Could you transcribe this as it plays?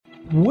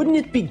Wouldn't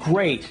it be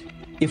great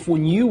if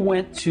when you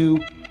went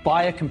to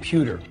buy a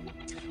computer,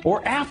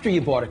 or after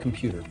you bought a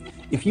computer,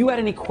 if you had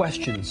any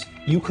questions,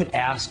 you could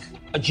ask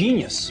a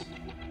genius?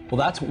 Well,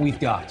 that's what we've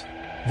got.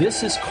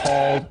 This is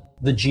called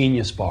the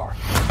Genius Bar.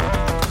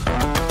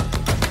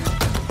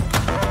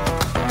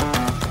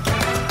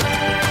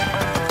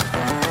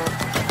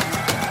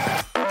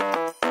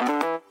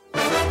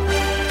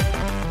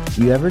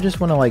 Do you ever just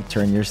want to like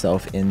turn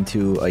yourself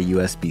into a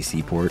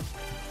USB-C port?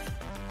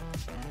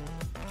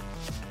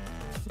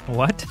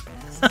 What?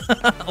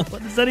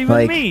 What does that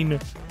even mean?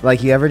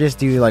 Like, you ever just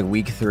do like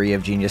week 3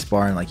 of Genius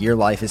Bar and like your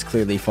life is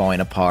clearly falling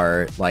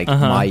apart? Like,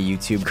 my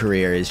YouTube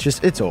career is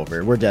just, it's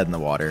over. We're dead in the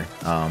water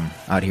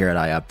out here at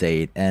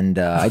iUpdate. And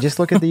I just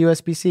look at the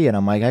USB-C and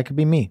I'm like, that could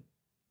be me.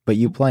 But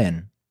you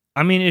playing.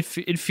 I mean, it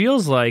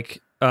feels like,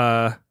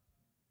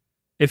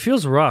 it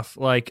feels rough.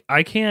 Like,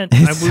 I can't,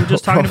 we were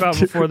just talking about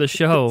before the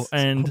show,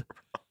 and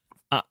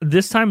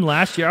this time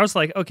last year, I was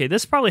like, okay,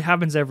 this probably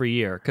happens every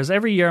year. Because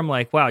every year I'm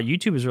like, wow,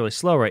 YouTube is really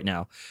slow right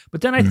now.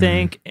 But then I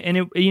think, and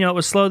it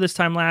was slow this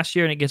time last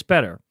year and it gets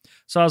better.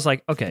 So I was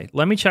like, okay,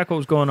 let me check what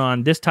was going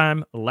on this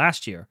time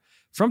last year.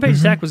 Front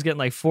Page Tech was getting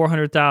like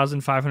 400,000,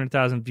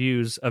 500,000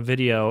 views a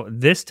video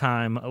this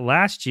time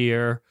last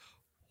year.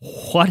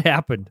 What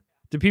happened?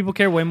 Do people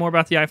care way more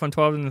about the iPhone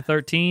 12 than the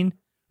 13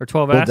 or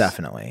 12S? Well,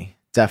 definitely.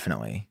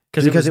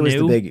 Because it was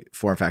the big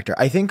form factor.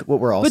 I think what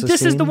we're also But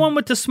this seeing... is the one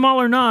with the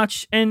smaller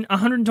notch and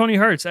 120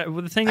 hertz,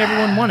 the thing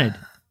everyone wanted.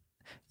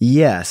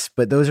 Yes,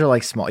 but those are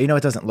like small. You know,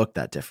 it doesn't look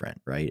that different,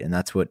 right? And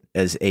that's what,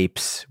 as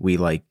apes, we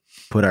like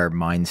put our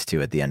minds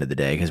to at the end of the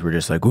day, because we're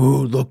just like,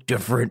 ooh, look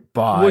different,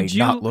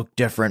 not look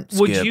different,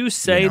 skip, would you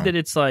say that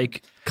it's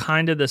like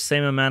kind of the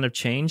same amount of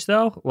change,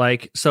 though?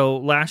 Like, so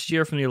last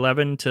year from the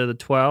 11 to the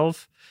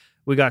 12...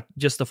 we got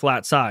just the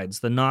flat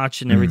sides. The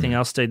notch and everything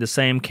else stayed the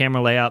same.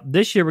 Camera layout.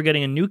 This year, we're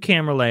getting a new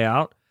camera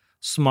layout,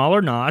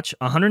 smaller notch,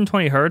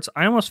 120 hertz.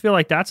 I almost feel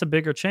like that's a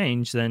bigger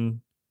change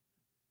than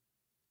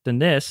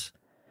this.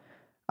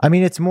 I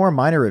mean, it's more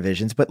minor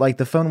revisions, but like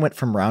the phone went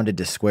from rounded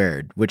to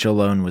squared, which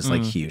alone was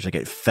like huge. Like,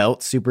 it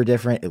felt super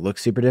different. It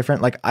looked super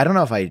different. Like, I don't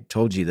know if I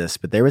told you this,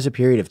 but there was a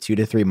period of 2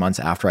 to 3 months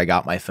after I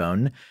got my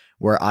phone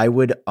where I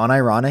would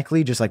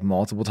unironically just like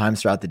multiple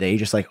times throughout the day,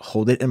 just like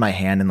hold it in my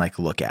hand and like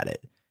look at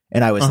it.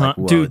 And I was like,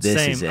 whoa, dude, this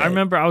same. is it. I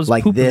remember I was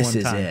like, pooping this one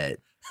is time.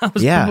 it. I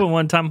was pooping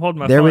one time holding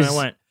my phone and I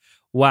went,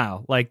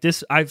 wow, like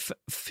this,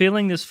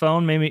 feeling this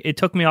phone made me, it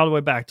took me all the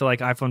way back to like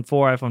iPhone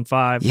 4, iPhone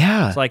 5.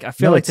 Yeah. It's like, I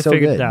feel like they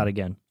figured it out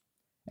again.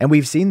 And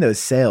we've seen those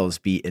sales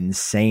be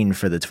insane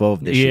for the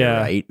 12 this year,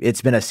 right?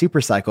 It's been a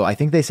super cycle. I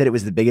think they said it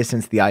was the biggest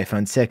since the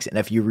iPhone 6. And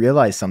if you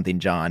realize something,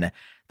 John,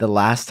 the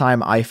last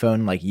time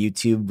iPhone, like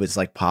YouTube was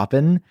like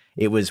popping,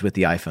 it was with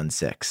the iPhone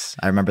 6.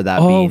 I remember that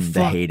being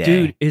the heyday.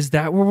 Dude, is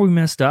that where we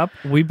messed up?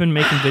 We've been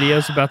making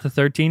videos about the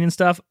 13 and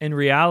stuff. In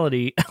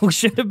reality, we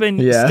should have been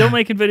still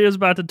making videos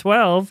about the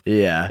 12.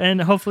 Yeah.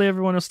 And hopefully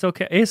everyone will still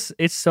care.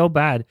 It's so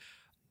bad.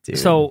 Dude.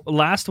 So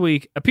last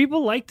week,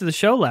 people liked the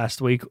show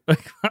last week.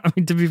 I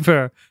mean, to be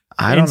fair,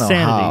 I don't know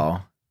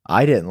how.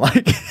 I didn't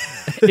like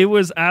it. It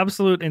was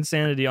absolute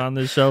insanity on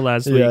this show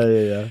last week.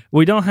 Yeah.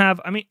 We don't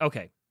have,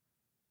 okay.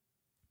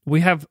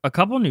 We have a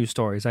couple news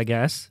stories, I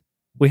guess.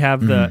 We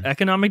have the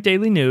Economic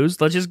Daily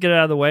News. Let's just get it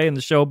out of the way, and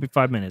the show will be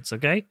 5 minutes,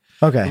 okay?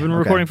 Okay. We've been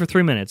recording for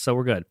 3 minutes, so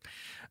we're good.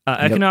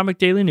 Economic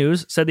Daily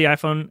News said the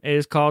iPhone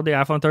is called the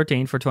iPhone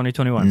 13 for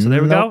 2021. So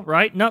there we go,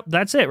 right? Nope,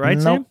 that's it,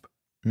 right, Sam?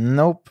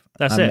 Nope.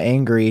 That's I'm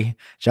angry.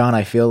 John,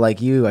 I feel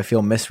like you. I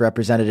feel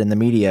misrepresented in the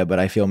media, but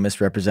I feel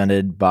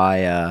misrepresented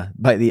by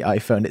the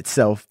iPhone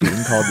itself being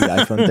called the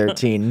iPhone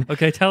 13.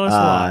 Okay, tell us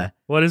why.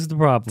 What is the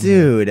problem?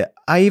 Dude,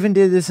 I even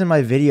did this in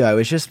my video. I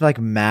was just like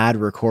mad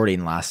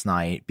recording last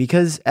night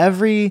because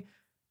every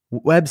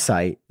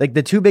website, like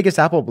the 2 biggest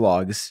Apple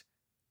blogs,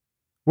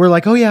 were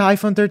like, "Oh yeah,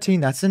 iPhone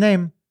 13, that's the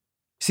name."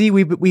 See,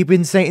 we've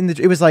been saying that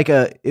it was like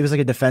a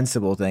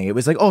defensible thing. It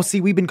was like, oh,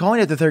 see, we've been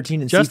calling it the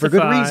 13 and see for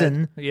good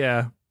reason.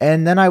 Yeah.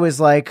 And then I was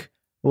like,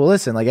 well,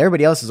 listen, like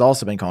everybody else has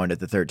also been calling it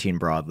the 13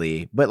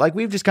 broadly, but like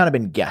we've just kind of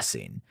been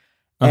guessing.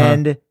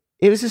 And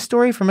it was a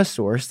story from a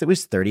source that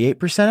was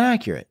 38%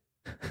 accurate.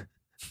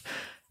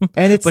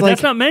 And it's but like,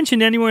 that's not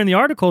mentioned anywhere in the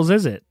articles,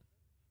 is it?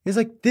 It's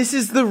like, this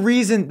is the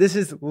reason. This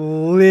is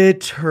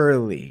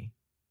literally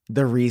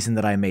the reason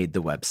that I made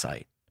the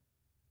website.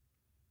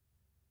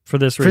 For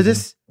this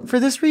reason.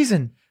 For this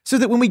reason. So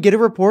that when we get a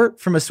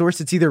report from a source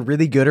that's either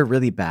really good or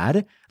really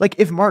bad, like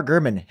if Mark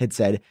Gurman had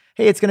said,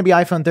 hey, it's going to be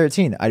iPhone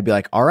 13, I'd be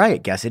like, all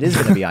right, guess it is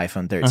going to be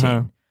iPhone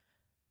 13.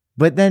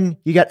 But then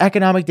you got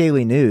Economic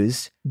Daily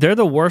News. They're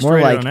the worst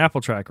rated on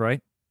Apple Track,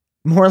 right?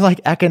 More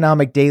like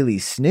Economic Daily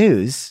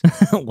Snooze.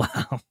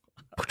 Wow.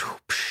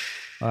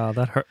 Wow,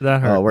 that hurt.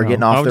 Oh, we're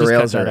getting off the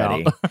rails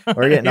already.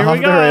 We're getting off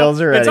the rails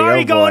already. It's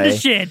already going to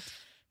shit.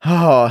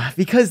 Oh,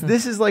 because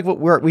this is like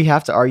what we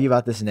have to argue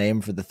about this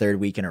name for the 3rd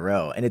week in a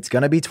row, and it's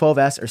going to be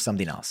 12S or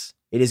something else.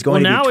 It is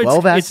going to be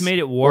 12S it's made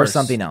it worse. Or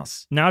something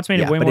else. Now it's made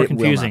it way more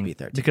confusing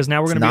because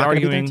now we're going to be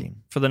arguing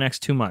for the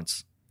next 2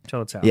 months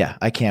until it's out. Yeah,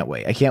 I can't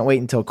wait. I can't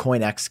wait until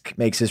CoinX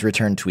makes his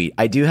return tweet.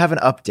 I do have an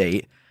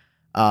update,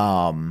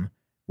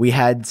 we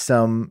had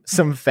some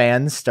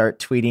fans start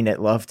tweeting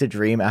at Love to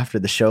Dream after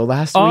the show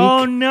last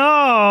Oh week.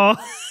 no.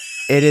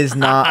 It is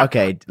not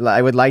okay.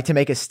 I would like to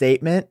make a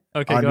statement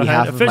on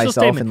behalf of Official myself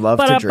statement. and Love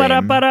to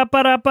Dream.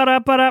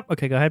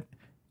 Okay, go ahead.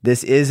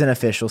 This is an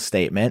official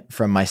statement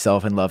from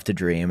myself and Love to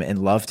Dream, and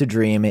Love to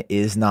Dream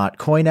is not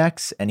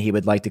Coinex, and he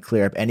would like to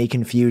clear up any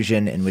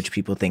confusion in which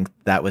people think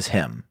that was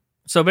him.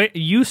 So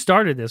you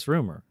started this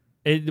rumor.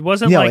 It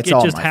wasn't No, like it's it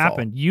all just my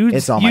happened. fault. You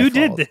my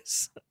did fault.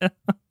 this.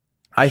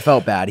 I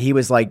felt bad.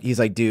 He's like,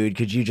 dude,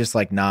 could you just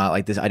like not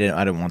like this? I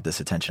didn't want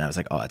this attention. I was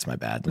like, oh, that's my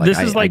bad. Like, This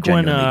is like I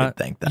when genuinely did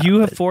think that, you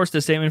have forced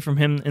a statement from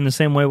him in the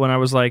same way when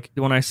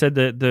I said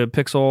that the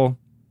Pixel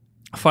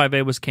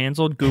 5a was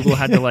canceled, Google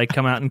had to like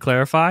come out and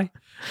clarify.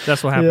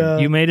 That's what happened. Yeah.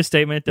 You made a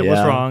statement that was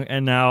Yeah. wrong,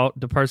 and now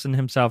the person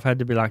himself had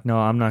to be like, no,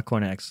 I'm not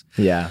Coinex.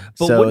 Yeah.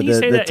 But so wouldn't you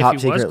say that top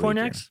if he was secret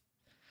Coinex? leaker.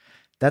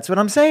 That's what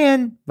I'm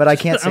saying, but I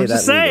can't say I'm that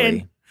just saying.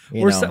 legally.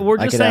 You We're know, I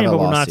just could saying, have a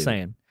but we're not lawsuit.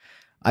 saying.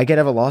 I could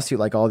have a lawsuit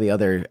like all the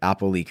other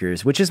Apple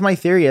leakers, which is my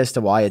theory as to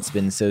why it's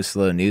been so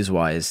slow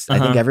news-wise. I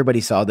think everybody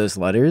saw those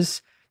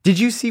letters. Did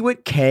you see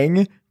what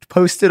Kang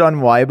posted on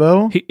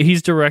Weibo?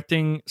 He's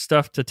directing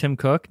stuff to Tim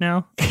Cook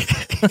now.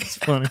 That's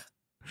funny.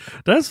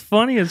 That's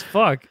funny as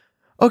fuck.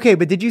 Okay,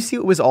 but did you see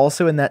what was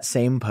also in that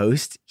same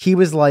post? He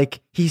was like,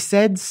 he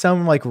said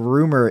some like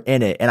rumor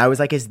in it, and I was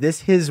like, is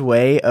this his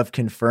way of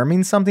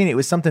confirming something? It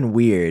was something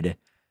weird.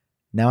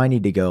 Now I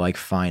need to go like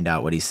find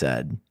out what he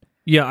said.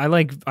 Yeah,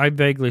 I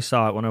vaguely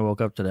saw it when I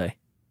woke up today.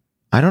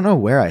 I don't know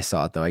where I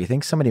saw it though. I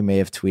think somebody may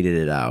have tweeted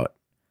it out.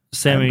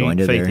 Sammy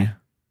Faithy.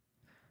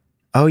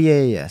 Oh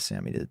yeah.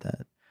 Sammy did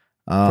that.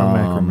 From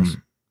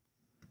Macromers.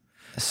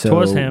 So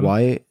Twas him.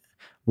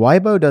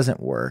 Weibo doesn't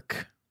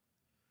work.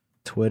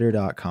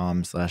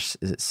 Twitter.com/ is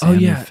it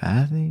Sammy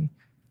Fathy?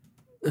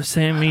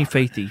 Sammy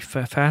Faithy.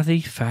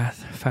 Fathy.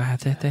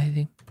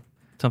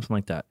 Something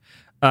like that.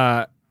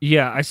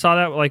 Yeah, I saw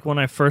that like when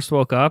I first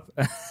woke up,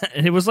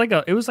 and it was like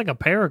a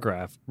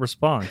paragraph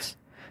response.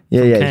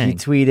 Yeah. Kang. He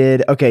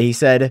tweeted. Okay, he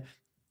said,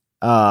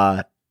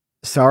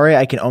 sorry,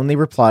 I can only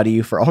reply to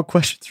you for all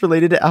questions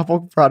related to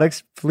Apple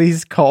products.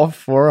 Please call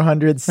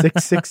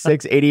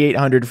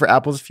 400-666-8800 for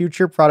Apple's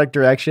future product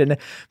direction.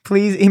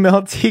 Please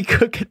email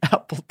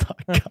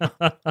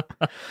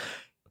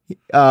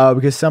tcook@apple.com.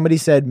 Because somebody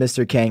said,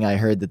 Mr. Kang, I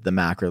heard that the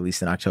Mac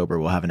released in October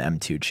will have an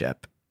M2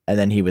 chip. And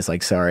then he was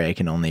like, sorry, I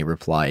can only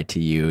reply to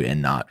you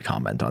and not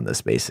comment on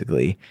this,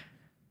 basically.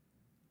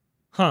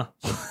 Huh.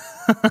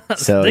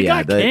 So they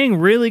got Kang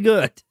really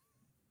good.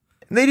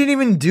 They didn't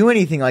even do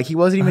anything. Like, he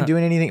wasn't even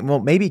doing anything. Well,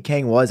 maybe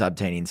Kang was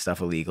obtaining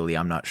stuff illegally.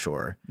 I'm not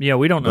sure. Yeah,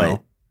 we don't know.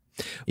 Well,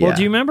 yeah.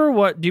 do you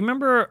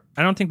remember,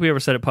 I don't think we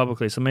ever said it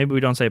publicly, so maybe we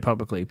don't say it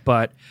publicly,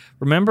 but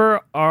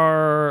remember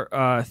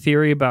our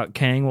theory about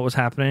Kang, what was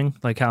happening?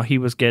 Like how he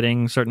was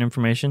getting certain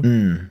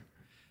information?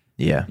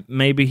 Yeah.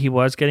 Maybe he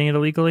was getting it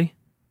illegally?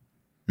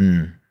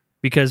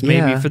 Because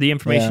maybe for the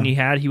information he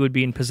had, he would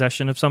be in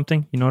possession of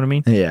something. You know what I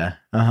mean? Yeah.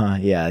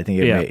 Yeah, I think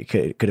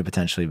it could have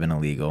potentially been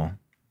illegal.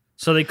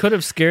 So they could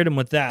have scared him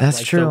with that. That's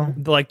like true.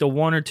 The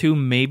one or two,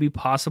 maybe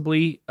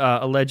possibly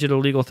alleged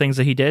illegal things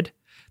that he did.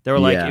 They were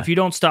like, if you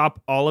don't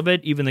stop all of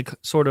it, even the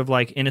sort of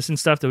like innocent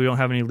stuff that we don't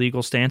have any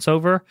legal stance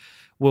over,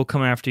 we'll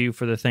come after you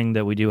for the thing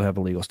that we do have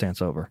a legal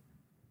stance over.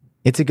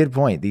 It's a good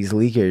point. These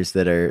leakers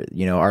that are,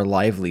 our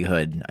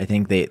livelihood, I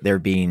think they're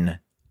being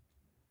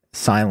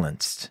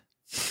silenced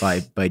by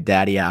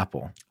Daddy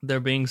Apple.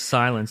 They're being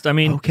silenced. I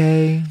mean,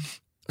 okay.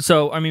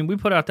 So, I mean, we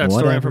put out that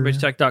story on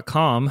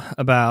FrontPageTech.com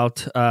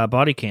about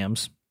body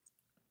cams.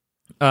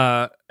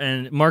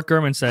 And Mark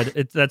Gurman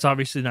said, that's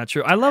obviously not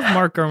true. I love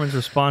Mark Gurman's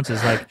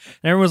responses. Like, and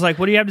everyone was like,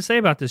 what do you have to say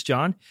about this,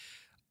 John?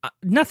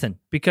 Nothing.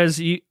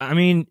 Because,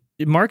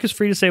 Mark is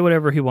free to say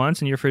whatever he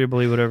wants, and you're free to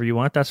believe whatever you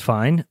want. That's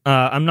fine.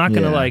 I'm not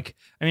going to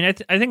I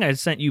think I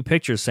sent you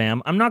pictures,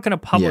 Sam. I'm not going to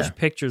publish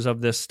pictures of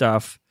this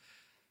stuff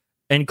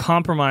and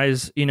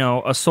compromise,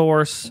 a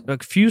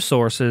few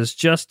sources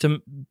just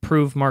to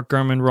prove Mark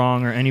Gurman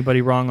wrong or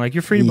anybody wrong. Like,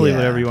 you're free to believe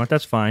whatever you want.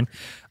 That's fine.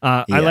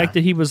 I like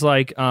that he was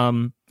like,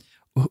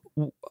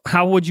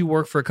 how would you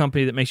work for a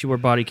company that makes you wear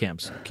body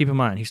cams? Keep in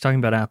mind, he's talking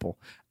about Apple.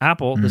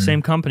 Apple, the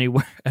same company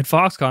at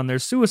Foxconn,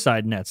 there's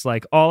suicide nets,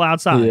 like all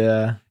outside.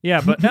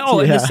 Yeah, but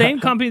and the same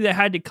company that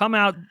had to come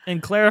out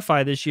and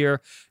clarify this year,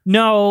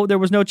 no, there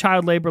was no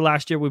child labor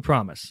last year, we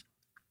promise.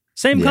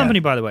 Same company,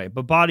 by the way,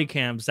 but body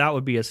cams, that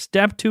would be a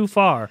step too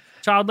far.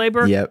 Child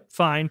labor,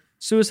 fine.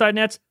 Suicide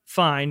nets,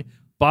 fine.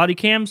 Body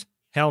cams,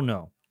 hell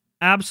no.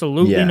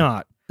 Absolutely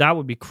not. That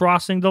would be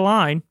crossing the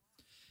line.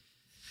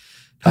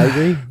 I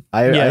agree.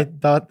 I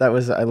thought that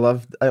was, I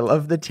love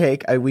the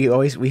take.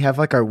 We have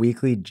like our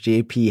weekly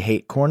JP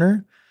hate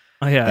corner.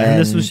 Oh yeah, and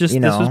this was this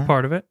was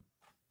part of it.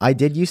 I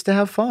did used to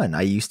have fun.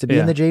 I used to be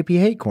in the JP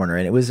hate corner,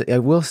 and it was, I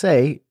will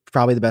say,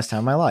 probably the best time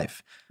of my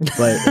life.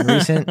 But in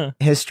recent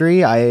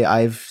history,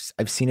 I've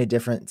seen a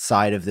different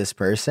side of this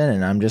person,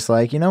 and I'm just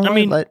like, what? I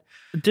mean,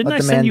 didn't I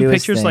send you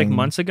pictures like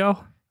months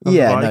ago?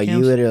 Yeah, no, you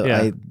literally.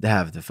 I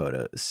have the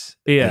photos.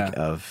 Yeah,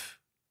 of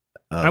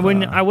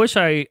I wish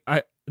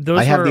those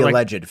I have were the like,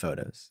 alleged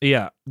photos.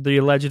 Yeah, the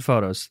alleged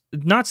photos.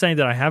 Not saying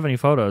that I have any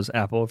photos,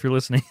 Apple, if you're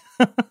listening.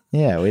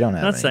 Yeah, we don't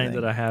have Not anything. saying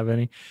that I have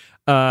any.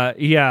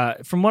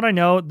 Yeah, from what I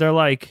know, they're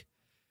like,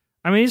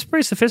 I mean, it's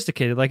pretty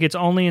sophisticated. Like, it's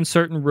only in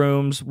certain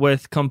rooms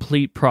with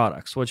complete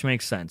products, which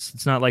makes sense.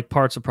 It's not like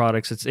parts of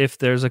products. It's if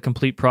there's a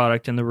complete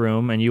product in the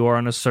room and you are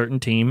on a certain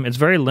team, it's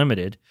very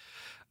limited.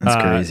 That's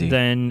crazy.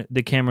 Then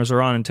the cameras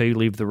are on until you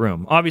leave the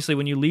room. Obviously,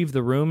 when you leave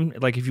the room,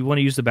 like if you want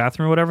to use the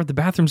bathroom or whatever, the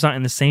bathroom's not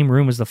in the same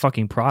room as the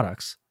fucking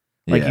products.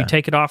 Like you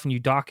take it off and you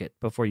dock it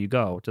before you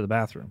go to the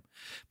bathroom.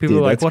 People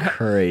are like, that's "What?"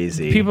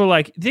 Crazy. People are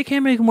like, "They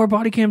can't make more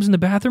body cams in the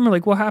bathroom." Or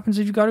like, "What happens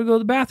if you got to go to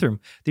the bathroom?"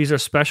 These are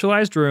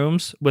specialized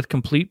rooms with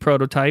complete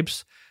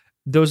prototypes.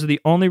 Those are the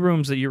only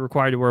rooms that you're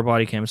required to wear a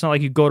body cam. It's not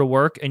like you go to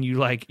work and you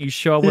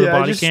show up with a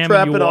body cam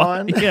and you walk.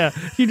 On. Yeah,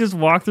 you just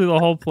walk through the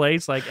whole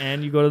place,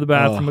 and you go to the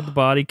bathroom with the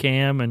body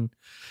cam and.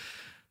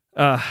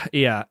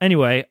 Yeah.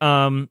 Anyway,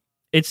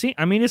 it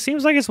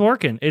seems like it's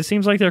working. It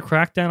seems like their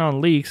crackdown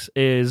on leaks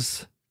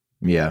is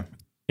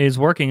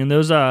working, and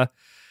those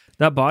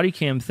that body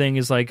cam thing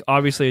is like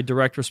obviously a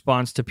direct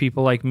response to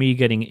people like me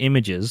getting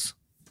images.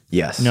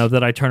 Yes.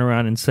 That I turn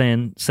around and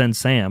send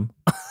Sam.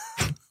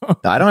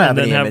 I don't have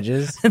any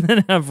images, and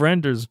then have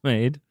renders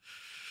made.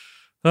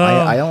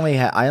 I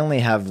only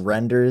have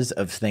renders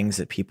of things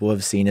that people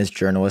have seen as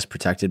journalists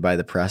protected by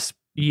the press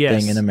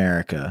thing in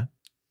America.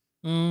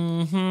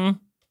 Mm-hmm.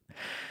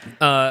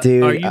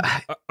 Dude,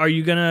 are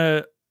you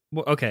gonna?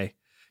 Okay,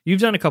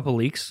 you've done a couple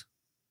leaks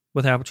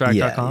with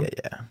AppleTrack.com.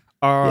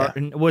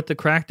 Yeah. With the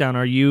crackdown,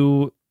 are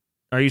you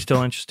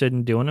still interested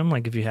in doing them?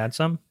 Like, if you had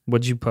some,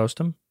 would you post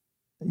them?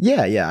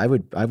 Yeah.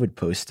 I would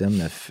post them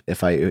if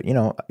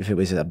it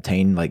was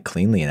obtained like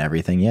cleanly and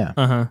everything.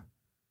 Yeah.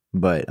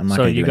 But I'm not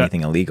going to do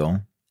anything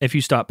illegal. If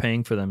you stop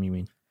paying for them, you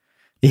mean?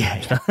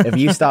 Yeah. If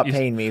you stop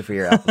paying me for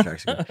your Apple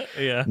Tracks.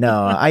 Yeah.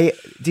 No, I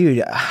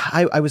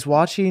was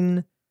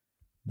watching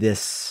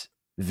this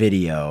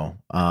video.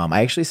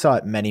 I actually saw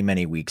it many,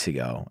 many weeks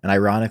ago. And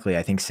ironically,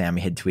 I think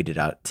Sammy had tweeted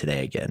out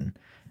today again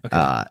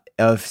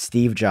of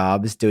Steve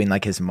Jobs doing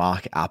like his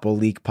mock Apple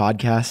leak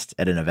podcast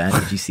at an event.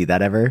 Did you see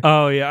that ever?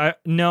 Oh, yeah.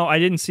 I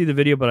didn't see the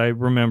video, but I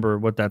remember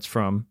what that's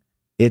from.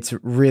 It's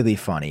really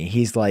funny.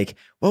 He's like,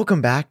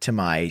 "Welcome back to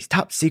my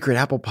top secret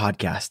Apple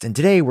podcast. And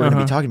today we're going to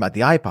be talking about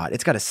the iPod.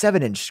 It's got a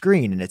 7-inch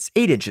screen and it's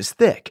 8 inches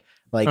thick."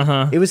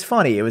 Like, it was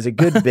funny. It was a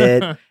good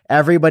bit.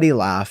 Everybody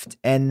laughed.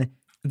 And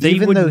they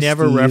would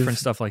never reference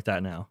stuff like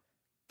that now.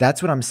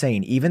 That's what I'm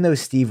saying. Even though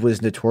Steve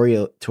was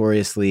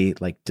notoriously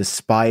like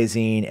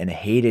despising and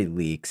hated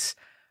leaks,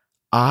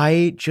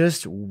 I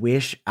just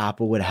wish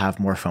Apple would have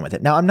more fun with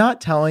it. Now, I'm not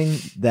telling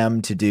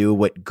them to do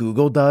what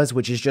Google does,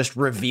 which is just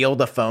reveal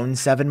the phone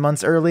 7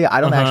 months early.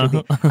 I don't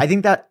actually think, I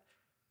think that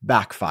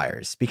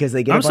backfires because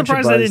they get a bunch of buzz today.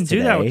 I'm surprised they didn't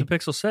do that with the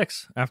Pixel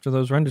 6 after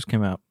those renders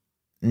came out.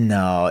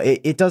 No,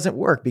 it doesn't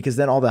work because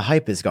then all the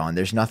hype is gone.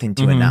 There's nothing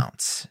to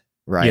announce,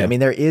 right? Yeah. I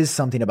mean, there is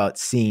something about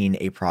seeing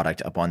a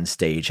product up on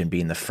stage and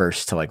being the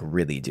first to like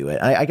really do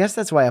it. I guess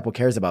that's why Apple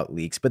cares about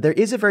leaks, but there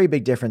is a very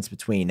big difference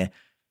between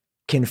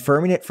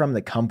confirming it from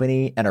the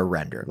company and a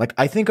render. Like,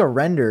 I think a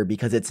render,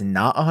 because it's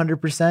not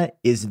 100%,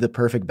 is the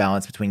perfect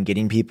balance between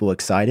getting people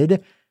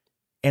excited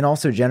and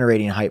also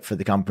generating hype for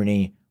the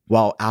company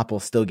while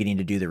Apple's still getting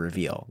to do the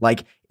reveal.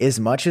 Like, as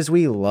much as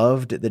we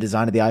loved the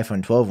design of the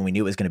iPhone 12 and we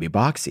knew it was going to be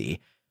boxy,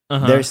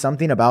 there's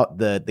something about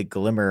the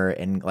glimmer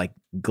and like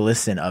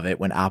glisten of it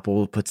when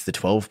Apple puts the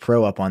 12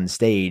 Pro up on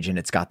stage and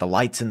it's got the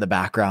lights in the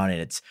background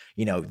and it's,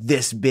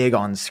 this big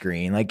on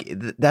screen. Like,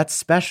 that's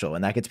special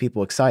and that gets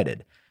people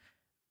excited.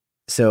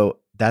 So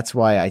that's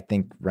why I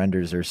think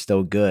renders are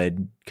still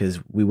good, because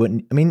we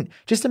wouldn't. I mean,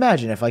 just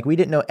imagine if like we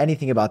didn't know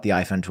anything about the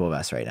iPhone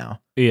 12s right now.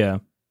 Yeah,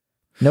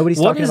 nobody's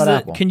talking about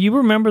Apple. Can you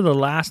remember the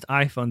last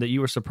iPhone that you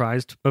were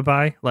surprised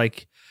by?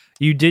 Like,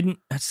 you didn't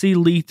see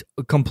leaked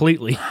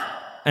completely,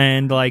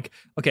 and like,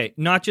 okay,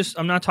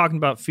 I'm not talking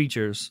about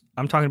features.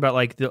 I'm talking about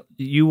like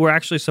you were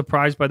actually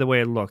surprised by the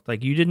way it looked.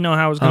 Like, you didn't know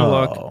how it was going to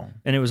look,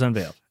 and it was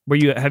unveiled.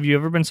 Have you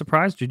ever been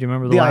surprised? Did you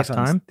remember the last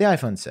time? The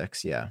iPhone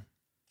 6, yeah.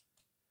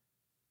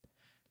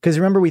 Because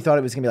remember, we thought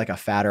it was going to be like a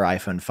fatter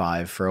iPhone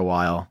 5 for a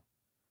while.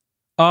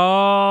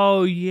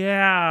 Oh,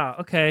 yeah.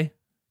 Okay.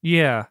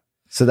 Yeah.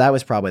 So that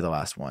was probably the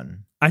last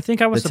one. I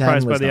think I was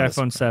surprised by the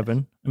iPhone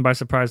 7. And by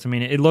surprised, I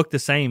mean, it looked the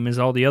same as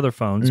all the other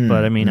phones.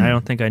 But I mean, I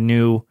don't think I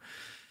knew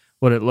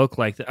what it looked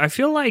like. I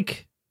feel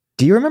like...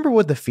 Do you remember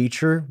what the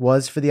feature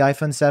was for the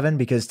iPhone 7?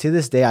 Because to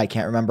this day, I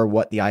can't remember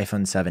what the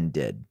iPhone 7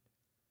 did.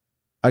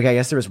 Okay, I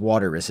guess there was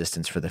water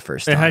resistance for the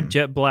first time. It had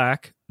jet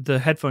black. The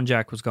headphone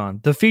jack was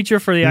gone. The feature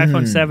for the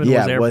iPhone 7 was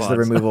AirPods. Yeah, was the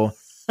removal.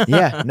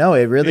 Yeah, no,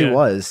 it really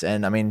was.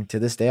 And I mean, to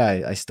this day,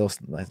 I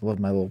love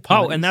my little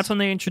potties. Oh, and that's when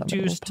they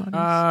introduced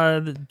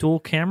the dual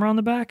camera on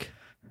the back?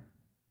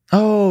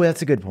 Oh,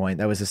 that's a good point.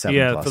 That was the 7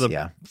 Plus,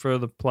 for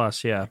the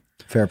Plus, yeah.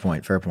 Fair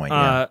point,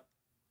 yeah.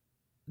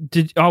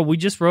 We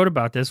just wrote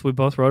about this. We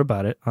both wrote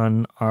about it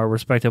on our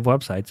respective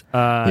websites.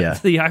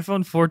 The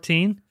iPhone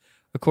 14...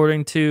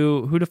 According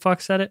to who the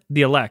fuck said it?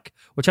 The Elec,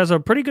 which has a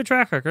pretty good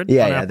track record.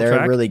 Yeah,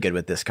 they're really good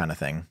with this kind of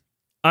thing.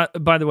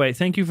 By the way,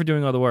 thank you for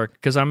doing all the work,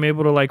 because I'm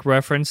able to like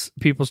reference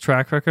people's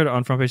track record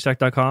on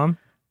frontpagetech.com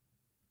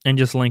and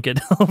just link it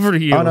over to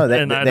you. Oh no,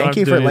 thank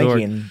you for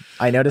linking.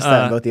 I noticed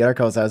that in both the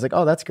articles. I was like,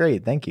 oh, that's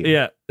great. Thank you.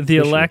 Yeah, the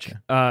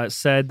Elec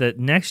said that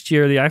next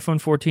year the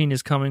iPhone 14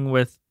 is coming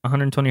with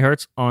 120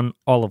 hertz on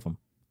all of them,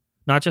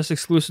 not just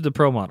exclusive to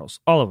Pro models,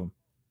 all of them.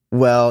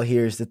 Well,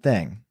 here's the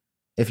thing.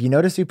 If you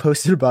notice, we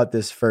posted about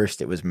this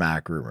first, it was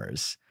Mac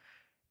Rumors.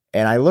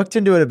 And I looked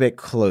into it a bit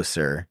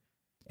closer,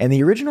 and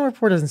the original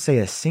report doesn't say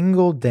a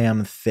single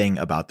damn thing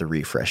about the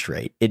refresh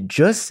rate. It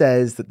just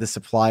says that the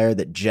supplier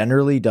that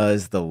generally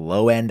does the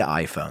low-end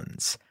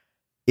iPhones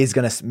is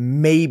going to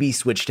maybe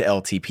switch to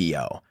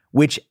LTPO,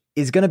 which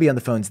is going to be on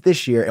the phones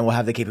this year and will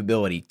have the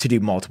capability to do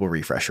multiple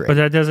refresh rates. But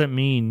that doesn't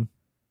mean...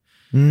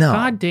 No.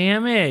 God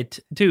damn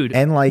it, dude.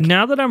 And like,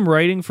 now that I'm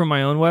writing for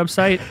my own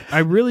website, I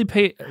really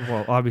pay,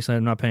 well, obviously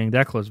I'm not paying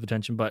that close of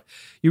attention, but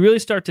you really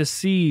start to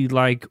see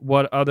like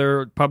what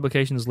other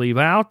publications leave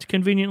out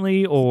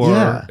conveniently,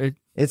 or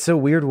it's a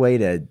weird way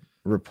to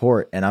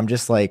report. And I'm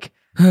just like,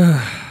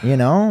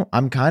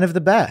 I'm kind of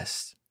the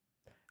best.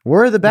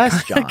 We're the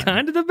best, John.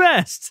 Kind of the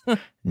best.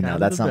 No,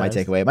 that's not my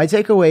takeaway. My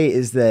takeaway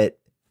is that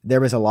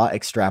there was a lot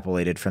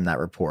extrapolated from that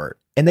report.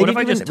 And they what if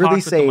I just talk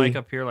with say, the mic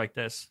up here like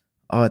this?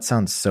 Oh, it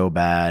sounds so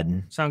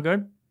bad. Sound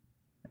good?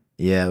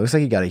 Yeah, it looks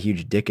like you got a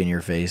huge dick in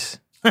your face.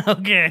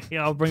 Okay,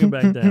 I'll bring it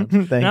back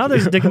down. Now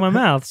there's a dick in my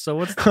mouth, so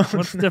what's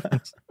the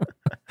difference?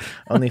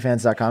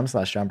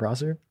 Onlyfans.com/John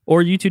Prosser.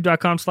 Or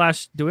YouTube.com/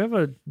 do we have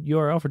a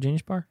URL for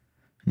Genius Bar?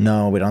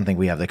 No, we don't think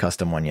we have the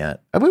custom one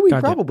yet. I mean, we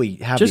probably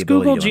have just the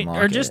ability Google to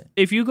unlock or just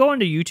if you go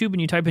into YouTube and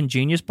you type in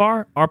Genius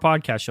Bar, our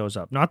podcast shows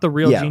up. Not the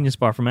real Genius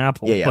Bar from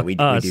Apple. Yeah, we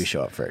do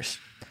show up first.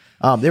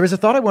 There was a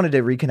thought I wanted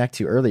to reconnect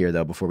to earlier,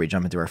 though, before we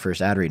jump into our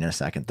first ad read in a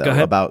second,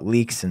 though, about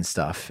leaks and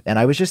stuff. And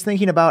I was just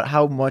thinking about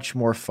how much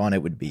more fun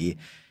it would be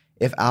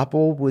if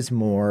Apple was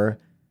more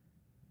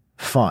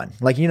fun.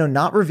 Like,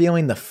 not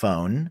revealing the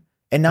phone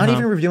and not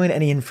even revealing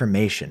any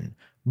information,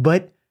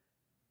 but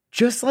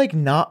just like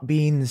not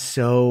being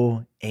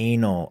so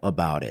anal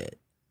about it.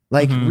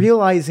 Like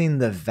realizing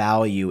the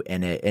value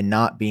in it and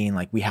not being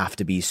like, we have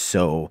to be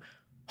so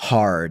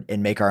hard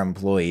and make our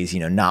employees,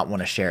 not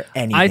want to share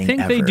anything. I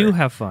think they do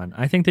have fun.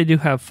 I think they do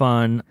have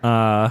fun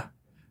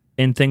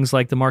in things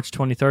like the March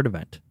 23rd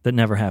event that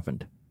never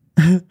happened.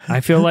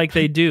 I feel like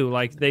they do.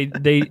 Like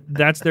they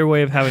that's their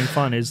way of having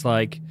fun, is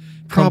like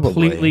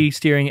completely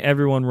steering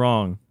everyone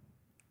wrong.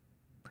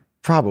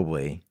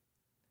 Probably.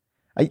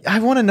 I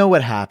want to know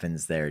what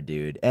happens there,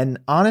 dude. And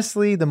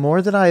honestly, the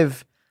more that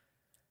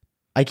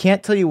I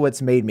can't tell you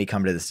what's made me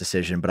come to this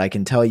decision, but I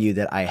can tell you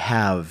that I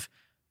have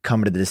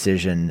come to the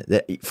decision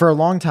that for a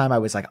long time I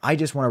was like, I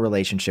just want a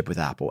relationship with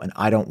Apple and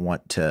I don't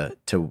want to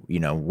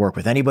work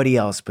with anybody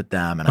else but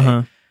them.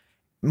 And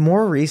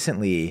more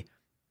recently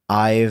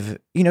I've,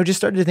 just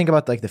started to think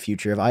about like the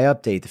future of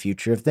iUpdate, the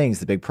future of things,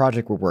 the big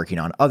project we're working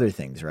on, other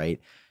things. Right.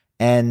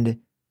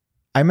 And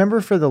I remember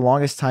for the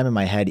longest time in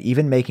my head,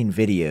 even making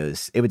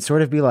videos, it would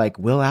sort of be like,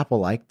 will Apple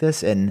like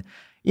this? And,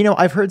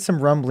 I've heard some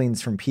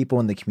rumblings from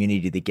people in the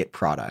community that get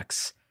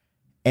products,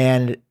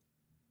 and,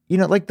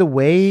 like the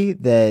way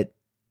that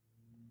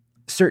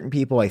certain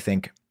people, I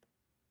think,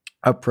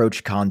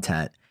 approach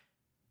content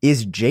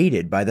is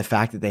jaded by the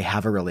fact that they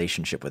have a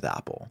relationship with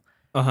Apple.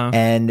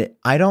 And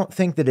I don't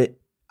think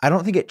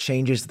it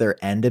changes their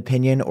end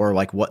opinion or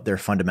like what their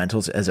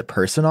fundamentals as a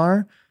person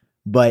are.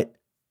 But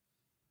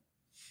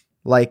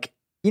like,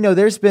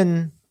 there's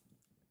been,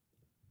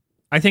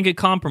 I think it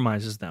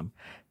compromises them.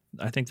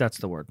 I think that's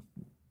the word.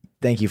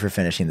 Thank you for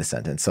finishing the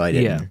sentence. So I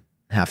didn't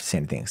have to say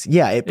anything.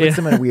 Yeah, it puts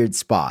them in a weird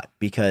spot,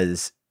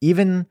 because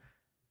even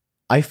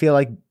I feel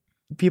like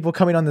people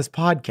coming on this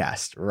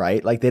podcast,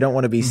 right? Like they don't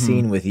want to be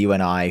seen with you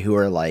and I, who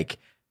are like,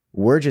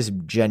 we're just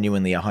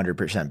genuinely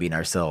 100% being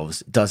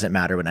ourselves. Doesn't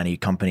matter what any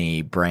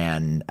company,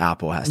 brand,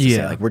 Apple has to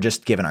say. Like we're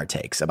just giving our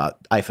takes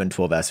about iPhone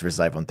 12s versus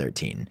iPhone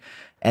 13.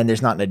 And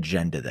there's not an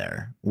agenda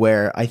there,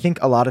 where I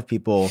think a lot of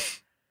people,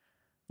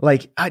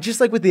 like, just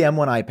like with the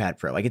M1 iPad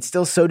Pro, like it's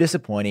still so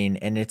disappointing.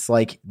 And it's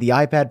like the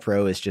iPad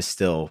Pro is just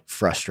still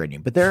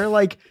frustrating. But there are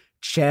like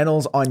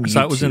channels on YouTube.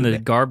 So it was in the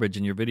garbage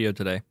in your video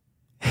today.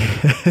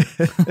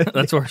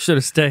 That's where I should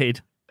have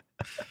stayed.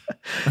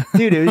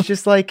 Dude, it was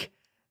just like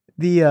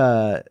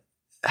the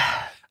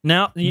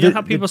now you know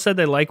how people said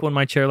they like when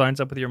my chair lines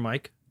up with your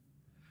mic?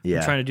 Yeah.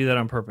 I'm trying to do that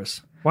on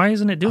purpose. Why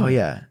isn't it doing it? Oh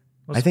yeah.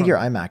 I think your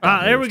iMac.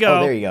 There we go.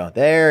 Oh, there you go.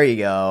 There you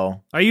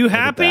go. Are you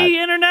happy,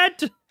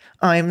 internet?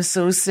 I'm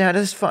so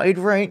satisfied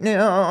right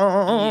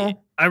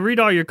now. I read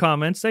all your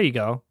comments. There you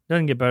go.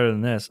 Doesn't get better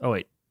than this. Oh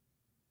wait.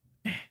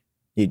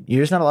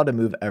 You're just not allowed to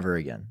move ever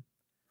again.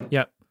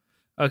 Yep.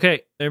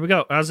 Okay, there we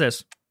go. How's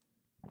this?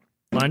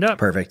 Lined up.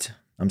 Perfect.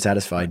 I'm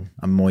satisfied.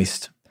 I'm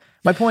moist.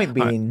 My point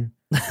being,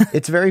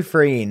 it's very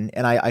freeing,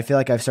 and I feel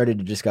like I've started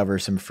to discover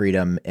some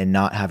freedom in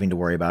not having to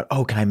worry about,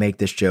 oh, can I make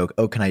this joke?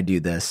 Oh, can I do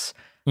this?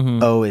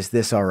 Oh, is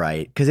this all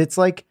right? Because it's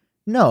like,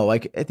 No,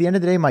 like at the end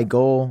of the day, my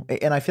goal,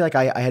 and I feel like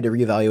I had to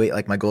reevaluate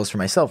like my goals for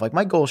myself. Like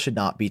my goal should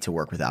not be to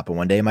work with Apple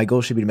one day. My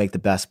goal should be to make the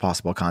best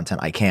possible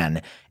content I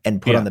can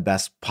and put on the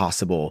best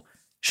possible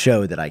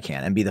show that I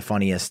can and be the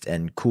funniest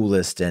and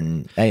coolest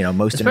and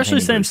most especially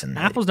entertaining since person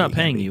Apple's that not you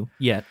can paying be. you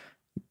yet.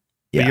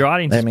 Yeah, but your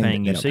audience is they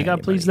paying you, don't so you pay got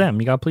to please anybody.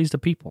 them. You got to please the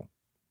people.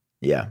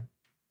 Yeah.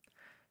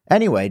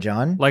 Anyway,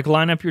 John, Like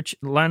line up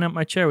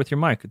my chair with your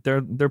mic.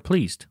 They're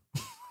pleased,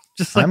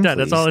 just like I'm that.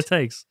 That's all it pleased.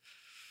 takes.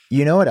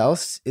 you know what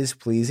else is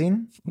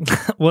pleasing?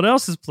 What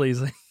else is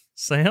pleasing,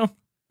 Sam?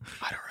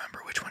 I don't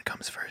remember which one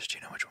comes first. Do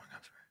you know which one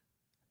comes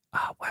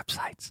first?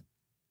 Websites.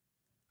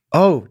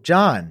 Oh,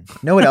 John,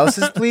 know what else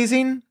is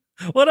pleasing?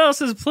 What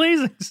else is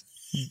pleasing?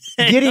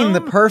 Getting the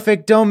Sam?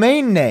 perfect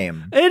domain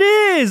name. It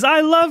is.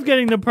 I love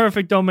getting the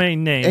perfect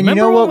domain name. And you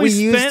Remember know what when we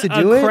used spent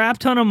to do a it? crap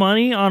ton of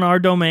money on our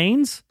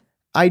domains?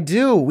 I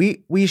do.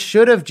 We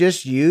should have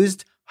just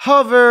used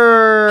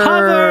Hover.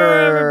 Hover,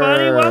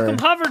 everybody! Welcome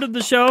Hover to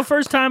the show.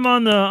 First time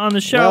on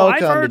the show. Welcome I've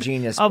to heard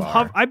Genius of Bar.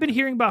 Hover. I've been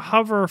hearing about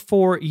Hover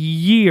for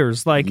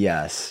years. Like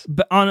Yes.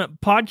 on a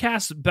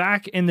podcast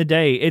back in the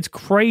day. It's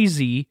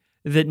crazy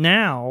that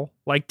now,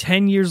 like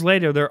 10 years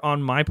later, they're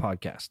on my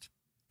podcast.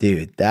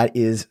 Dude, that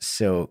is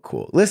so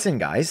cool. Listen,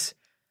 guys.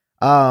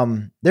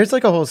 There's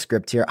like a whole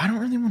script here. I don't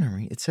really want to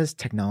read. It says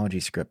technology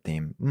script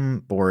theme.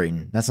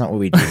 Boring. That's not what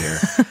we do here.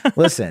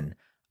 Listen,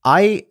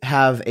 I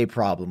have a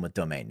problem with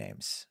domain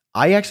names.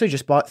 I actually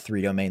just bought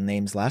 3 domain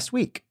names last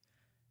week.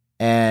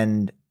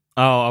 And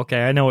Oh,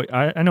 okay. I know what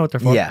they're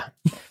for. yeah.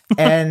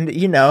 And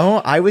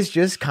I was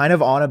just kind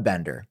of on a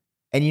bender.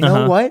 And you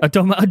know what? A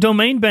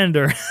domain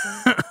bender.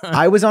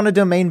 I was on a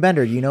domain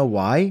bender. You know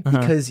why? Uh-huh.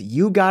 Because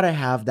you got to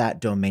have that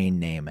domain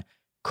name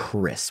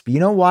crisp. You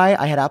know why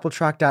I had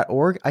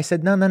appletrack.org? I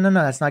said, no,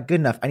 that's not good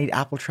enough. I need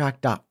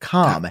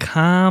appletrack.com.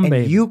 .com, And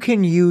baby. you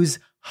can use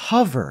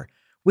Hover,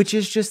 which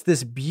is just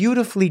this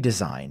beautifully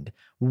designed,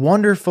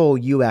 wonderful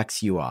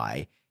UX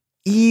UI,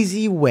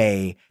 easy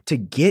way to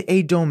get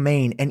a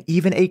domain and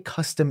even a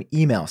custom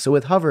email. So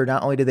with Hover,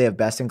 not only do they have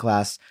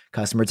best-in-class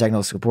customer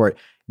technical support,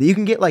 that you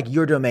can get like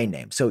your domain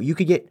name. So you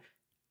could get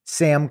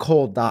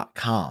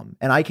samcole.com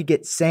and I could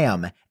get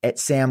Sam at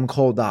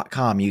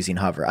samcole.com using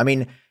Hover. I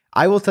mean,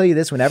 I will tell you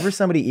this, whenever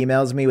somebody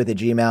emails me with a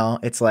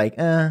Gmail, it's like,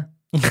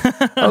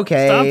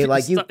 okay,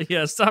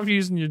 stop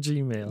using your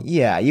Gmail.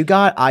 yeah, you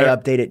got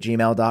iupdate at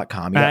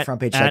gmail.com. You got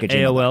front page check at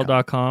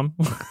AOL.com.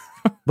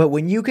 But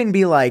when you can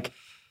be like,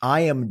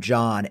 I am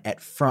John at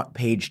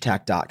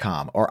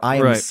frontpagetech.com or I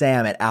am Right.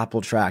 Sam at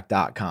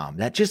appletrack.com,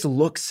 that just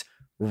looks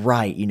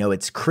right.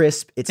 It's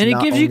crisp. It's And it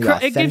not gives only you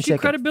it gives you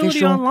authentic, credibility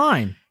official.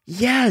 online.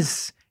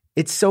 Yes,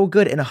 it's so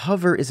good. And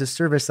Hover is a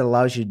service that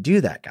allows you to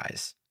do that,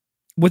 guys.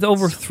 With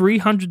over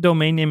 300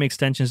 domain name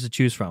extensions to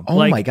choose from.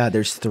 Oh my God,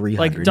 there's 300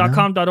 Like now?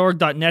 .com, .org,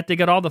 .net, they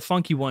got all the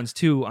funky ones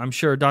too, I'm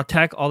sure.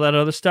 .tech, all that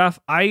other stuff.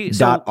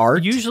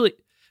 .art? Usually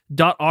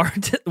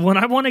 .art, when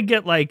I want to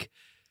get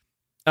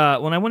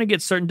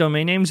certain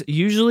domain names,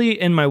 usually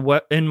in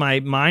my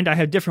mind, I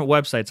have different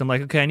websites. I'm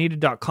like, okay, I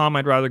need a .com,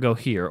 I'd rather go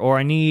here. Or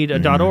I need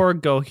a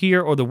 .org, go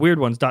here. Or the weird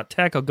ones,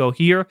 .tech, I'll go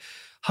here.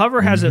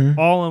 Hover has it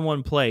all in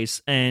one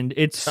place. And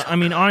it's,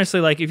 honestly,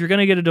 like if you're going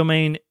to get a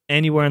domain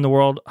anywhere in the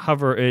world,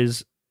 Hover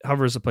is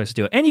the place to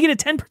do it. And you get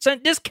a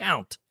 10%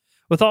 discount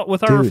with our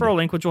referral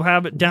link, which we'll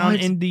have it down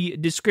in the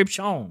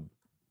description.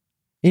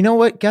 You know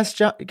what? Guess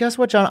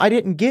what, John? I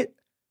didn't get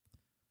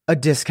a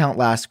discount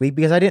last week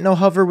because I didn't know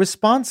Hover was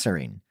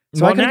sponsoring.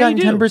 So I could have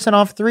gotten 10%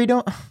 off 3.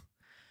 There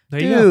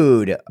you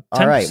Dude. go.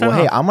 All right. Well,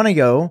 hey, off. I'm gonna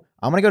go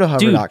to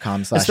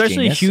hover.com/genius.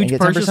 Especially a huge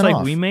purchase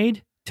like we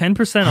made,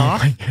 10%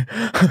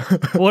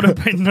 off would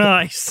have been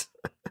nice.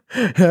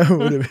 That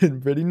would have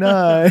been pretty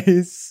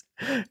nice.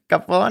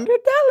 Couple $100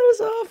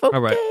 off. Okay.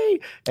 All right.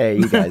 Hey,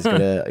 you guys go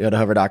to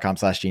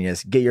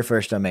hover.com/genius. Get your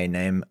first domain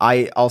name.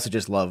 I also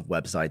just love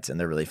websites and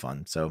they're really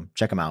fun. So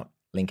check them out.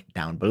 Link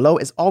down below.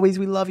 As always,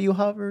 we love you,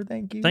 Hover.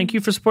 Thank you. Thank you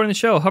for supporting the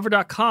show.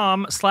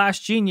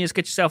 Hover.com/genius.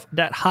 Get yourself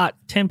that hot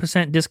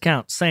 10%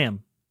 discount.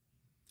 Sam.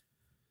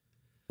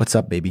 What's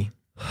up, baby?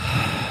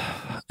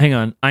 Hang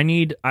on. I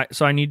need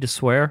to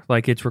swear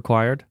like it's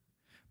required,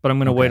 but I'm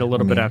going to wait a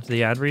little bit after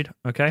the ad read.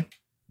 Okay.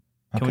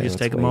 Can we just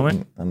take a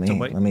moment? Let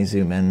me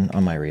zoom in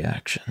on my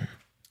reaction.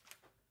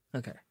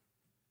 Okay.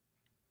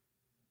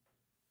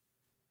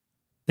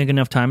 Think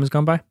enough time has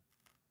gone by?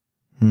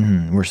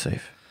 We're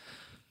safe.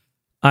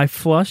 I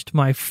flushed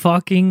my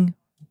fucking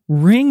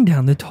ring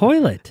down the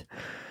toilet.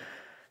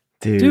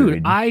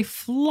 Dude, I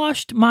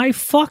flushed my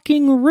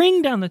fucking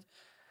ring down the...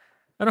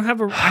 I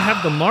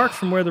have the mark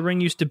from where the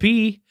ring used to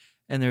be,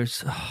 and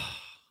there's...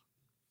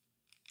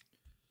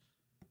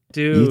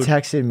 Dude. You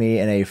texted me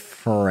in a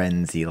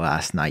frenzy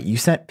last night. You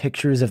sent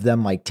pictures of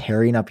them like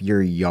tearing up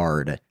your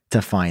yard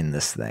to find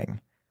this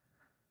thing.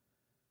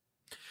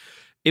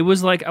 It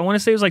was like, I want to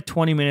say it was like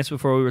 20 minutes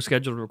before we were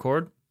scheduled to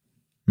record.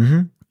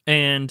 Mm-hmm.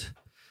 And...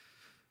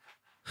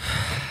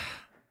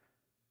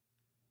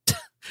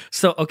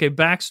 So, okay,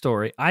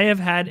 backstory. I have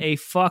had a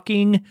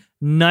fucking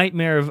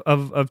nightmare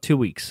of 2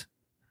 weeks.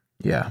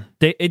 Yeah.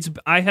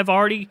 I have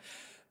already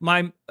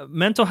my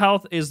mental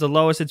health is the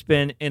lowest it's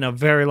been in a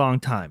very long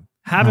time.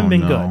 Haven't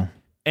been good.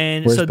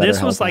 And Where's so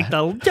this was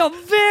BetterHelp like the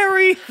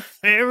very,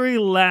 very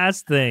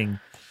last thing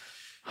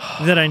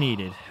that I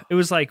needed. It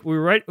was like we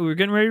were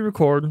getting ready to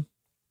record,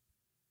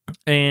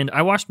 and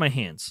I washed my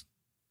hands.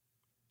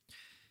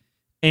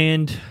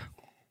 And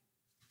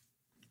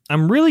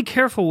I'm really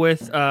careful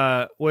with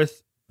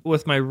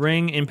my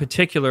ring in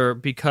particular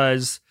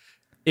because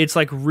it's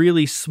like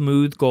really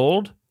smooth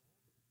gold.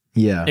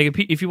 Yeah. Like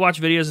if you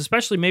watch videos,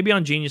 especially maybe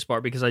on Genius Bar,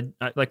 because I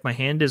like my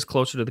hand is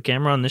closer to the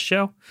camera on this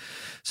show,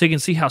 so you can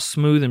see how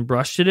smooth and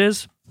brushed it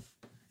is.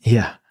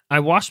 Yeah.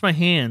 I washed my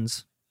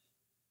hands,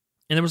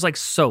 and there was like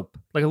soap,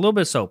 like a little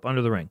bit of soap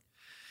under the ring,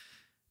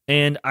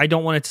 and I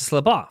don't want it to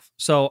slip off.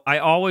 So I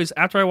always,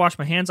 after I wash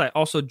my hands, I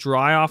also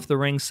dry off the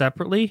ring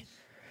separately,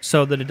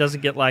 so that it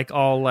doesn't get like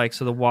all like,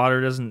 so the water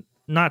doesn't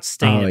not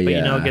stain it, but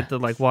you know, get the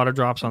like water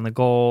drops on the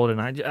gold. And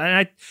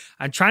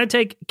I'm trying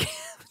to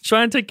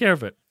take care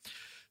of it.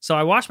 So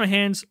I wash my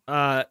hands,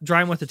 dry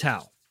them with a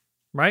towel,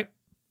 right?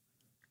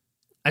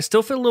 I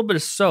still feel a little bit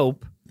of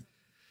soap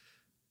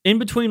in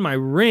between my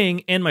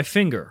ring and my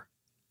finger.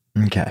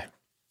 Okay.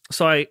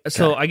 So I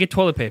get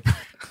toilet paper.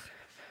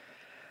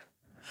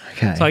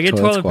 Okay. So I get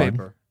toilet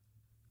paper.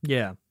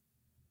 Yeah.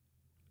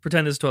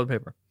 Pretend this is toilet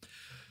paper.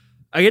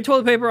 I get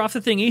toilet paper off the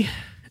thingy,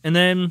 and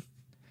then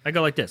I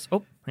go like this.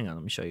 Oh, hang on,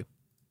 let me show you.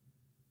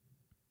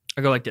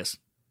 I go like this.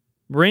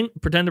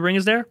 Pretend the ring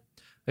is there.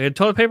 I get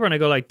toilet paper and I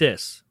go like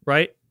this,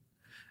 right?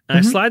 And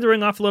I slide the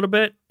ring off a little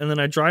bit, and then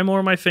I dry more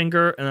of my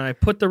finger, and then I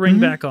put the ring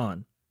back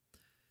on.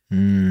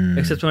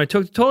 Except when I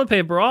took the toilet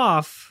paper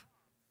off,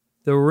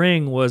 the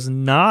ring was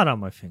not on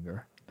my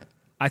finger.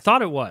 I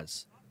thought it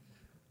was.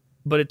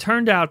 But it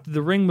turned out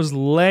the ring was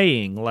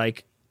laying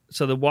like,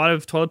 so the wad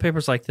of toilet paper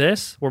is like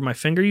this, where my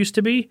finger used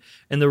to be,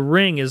 and the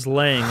ring is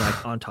laying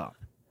like on top.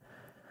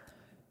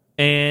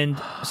 And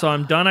so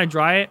I'm done, I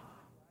dry it,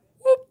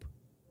 whoop,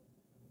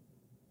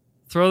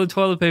 throw the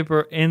toilet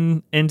paper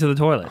into the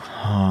toilet.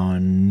 Oh,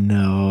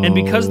 no. And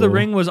because the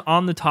ring was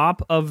on the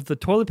top of the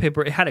toilet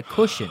paper, it had a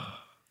cushion.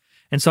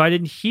 And so I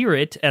didn't hear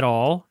it at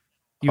all.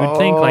 You would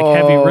think like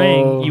heavy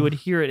ring, you would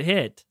hear it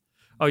hit.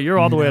 Oh, you're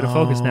all the way out of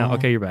focus now.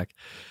 Okay, you're back.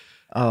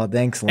 Oh,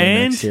 thanks,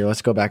 Linux. Here,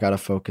 let's go back out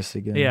of focus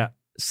again. Yeah.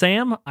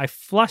 Sam, I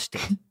flushed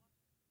it.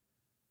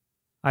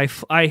 I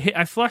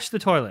flushed the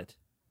toilet.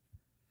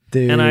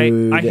 Dude. And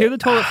I hear the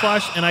toilet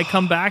flush, and I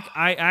come back.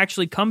 I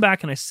actually come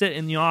back, and I sit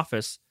in the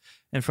office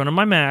in front of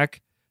my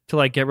Mac to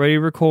like get ready to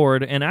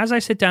record. And as I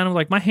sit down, I'm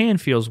like, my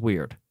hand feels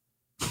weird.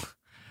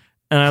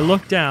 And I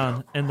look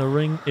down, and the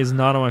ring is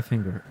not on my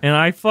finger. And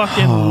I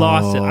fucking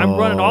lost it. I'm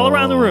running all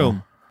around the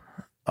room.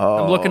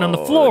 I'm looking on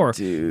the floor.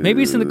 Dude.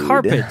 Maybe it's in the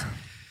carpet.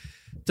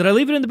 Did I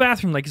leave it in the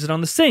bathroom? Like, is it on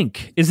the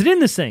sink? Is it in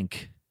the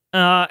sink?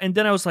 And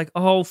then I was like,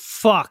 oh,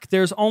 fuck.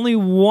 There's only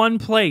one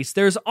place.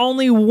 There's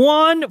only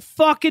one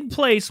fucking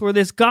place where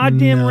this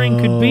goddamn ring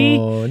could be,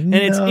 and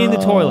it's in the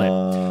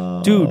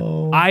toilet. Dude,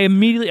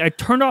 I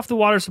turned off the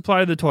water supply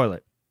to the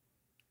toilet.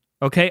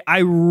 Okay? I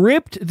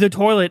ripped the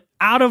toilet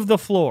out of the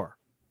floor.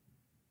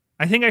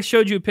 I think I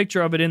showed you a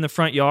picture of it in the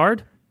front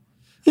yard.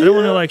 I don't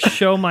want to, like,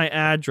 show my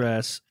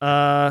address.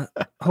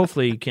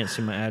 Hopefully you can't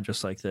see my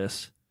address like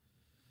this.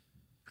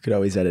 We could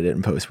always edit it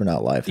in post. We're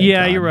not live.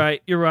 Yeah, you're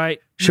right. You're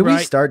right. Should we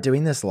start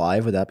doing this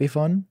live? Would that be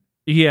fun?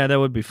 Yeah, that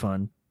would be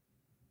fun.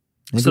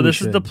 Maybe so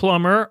this is the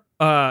plumber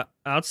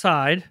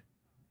outside.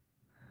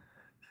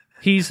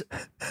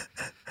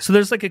 So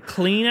there's like a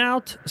clean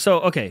out.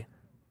 So okay,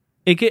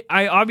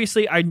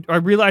 I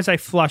realize I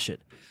flush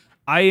it.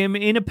 I am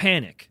in a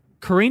panic.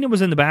 Karina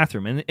was in the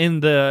bathroom, in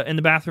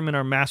the bathroom in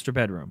our master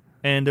bedroom,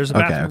 and there's a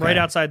bathroom right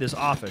outside this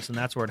office, and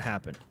that's where it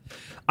happened.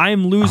 I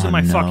am losing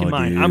my fucking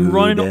mind. Dude. I'm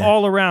running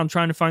all around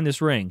trying to find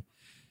this ring.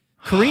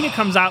 Karina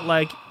comes out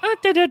like,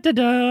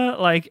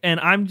 like, and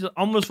I'm just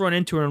almost run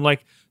into her and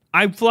like,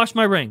 I flushed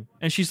my ring,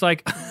 and she's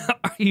like,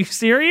 "Are you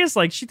serious?"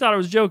 Like she thought I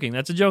was joking.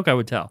 That's a joke I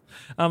would tell.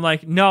 I'm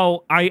like,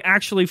 "No, I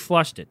actually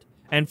flushed it,"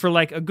 and for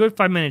like a good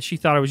 5 minutes, she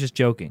thought I was just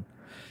joking.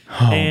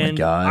 Oh and my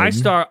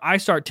God. I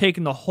start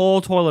taking the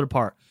whole toilet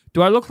apart.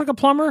 Do I look like a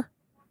plumber?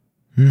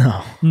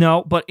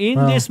 No. But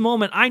in this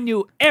moment, I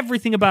knew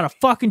everything about a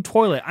fucking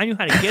toilet. I knew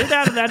how to get it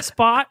out of that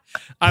spot.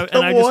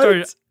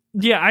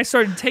 I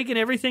started taking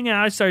everything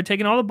out. I started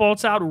taking all the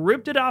bolts out,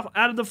 ripped it off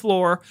out of the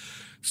floor,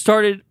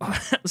 started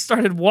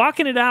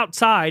walking it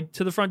outside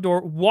to the front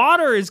door.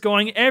 Water is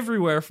going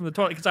everywhere from the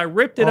toilet because I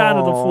ripped it out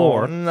of the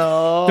floor.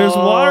 No. There's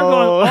water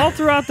going all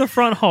throughout the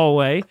front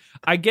hallway.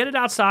 I get it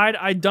outside.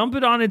 I dump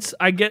it on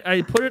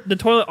the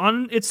toilet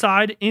on its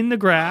side in the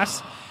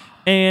grass.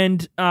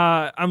 And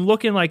I'm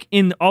looking like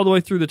in all the way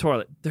through the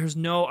toilet.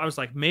 I was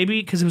like, maybe,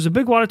 because it was a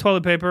big wad of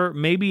toilet paper,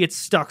 maybe it's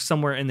stuck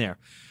somewhere in there.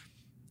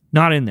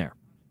 Not in there.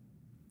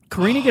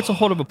 Karina gets a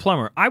hold of a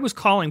plumber. I was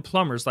calling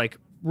plumbers like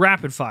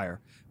rapid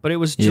fire, but it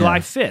was July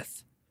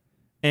 5th,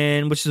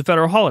 which is a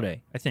federal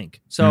holiday, I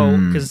think. So,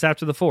 because it's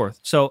after the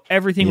 4th. So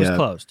everything was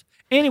closed.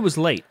 And it was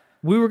late.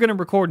 We were going to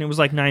record and it was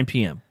like 9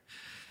 p.m.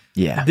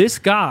 Yeah. This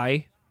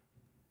guy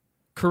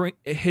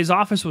his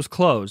office was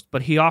closed,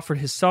 but he offered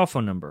his cell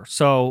phone number.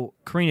 So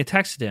Karina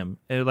texted him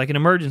like an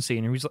emergency,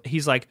 and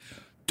he's like,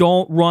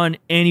 "Don't run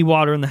any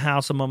water in the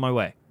house. I'm on my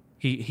way."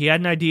 He had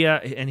an idea,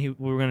 and we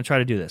were going to try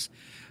to do this.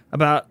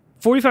 About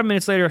 45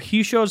 minutes later,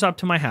 he shows up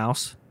to my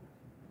house,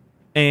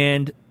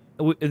 and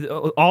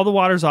all the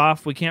water's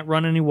off. We can't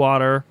run any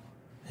water.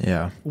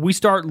 Yeah. We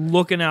start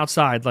looking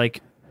outside,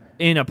 like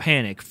in a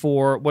panic,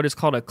 for what is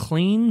called a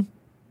clean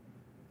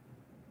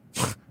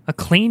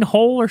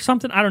hole or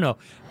something. I don't know.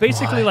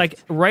 Basically, like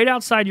right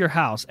outside your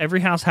house, every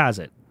house has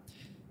it.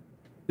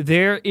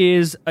 There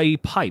is a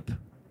pipe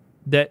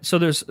so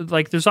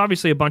there's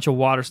obviously a bunch of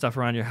water stuff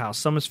around your house.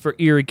 Some is for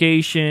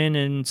irrigation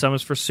and some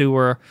is for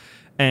sewer.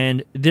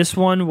 And this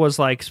one was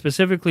like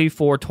specifically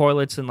for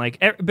toilets and like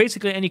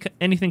basically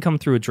anything coming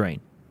through a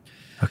drain.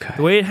 Okay.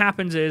 The way it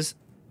happens is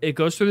it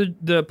goes through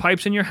the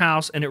pipes in your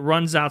house and it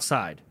runs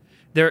outside.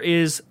 There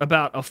is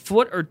about a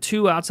foot or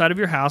two outside of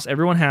your house.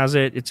 Everyone has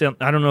it.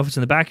 I don't know if it's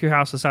in the back of your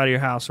house, the side of your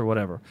house, or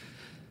whatever.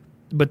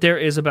 But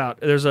there's a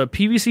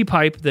PVC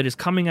pipe that is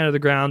coming out of the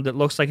ground that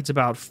looks like it's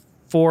about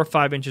 4 or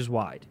 5 inches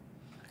wide.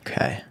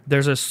 Okay.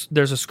 There's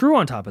a screw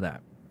on top of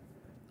that.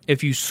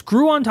 If you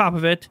screw on top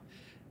of it,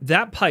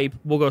 that pipe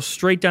will go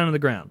straight down to the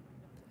ground.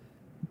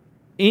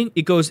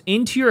 It goes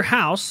into your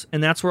house,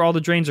 and that's where all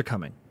the drains are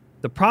coming.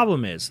 The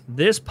problem is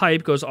this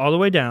pipe goes all the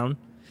way down,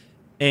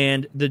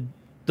 and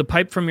the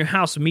pipe from your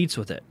house meets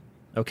with it,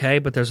 okay?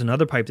 But there's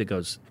another pipe that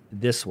goes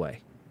this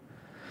way.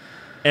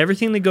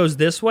 Everything that goes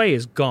this way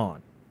is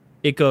gone.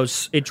 It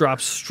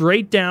drops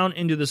straight down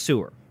into the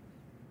sewer.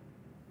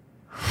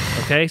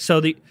 Okay,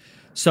 so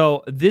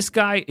this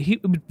guy,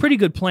 pretty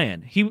good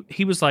plan.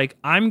 He was like,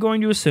 I'm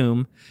going to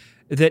assume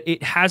that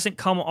it hasn't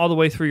come all the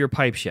way through your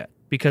pipes yet,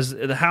 because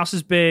the house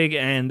is big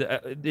and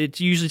it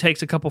usually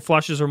takes a couple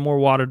flushes or more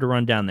water to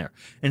run down there.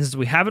 And since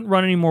we haven't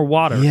run any more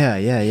water,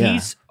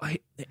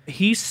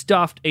 he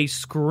stuffed a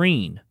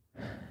screen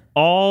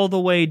all the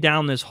way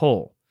down this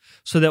hole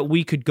so that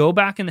we could go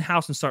back in the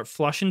house and start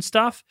flushing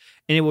stuff,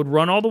 and it would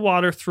run all the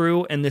water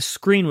through, and this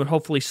screen would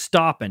hopefully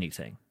stop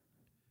anything.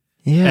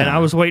 Yeah. And I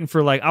was waiting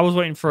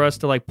for us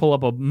to like pull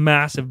up a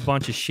massive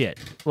bunch of shit.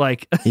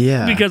 Like,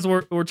 yeah. Because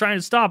we're trying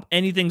to stop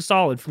anything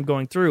solid from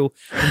going through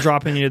and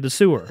dropping into the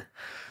sewer.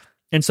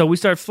 And so we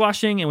start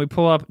flushing and we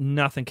pull up,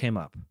 nothing came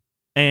up.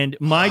 And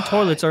my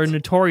toilets are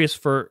notorious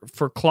for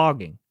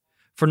clogging,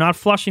 for not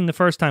flushing the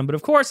first time. But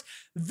of course,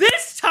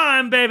 this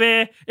time,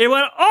 baby, it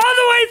went all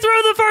the way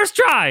through the first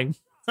try.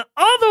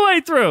 All the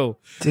way through.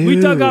 Dude, we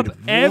dug up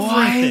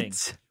everything.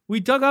 What? We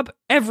dug up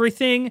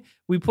everything.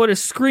 We put a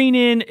screen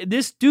in.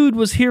 This dude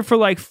was here for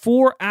like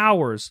 4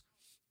 hours,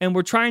 and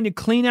we're trying to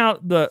clean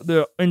out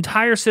the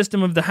entire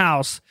system of the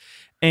house.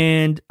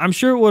 And I'm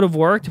sure it would have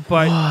worked,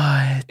 but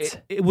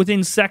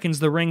within seconds,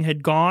 the ring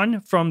had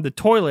gone from the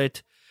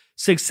toilet,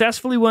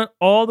 successfully went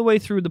all the way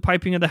through the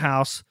piping of the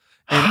house,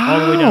 and all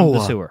the way down to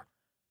the sewer.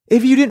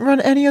 If you didn't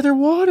run any other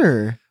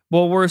water?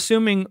 Well,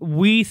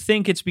 we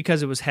think it's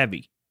because it was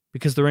heavy,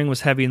 because the ring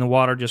was heavy and the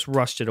water just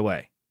rushed it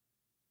away.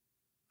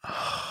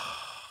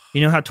 You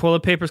know how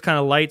toilet paper is kind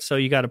of light, so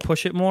you got to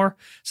push it more?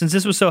 Since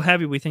this was so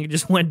heavy, we think it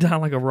just went down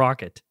like a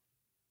rocket.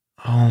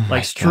 Oh my God,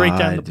 like straight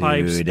down the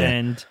pipes. Dude.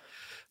 And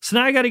so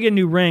now I got to get a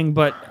new ring,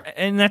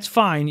 and that's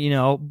fine,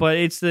 but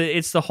it's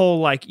the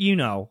whole, like,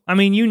 I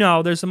mean,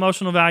 there's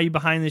emotional value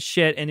behind this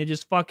shit, and it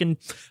just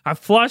I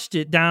flushed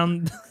it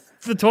down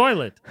the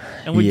toilet,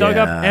 and we dug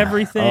up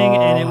everything,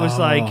 and it was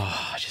like,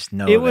 just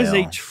no it avail. was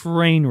a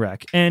train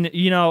wreck. And,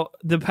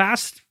 the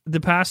past,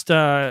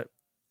 Karina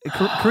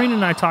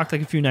and I talked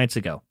like a few nights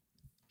ago.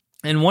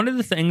 And one of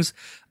the things,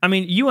 I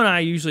mean, you and I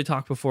usually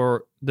talk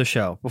before the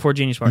show, before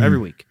Genius Bar, every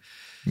week.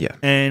 Yeah.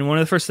 And one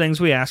of the first things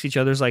we ask each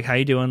other is like, how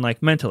you doing,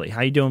 like, mentally?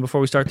 How you doing before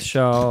we start the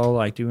show?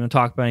 Like, do you want to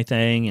talk about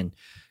anything? And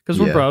because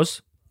we're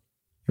bros.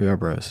 We are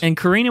bros. And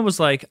Karina was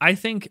like, I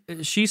think,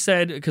 she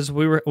said, because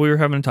we were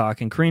having a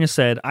talk, and Karina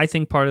said, I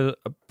think part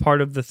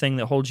of the thing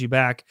that holds you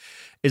back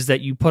is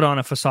that you put on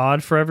a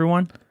facade for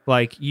everyone.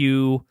 Like,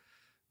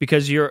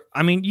 because you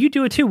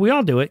do it too. We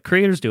all do it.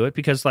 Creators do it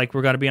because, like,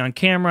 we're got to be on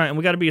camera and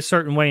we got to be a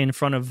certain way in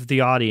front of the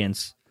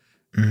audience.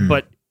 Mm-hmm.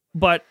 But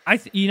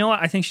you know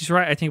what? I think she's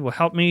right. I think it will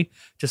help me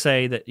to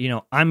say that,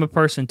 I'm a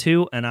person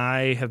too, and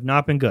I have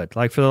not been good.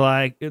 Like, for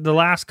the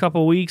last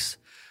couple of weeks,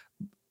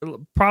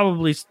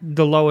 probably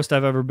the lowest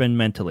I've ever been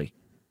mentally.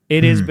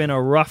 It has been a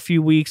rough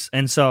few weeks,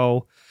 and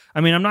so,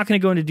 I mean, I'm not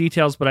going to go into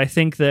details, but I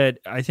think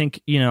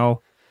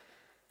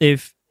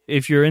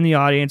if you're in the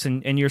audience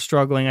and you're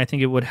struggling, I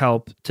think it would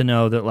help to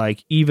know that,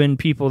 like, even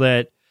people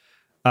that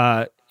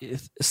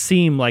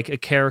seem like a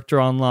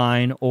character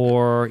online,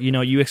 or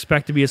you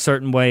expect to be a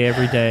certain way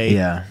every day,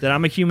 that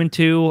I'm a human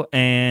too,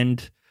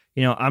 and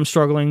I'm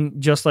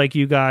struggling just like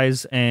you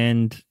guys,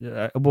 and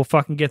we'll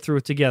fucking get through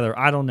it together.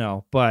 I don't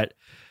know, but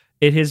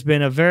it has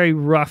been a very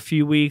rough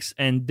few weeks,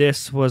 and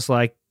this was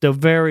like the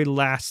very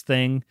last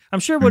thing. I'm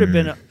sure it would have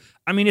been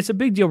it's a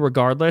big deal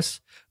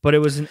regardless, but it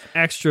was an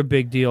extra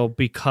big deal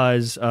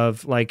because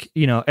of, like,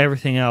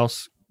 everything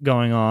else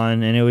going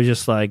on, and it was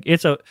just like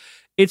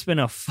it's been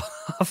a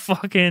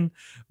fucking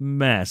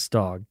mess,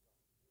 dog.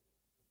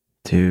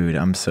 Dude,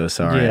 I'm so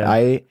sorry. Yeah.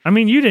 I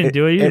mean, you didn't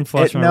do it. You didn't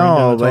flush my ring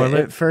down the toilet.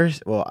 At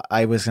first, well,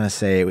 I was gonna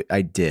say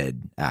I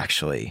did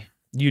actually.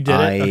 You did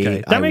it?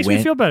 Okay. That makes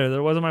me feel better that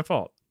it wasn't my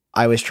fault.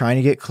 I was trying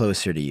to get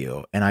closer to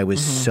you, and I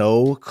was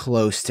so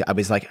close to. I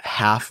was like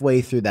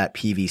halfway through that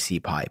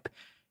PVC pipe,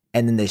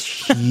 and then this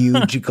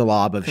huge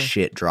glob of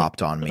shit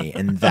dropped on me,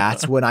 and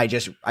that's when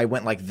I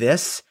went like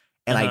this.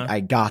 And I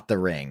got the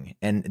ring,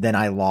 and then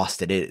I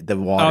lost it. The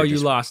water. Oh, you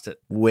lost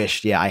it.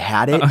 Wished, yeah, I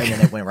had it, and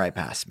then it went right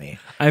past me.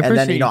 And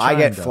then I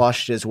get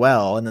flushed as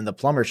well, and then the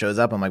plumber shows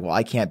up. I'm like, well,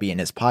 I can't be in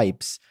his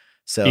pipes,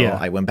 so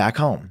I went back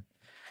home.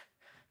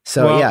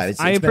 So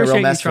it's been a real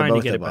mess for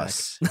both of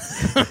us.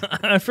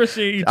 I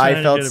appreciate you.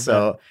 I felt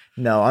so.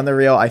 No, on the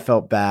real, I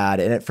felt bad,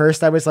 and at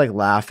first I was like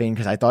laughing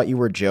because I thought you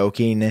were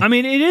joking. I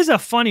mean, it is a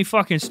funny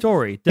fucking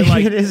story. That,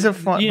 like, it is a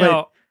fun. You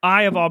know,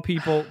 I of all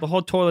people, the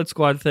whole toilet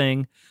squad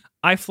thing.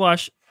 I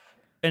flush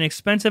an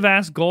expensive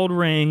ass gold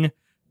ring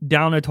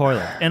down a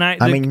toilet.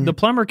 And the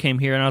plumber came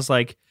here and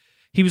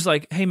he was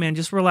like, hey man,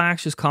 just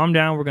relax, just calm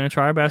down. We're going to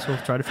try our best. We'll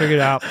try to figure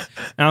it out.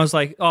 And I was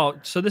like, oh,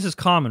 so this is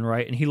common,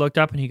 right? And he looked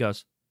up and he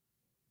goes,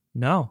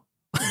 no,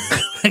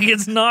 like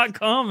it's not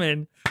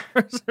common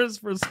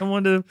for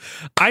someone to,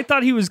 I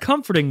thought he was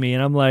comforting me.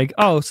 And I'm like,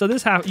 oh, so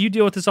this you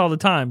deal with this all the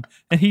time.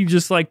 And he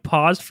just like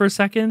paused for a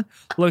second,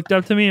 looked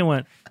up to me and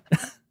went,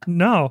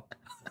 no.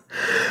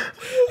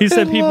 He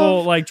said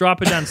people like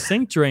drop it down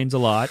sink drains a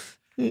lot,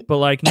 but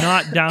like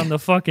not down the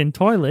fucking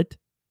toilet.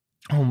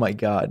 Oh my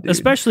God, dude.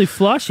 Especially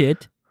flush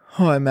it.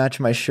 Oh, I matched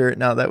my shirt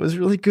now. That was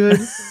really good.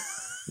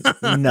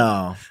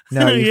 No,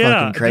 you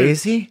fucking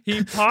crazy. Dude,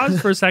 he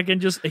paused for a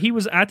second. He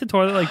was at the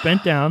toilet, like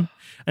bent down,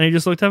 and he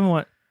just looked up and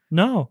went,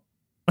 no.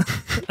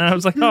 And I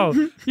was like,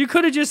 oh, you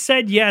could have just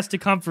said yes to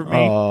comfort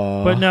me,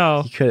 but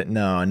no. You couldn't.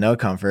 No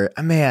comfort.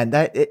 Man,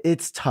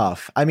 it's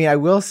tough. I mean, I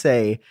will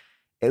say,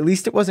 at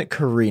least it wasn't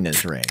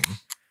Karina's ring.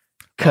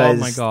 Oh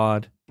my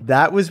God.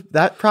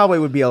 That probably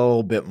would be a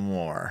little bit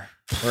more,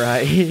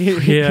 right?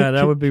 Yeah,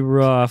 that would be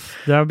rough.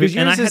 That would be.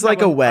 Yours is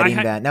like a wedding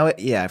band. Now,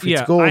 if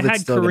it's gold,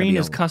 it's still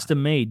Karina's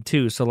custom made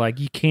too, so like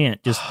you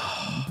can't just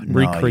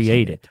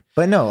recreate it.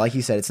 But no, like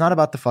you said, it's not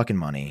about the fucking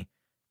money.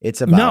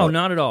 It's about no,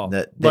 not at all.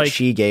 That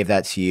she gave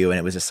that to you, and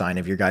it was a sign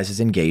of your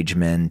guys'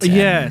 engagement.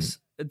 Yes.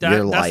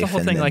 That's the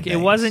whole thing. Like, it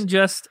wasn't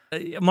just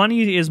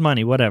money is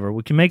money, whatever.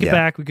 We can make it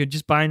back. We could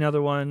just buy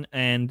another one,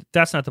 and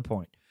that's not the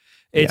point.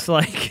 It's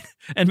like,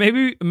 and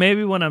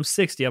maybe when I'm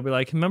 60, I'll be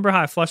like, remember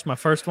how I flushed my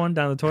first one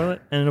down the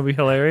toilet, and it'll be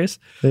hilarious.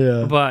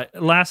 Yeah.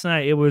 But last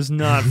night it was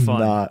not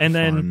fun.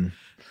 Then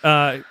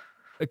I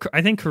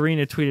think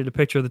Karina tweeted a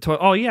picture of the toilet.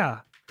 Oh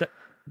yeah,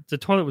 the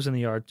toilet was in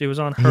the yard. It was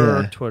on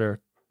her Twitter.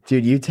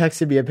 Dude, you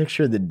texted me a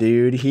picture of the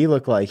dude. He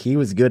looked like he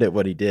was good at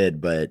what he did,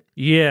 but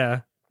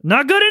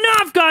not good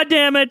enough,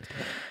 goddammit.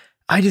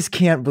 I just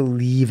can't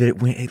believe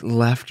it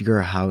left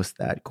your house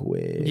that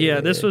quick.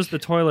 Yeah, this was the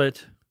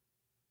toilet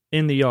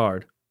in the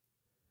yard.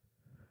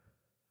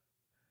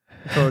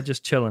 So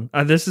just chilling.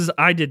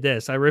 I did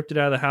this. I ripped it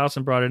out of the house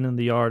and brought it in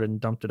the yard and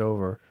dumped it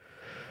over.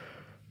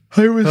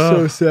 I was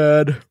so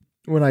sad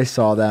when I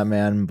saw that,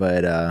 man,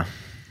 but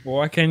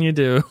what can you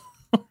do?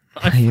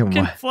 I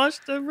fucking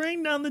flushed the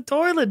ring down the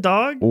toilet,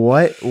 dog.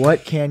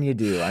 What can you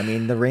do? I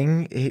mean, the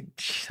ring,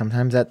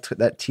 sometimes that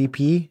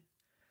TP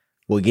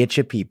will get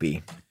you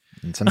pee-pee.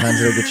 And sometimes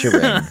it'll get you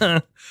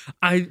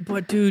ring.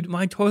 But dude,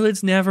 my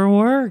toilets never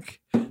work.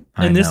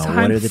 And this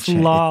time,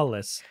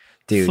 flawless.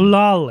 Dude,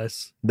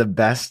 flawless. The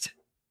best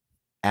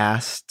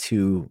ass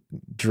to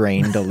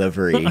drain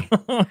delivery.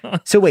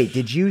 So wait,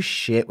 did you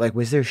shit? Like,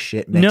 was there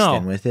shit mixed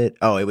in with it?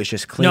 Oh, it was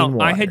just clean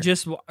water.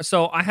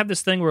 I have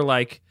this thing where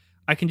like,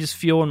 I can just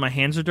feel when my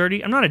hands are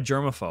dirty. I'm not a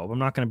germaphobe. I'm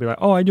not going to be like,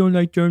 oh, I don't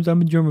like germs.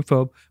 I'm a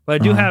germaphobe. But I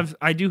do have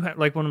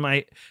like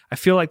I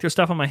feel like there's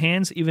stuff on my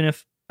hands, even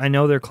if I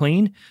know they're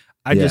clean.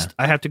 I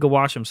have to go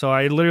wash them. So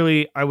I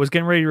was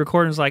getting ready to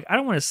record and was like, I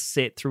don't want to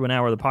sit through an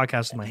hour of the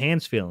podcast with my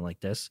hands feeling like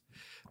this.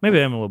 Maybe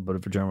I'm a little bit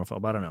of a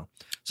germaphobe. I don't know.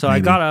 So I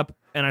got up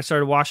and I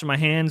started washing my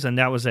hands and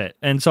that was it.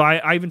 And so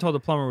I even told the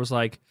plumber, was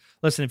like,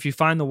 listen, if you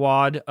find the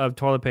wad of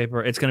toilet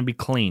paper, it's going to be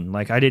clean.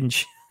 Like I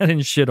didn't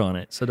shit on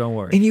it. So don't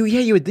worry. And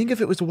you would think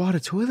if it was a wad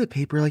of toilet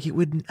paper, like it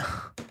wouldn't.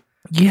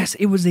 Yes,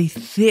 it was a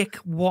thick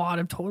wad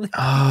of toilet paper.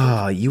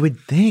 Oh, you would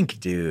think,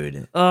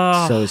 dude.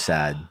 So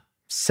sad.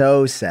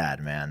 So sad,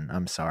 man.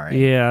 I'm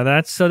sorry. Yeah,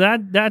 that's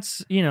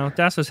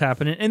what's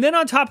happening. And then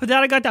on top of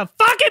that, I got the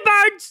fucking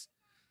birds.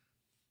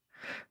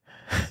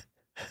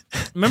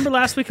 Remember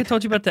last week I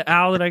told you about the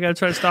owl that I got to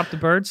try to stop the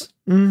birds?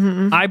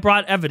 Mm-hmm. I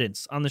brought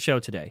evidence on the show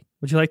today.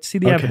 Would you like to see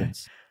the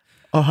evidence?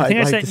 Oh, I think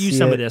I sent you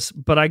some of this,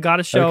 but I got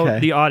to show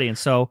the audience.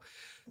 So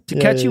to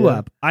catch you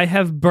up, I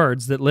have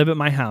birds that live at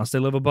my house. They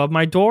live above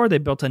my door. They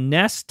built a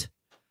nest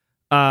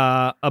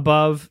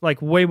above,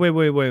 like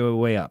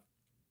way up.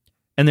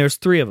 And there's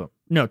 3 of them.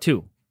 No,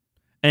 2.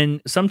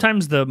 And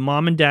sometimes the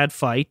mom and dad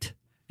fight,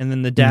 and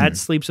then the dad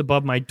sleeps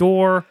above my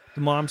door.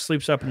 The mom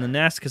sleeps up in the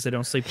nest because they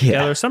don't sleep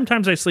together.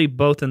 Sometimes I sleep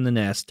both in the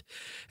nest.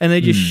 And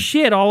they just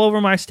shit all over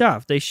my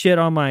stuff. They shit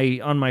on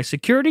my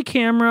security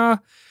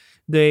camera.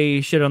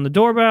 They shit on the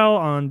doorbell,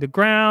 on the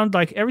ground.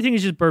 Like, everything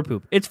is just bird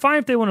poop. It's fine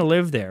if they want to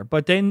live there,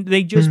 but then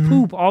they just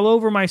poop all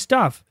over my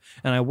stuff.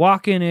 And I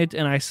walk in it,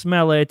 and I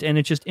smell it, and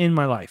it's just in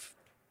my life.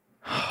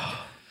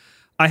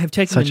 I have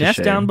taken the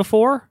nest down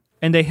before,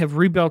 and they have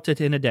rebuilt it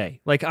in a day.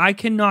 Like, I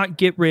cannot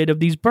get rid of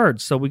these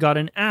birds. So we got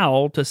an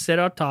owl to sit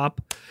on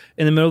top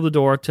in the middle of the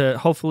door to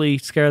hopefully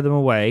scare them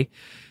away.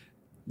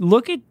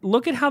 Look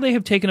at how they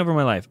have taken over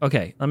my life.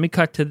 Okay, let me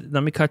cut to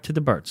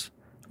the birds.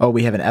 Oh,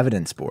 we have an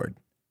evidence board.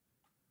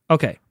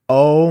 Okay.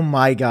 Oh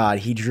my God,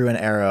 he drew an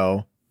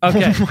arrow.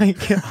 Okay. Oh my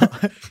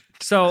God.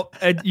 So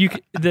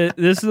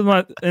this is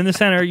in the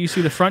center. You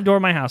see the front door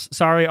of my house.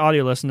 Sorry,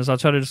 audio listeners, I'll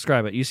try to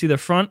describe it. You see the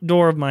front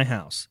door of my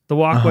house, the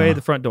walkway,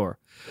 the front door.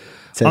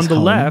 On the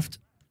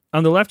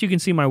left, you can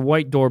see my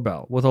white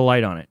doorbell with a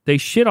light on it. They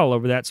shit all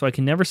over that, so I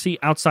can never see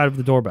outside of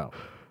the doorbell.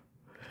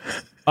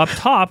 Up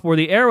top, where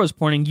the arrow is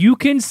pointing, you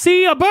can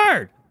see a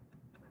bird.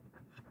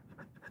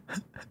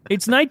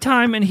 It's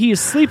nighttime, and he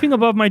is sleeping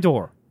above my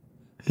door.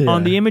 Yeah.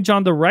 On the image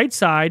on the right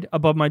side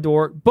above my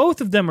door,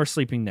 both of them are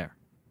sleeping there.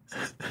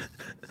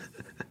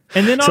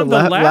 And then on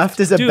the left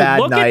is a bad night.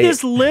 Look at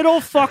this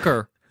little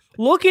fucker.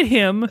 Look at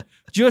him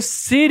just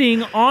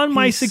sitting on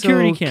my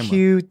security camera.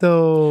 Cute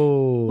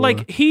though.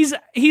 Like he's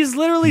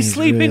literally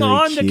sleeping really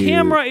on the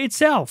camera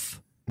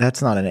itself.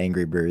 That's not an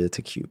angry bird. It's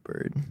a cute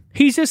bird.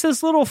 He's just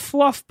this little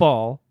fluff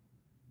ball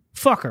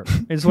fucker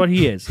is what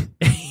he is.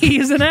 He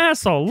is an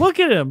asshole. Look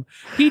at him.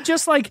 He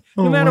just like,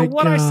 no matter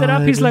what I set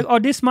up, he's like, oh,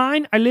 this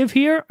mine. I live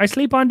here. I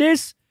sleep on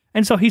this.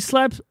 And so he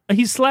slept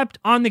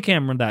on the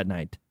camera that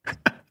night.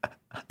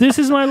 This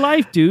is my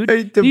life, dude.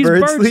 Wait, These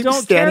birds don't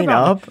standing care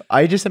about up. Me.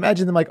 I just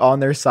imagine them like on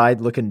their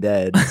side looking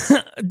dead.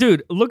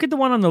 Dude, look at the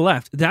one on the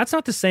left. That's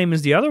not the same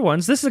as the other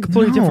ones. This is a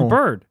completely different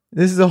bird.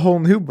 This is a whole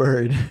new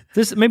bird.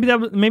 This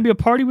maybe a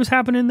party was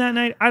happening that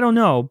night. I don't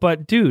know,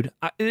 but dude,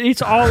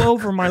 it's all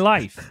over my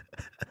life.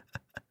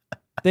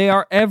 They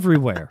are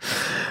everywhere.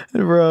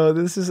 Bro,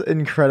 this is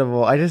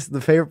incredible.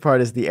 The favorite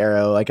part is the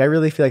arrow. Like, I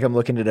really feel like I'm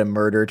looking at a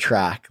murder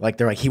track. Like,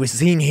 they're like, he was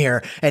seen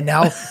here, and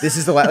now this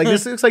is the like.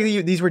 This looks like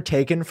these were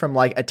taken from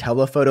like a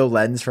telephoto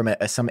lens from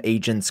some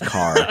agent's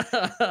car,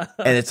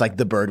 and it's like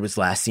the bird was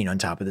last seen on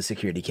top of the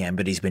security cam,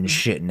 but he's been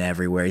shitting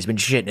everywhere. He's been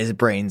shitting his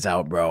brains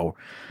out, bro.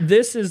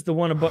 This is the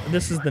one above.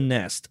 This is the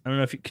nest. I don't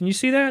know if can you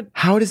see that?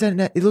 How does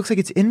that? It looks like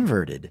it's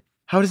inverted.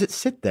 How does it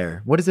sit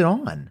there? What is it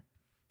on?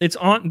 It's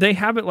on. They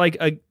have it like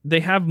they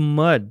have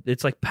mud.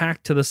 It's like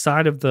packed to the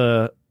side of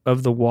the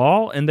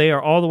wall, and they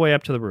are all the way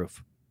up to the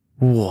roof.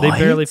 What? They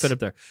barely fit up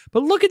there.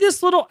 But look at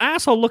this little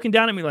asshole looking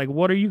down at me like,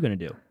 "What are you gonna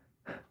do?"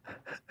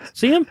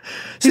 See him?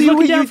 He's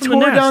looking down from the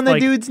nest. Down the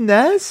dude's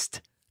nest.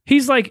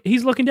 He's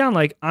looking down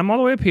like, "I'm all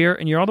the way up here,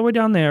 and you're all the way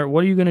down there.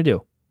 What are you gonna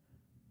do?"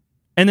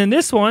 And then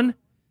this one,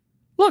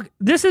 look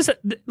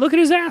at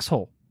his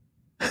asshole.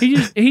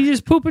 He's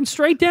just pooping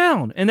straight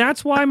down, and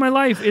that's why my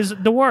life is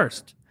the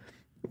worst.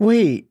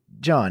 Wait,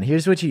 John,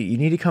 here's what you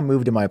need to come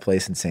move to my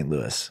place in St.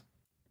 Louis.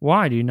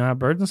 Why? Do you not have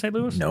birds in St.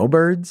 Louis? No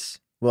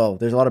birds? Well,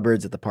 there's a lot of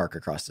birds at the park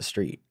across the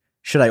street.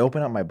 Should I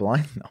open up my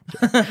blind?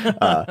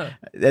 No.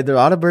 There are a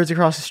lot of birds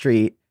across the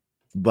street,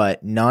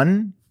 but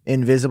none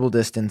in visible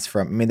distance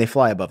from, I mean, they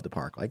fly above the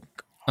park. Like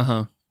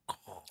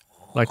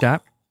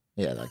that?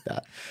 Yeah, like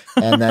that.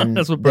 And then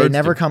they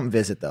never come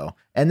visit, though.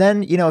 And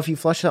then, if you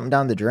flush something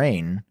down the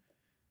drain,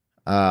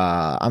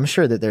 I'm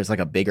sure that there's like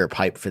a bigger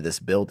pipe for this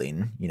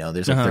building.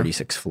 There's like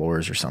 36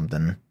 floors or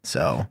something.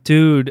 So,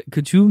 dude,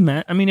 could you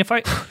imagine? I mean, if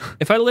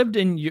I lived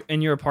in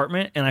your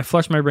apartment and I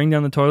flushed my ring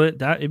down the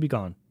toilet, it'd be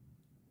gone.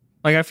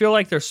 Like, I feel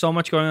like there's so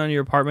much going on in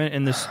your apartment,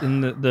 and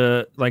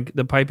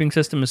the piping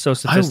system is so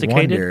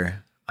sophisticated. I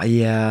wonder.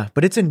 Yeah,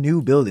 but it's a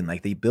new building.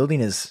 Like, the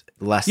building is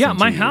less. Yeah, than 2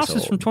 my years house old.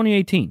 is from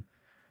 2018.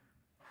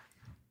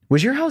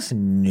 Was your house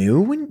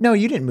new? No,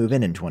 you didn't move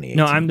in 2018.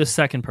 No, I'm the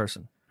second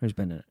person who's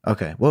been in it.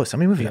 Okay. Whoa,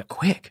 somebody moved up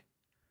quick.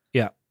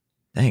 Yeah.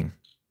 Dang.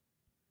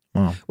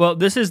 Wow. Well,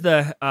 this is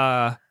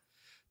the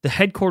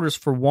headquarters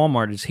for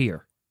Walmart is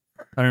here.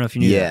 I don't know if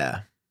you knew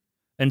that.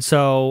 And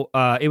so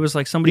it was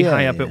like somebody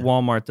high up at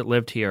Walmart that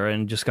lived here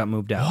and just got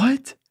moved out.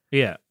 What?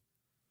 Yeah.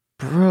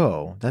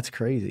 Bro, that's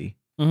crazy.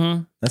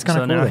 Mm-hmm. That's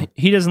kind of cool. Now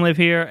he doesn't live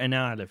here, and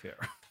now I live here.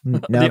 Now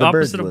the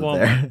opposite of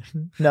Walmart.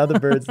 Now the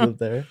birds live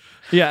there.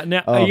 Yeah.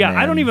 Now,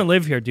 I don't even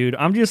live here, dude.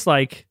 I'm just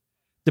like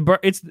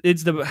it's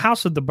the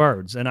house of the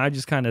birds, and I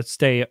just kind of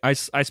stay. I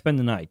spend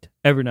the night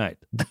every night.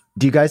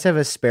 Do you guys have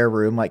a spare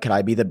room? Like, could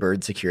I be the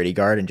bird security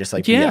guard and just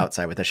like be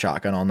outside with a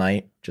shotgun all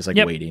night, just like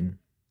waiting?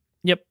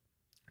 Yep.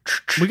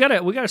 We got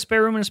a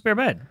spare room and a spare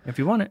bed. If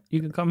you want it,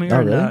 you can come here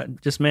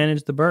and just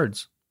manage the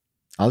birds.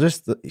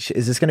 Is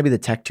this going to be the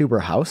Tech Tuber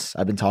house?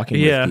 I've been talking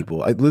with people.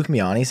 Luke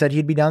Miani said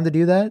he'd be down to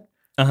do that.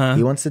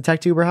 He wants the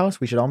Tech Tuber house.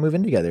 We should all move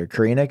in together.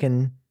 Karina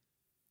can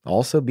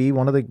also be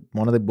one of the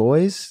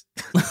boys.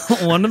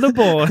 One of the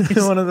boys.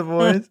 One of the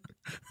boys.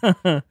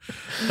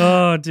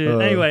 Oh,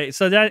 dude. Anyway,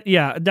 so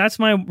that's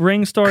my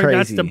ring story. Crazy.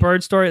 That's the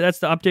bird story. That's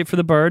the update for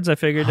the birds. I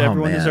figured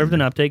everyone deserved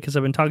an update because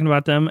I've been talking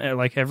about them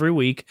like every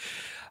week.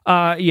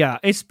 Yeah,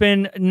 it's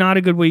been not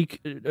a good week,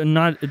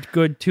 not a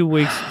good 2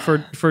 weeks for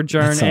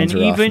Jern, and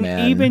rough,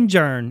 man. even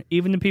Jern,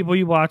 even the people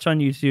you watch on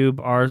YouTube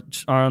are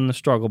on the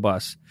struggle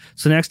bus.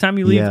 So next time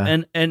you leave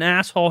an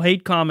asshole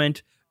hate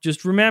comment,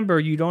 just remember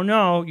you don't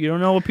know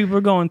what people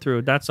are going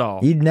through. That's all.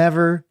 You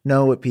never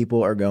know what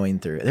people are going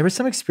through. There was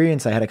some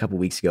experience I had a couple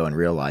weeks ago in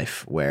real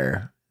life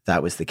where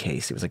that was the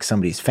case. It was like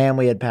somebody's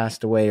family had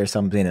passed away or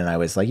something. And I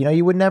was like,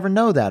 you would never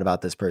know that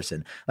about this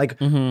person. Like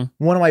one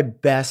of my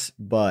best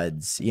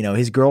buds,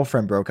 his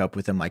girlfriend broke up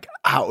with him like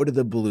out of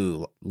the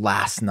blue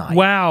last night.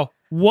 Wow.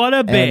 What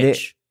a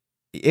bitch.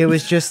 It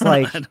was just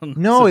like,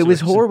 no, it was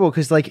horrible.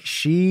 Cause like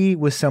she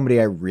was somebody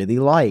I really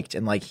liked.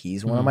 And like,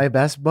 he's one of my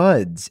best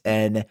buds.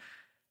 And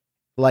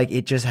like,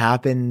 it just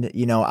happened,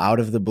 out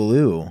of the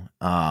blue.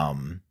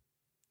 And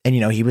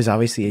he was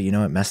obviously, it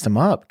messed him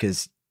up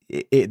because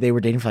they were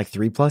dating for like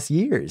 3+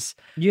 years.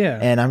 Yeah.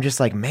 And I'm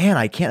just like, man,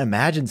 I can't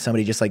imagine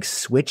somebody just like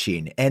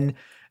switching. And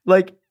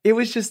like, it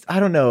was just, I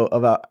don't know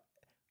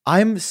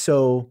I'm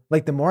so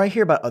like, the more I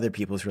hear about other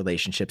people's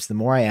relationships, the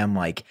more I am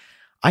like,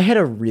 I had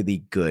a really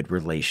good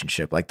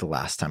relationship like the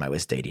last time I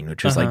was dating,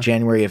 which was like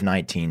January of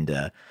 19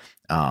 to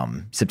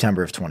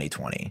September of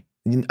 2020.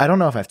 I don't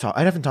know if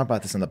I haven't talked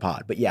about this on the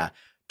pod, but yeah,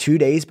 2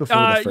 days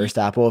before the first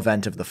Apple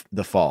event of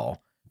the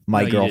fall,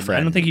 my girlfriend.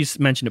 I don't think you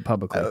mentioned it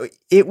publicly.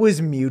 It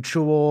was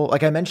mutual.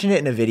 Like I mentioned it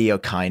in a video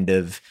kind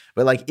of,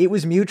 but like it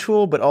was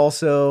mutual, but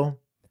also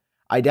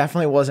I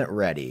definitely wasn't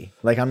ready.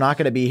 Like I'm not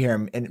going to be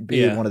here and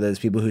be one of those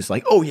people who's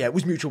like, oh yeah, it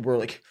was mutual. Bro.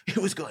 Like it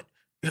was good.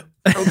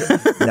 Okay.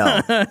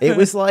 No, it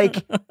was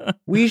like,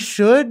 we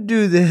should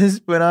do this,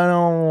 but I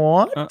don't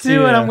want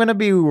to. And I'm going to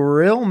be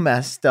real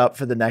messed up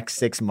for the next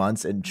 6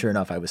 months. And sure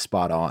enough, I was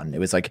spot on. It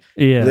was like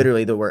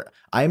literally the word.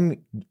 I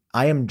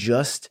am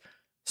just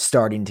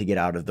starting to get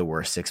out of the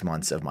worst 6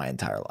 months of my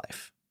entire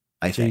life.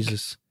 I think.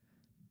 Jesus.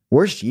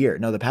 Worst year.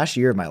 No, the past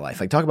year of my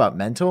life. Like talk about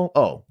mental.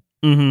 Oh,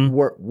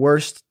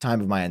 worst time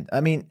of my,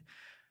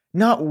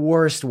 not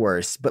worst,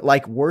 but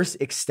like worst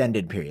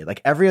extended period.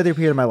 Like every other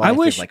period of my life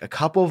was like a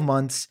couple of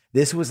months.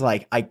 This was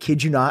like, I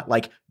kid you not,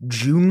 like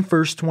June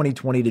 1st,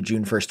 2020 to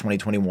June 1st,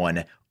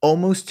 2021,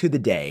 almost to the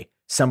day,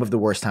 some of the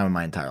worst time of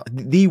my entire life.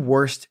 The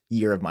worst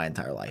year of my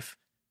entire life.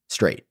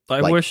 Straight.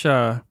 I wish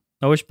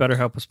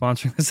BetterHelp was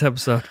sponsoring this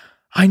episode.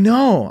 I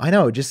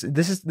know. Just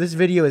this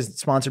video is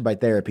sponsored by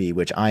therapy,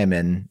 which I am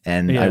in,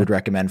 and I would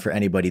recommend for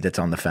anybody that's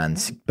on the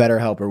fence.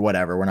 BetterHelp or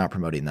whatever. We're not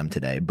promoting them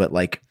today, but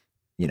like,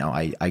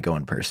 I go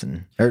in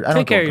person. Or I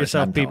Take care of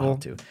yourself, people.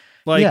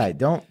 Like, yeah,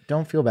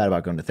 don't feel bad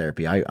about going to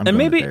therapy. And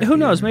maybe who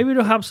knows? Maybe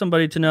it'll help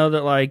somebody to know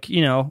that, like,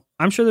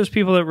 I'm sure there's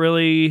people that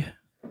really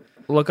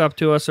look up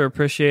to us or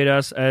appreciate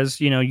us as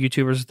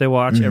YouTubers that they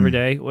watch every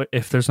day.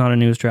 If there's not a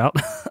news drought,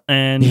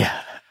 and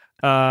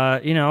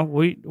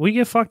we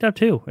get fucked up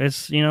too.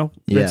 It's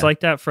it's like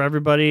that for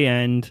everybody.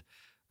 And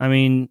I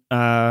mean,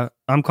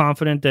 I'm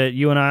confident that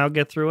you and I'll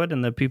get through it,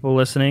 and the people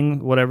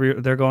listening, whatever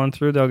they're going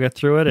through, they'll get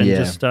through it, and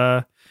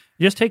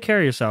just take care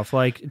of yourself.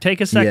 Like,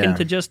 take a second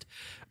to just.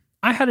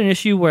 I had an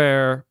issue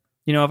where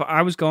if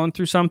I was going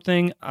through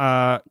something,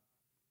 not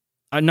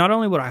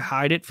only would I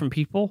hide it from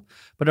people,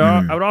 but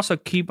I would also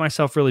keep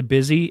myself really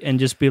busy and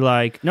just be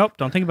like, nope,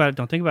 don't think about it,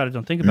 don't think about it,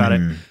 don't think about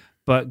it.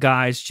 But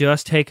guys,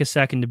 just take a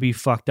second to be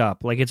fucked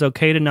up. Like, it's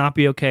okay to not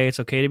be okay. It's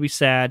okay to be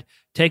sad.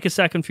 Take a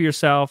second for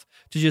yourself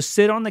to just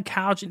sit on the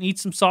couch and eat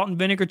some salt and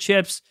vinegar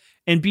chips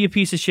and be a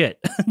piece of shit.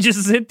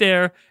 Just sit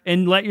there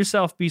and let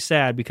yourself be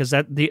sad, because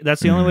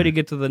that's the only way to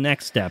get to the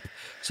next step.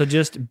 So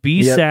just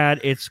be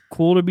sad. It's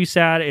cool to be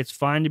sad. It's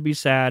fine to be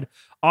sad.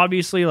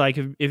 Obviously, like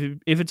if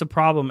it's a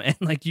problem and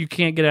like you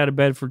can't get out of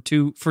bed for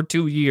 2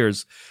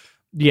 years,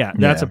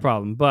 that's a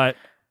problem. But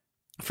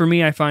for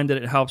me, I find that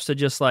it helps to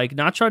just like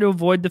not try to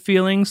avoid the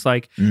feelings.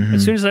 Like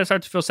as soon as I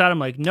start to feel sad, I'm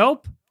like,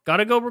 nope. Got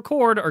to go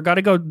record, or got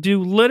to go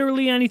do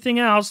literally anything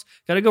else.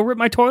 Got to go rip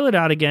my toilet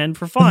out again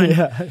for fun.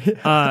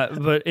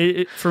 But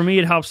for me,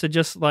 it helps to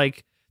just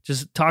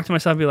talk to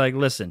myself and be like,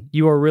 listen,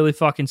 you are really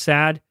fucking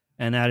sad,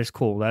 and that is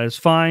cool. That is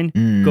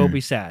fine. Go be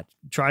sad.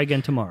 Try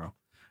again tomorrow.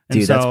 And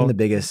dude, that's been the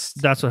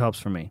biggest. That's what helps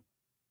for me.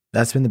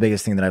 That's been the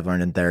biggest thing that I've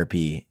learned in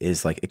therapy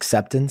is like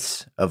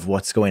acceptance of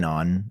what's going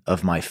on,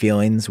 of my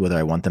feelings, whether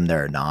I want them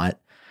there or not.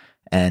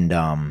 And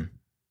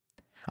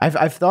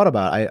I've thought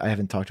about, I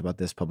haven't talked about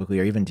this publicly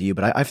or even to you,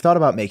 but I've thought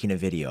about making a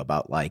video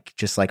about like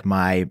just like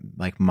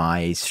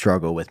my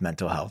struggle with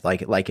mental health,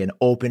 like an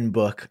open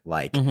book,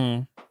 like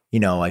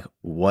like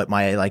what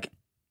my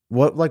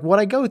what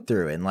I go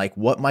through and like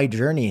what my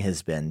journey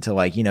has been to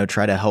like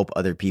try to help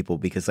other people,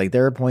 because like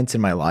there are points in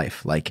my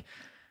life like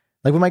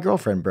when my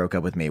girlfriend broke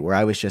up with me where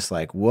I was just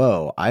like,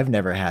 whoa, I've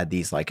never had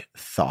these like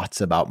thoughts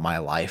about my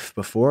life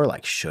before.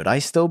 Like, should I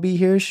still be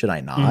here? Should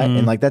I not?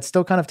 And like that's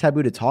still kind of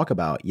taboo to talk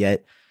about,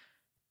 yet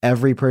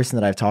every person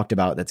that I've talked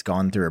about that's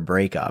gone through a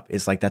breakup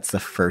is like, that's the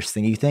first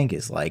thing you think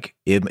is like,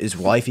 is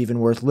life even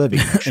worth living?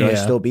 Should I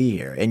still be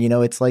here? And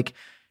it's like,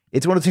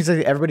 it's one of the things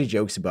like everybody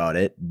jokes about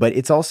it, but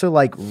it's also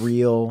like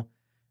real.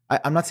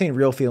 I'm not saying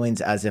real feelings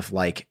as if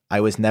like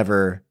I was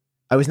never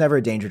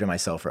a danger to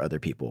myself or other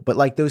people, but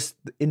like those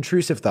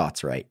intrusive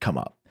thoughts, right, come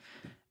up.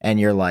 and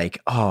you're like,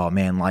 oh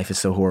man, life is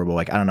so horrible.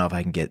 Like, I don't know if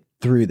I can get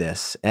through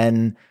this.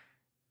 And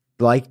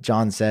like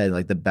John said,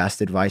 like the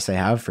best advice I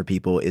have for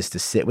people is to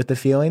sit with the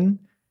feeling.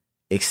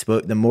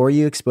 The more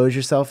you expose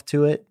yourself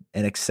to it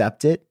and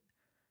accept it,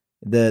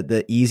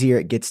 the easier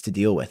it gets to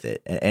deal with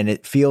it. And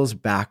it feels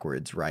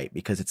backwards, right?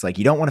 Because it's like,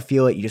 you don't want to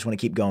feel it. You just want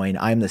to keep going.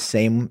 I'm the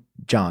same,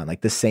 John,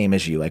 like the same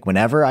as you. Like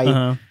whenever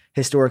I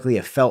historically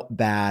have felt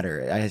bad,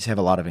 or I just have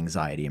a lot of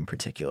anxiety in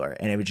particular,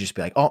 and it would just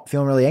be like, oh,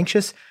 feeling really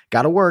anxious.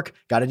 Got to work.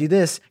 Got to do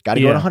this. Got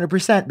to go at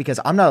 100% because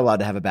I'm not allowed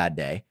to have a bad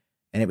day.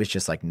 And it was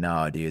just like,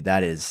 no, dude,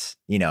 that is,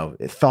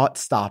 thought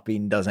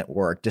stopping doesn't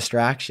work.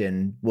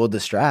 Distraction will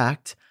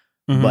distract,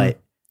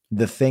 but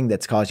the thing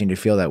that's causing you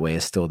to feel that way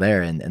is still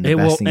there. And the best thing you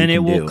can do. And it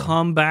will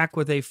come back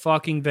with a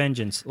fucking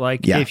vengeance.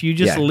 Like if you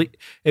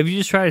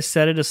just try to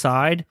set it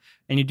aside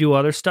and you do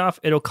other stuff,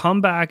 it'll come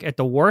back at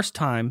the worst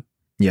time,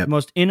 the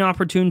most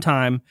inopportune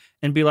time,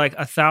 and be like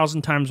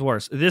 1,000 times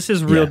worse. This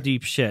is real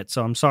deep shit,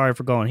 so I'm sorry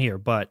for going here,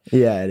 but it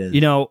is.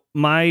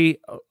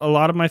 A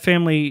lot of my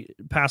family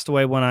passed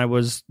away when I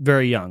was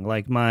very young.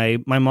 Like my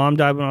mom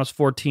died when I was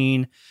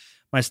 14.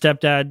 My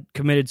stepdad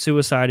committed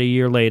suicide a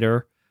year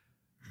later.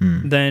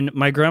 Then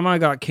my grandma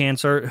got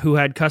cancer, who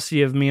had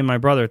custody of me and my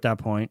brother at that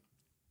point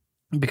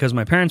because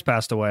my parents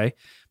passed away.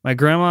 My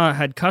grandma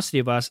had custody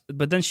of us,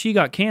 but then she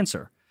got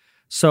cancer.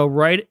 So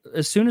right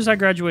as soon as I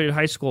graduated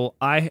high school,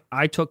 I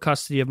took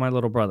custody of my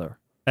little brother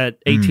at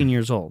 18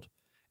 years old.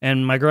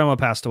 And my grandma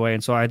passed away,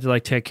 and so I had to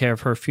take care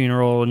of her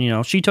funeral.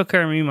 And she took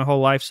care of me my whole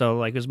life,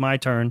 so it was my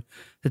turn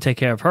to take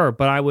care of her.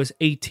 But I was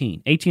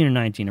 18 or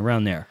 19,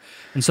 around there.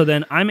 And so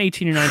then I'm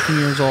 18 or 19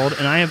 years old,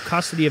 and I have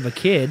custody of a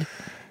kid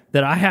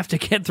that I have to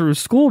get through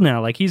school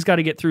now. Like, he's got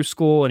to get through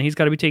school, and he's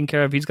got to be taken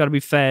care of. He's got to be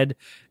fed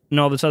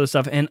and all this other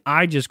stuff. And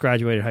I just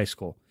graduated high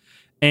school.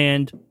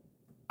 And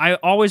I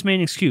always made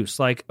an excuse.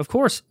 Like, of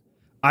course,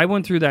 I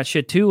went through that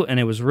shit too, and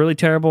it was really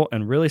terrible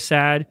and really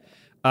sad.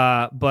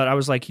 But I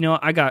was like,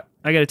 I got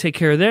to take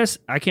care of this.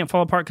 I can't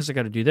fall apart because I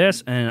got to do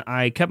this. And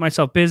I kept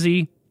myself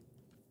busy.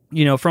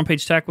 Front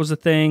page tech was a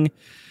thing.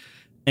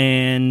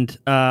 And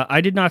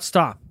I did not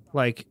stop.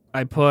 Like,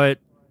 I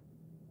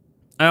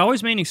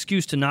always made an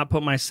excuse to not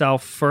put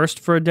myself first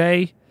for a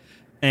day,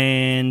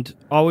 and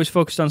always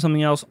focused on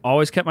something else,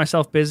 always kept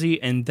myself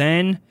busy. And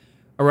then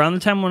around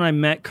the time when I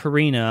met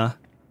Karina,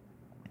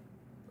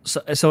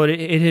 so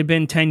it had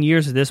been 10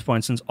 years at this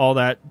point since all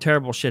that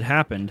terrible shit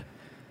happened,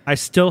 I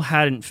still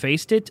hadn't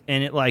faced it.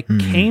 And it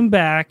came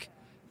back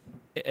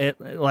at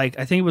I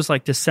think it was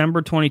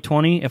December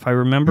 2020, if I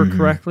remember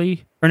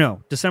correctly. Or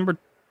no, December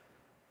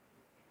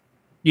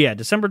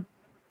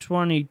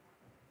 2019.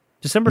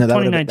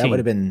 That would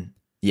have been...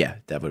 Yeah,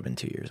 that would have been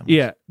 2 years. Almost.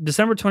 Yeah,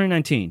 December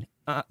 2019.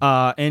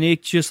 And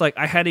it just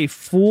I had a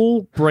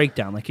full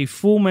breakdown, a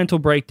full mental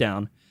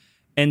breakdown.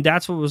 And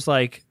that's what was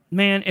like,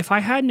 man, if I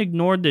hadn't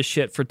ignored this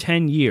shit for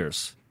 10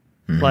 years,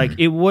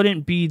 it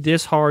wouldn't be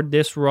this hard,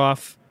 this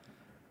rough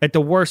at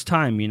the worst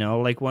time,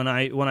 when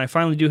I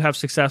finally do have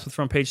success with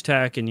Front Page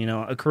Tech, and,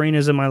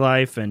 Karina's in my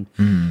life, and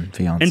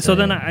fiance. And so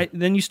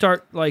then you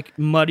start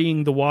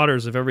muddying the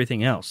waters of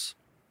everything else.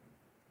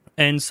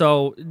 And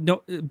so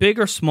big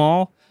or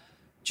small,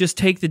 just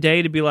take the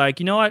day to be like,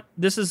 you know what,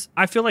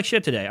 I feel like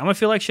shit today. I'm going to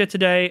feel like shit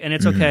today, and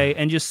it's okay.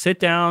 And just sit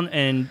down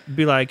and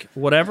be like,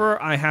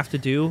 whatever I have to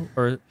do,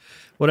 or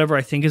whatever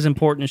I think is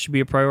important and should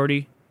be a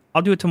priority,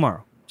 I'll do it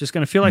tomorrow. Just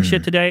going to feel like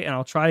shit today, and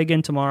I'll try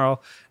again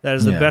tomorrow. That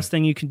is the best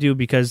thing you can do,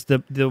 because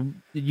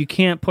you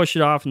can't push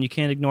it off and you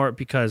can't ignore it,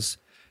 because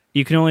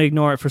you can only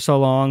ignore it for so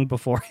long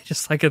before it's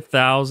just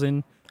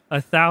 1,000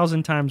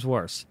 times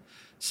worse.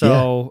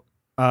 So,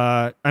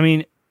 I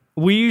mean,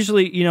 we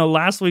usually,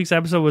 last week's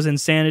episode was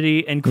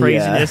insanity and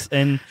craziness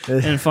and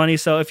funny.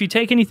 So if you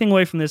take anything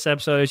away from this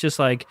episode, it's just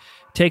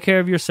take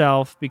care of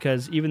yourself,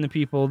 because even the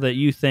people that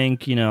you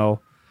think,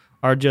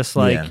 are just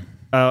a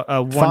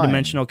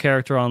one-dimensional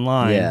character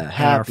online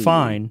are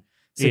fine.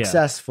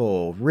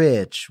 Successful,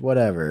 rich,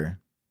 whatever.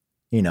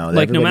 No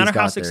matter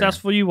how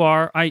successful you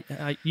are,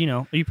 I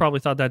you probably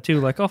thought that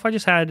too. If I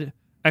just had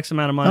X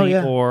amount of money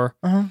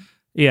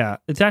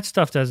that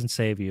stuff doesn't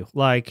save you.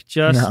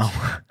 No.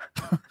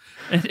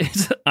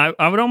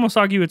 I would almost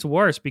argue it's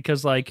worse,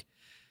 because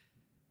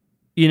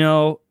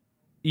you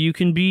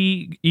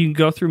can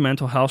go through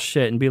mental health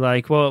shit and be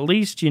like, well, at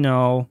least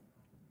I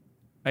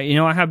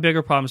have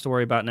bigger problems to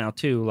worry about now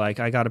too. I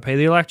got to pay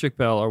the electric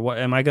bill, or what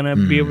am I going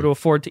to be able to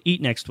afford to eat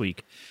next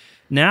week?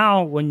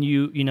 Now, when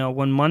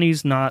when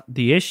money's not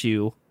the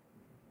issue,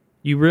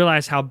 you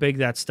realize how big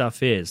that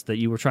stuff is that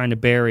you were trying to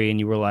bury, and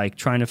you were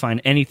trying to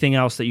find anything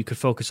else that you could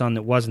focus on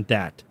that wasn't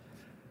that.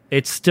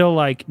 It's still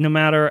no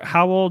matter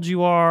how old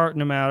you are,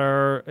 no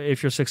matter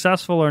if you're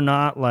successful or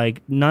not,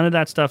 none of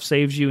that stuff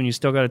saves you, and you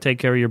still got to take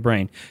care of your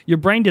brain. Your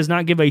brain does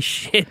not give a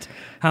shit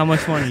how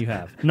much money you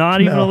have.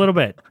 Not even a little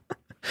bit.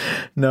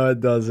 No,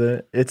 it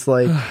doesn't. It's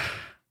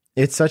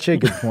It's such a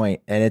good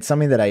point, and it's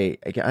something that I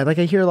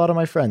hear a lot of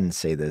my friends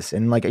say this,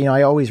 and like, you know,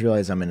 I always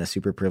realize I'm in a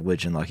super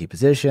privileged and lucky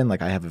position.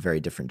 Like I have a very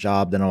different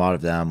job than a lot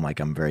of them.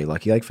 Like I'm very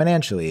lucky, like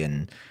financially,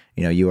 and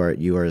you know, you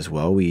are as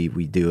well. We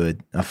do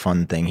a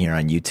fun thing here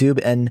on YouTube,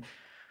 and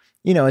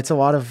you know, it's a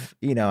lot of,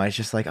 you know, it's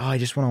just like, oh, I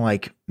just want to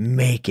like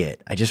make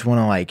it. I just want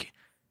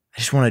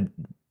to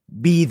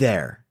be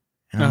there,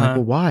 and I'm like,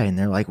 well, why? And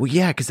they're like, well,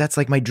 yeah, because that's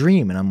like my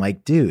dream, and I'm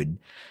like, dude,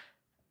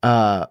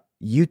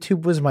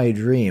 YouTube was my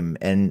dream,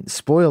 and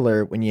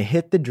spoiler, when you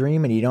hit the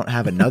dream and you don't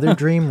have another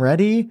dream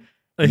ready,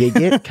 you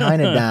get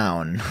kind of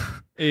down.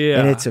 Yeah.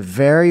 And it's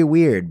very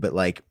weird, but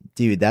like,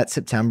 dude, that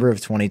September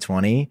of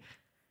 2020,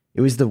 it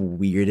was the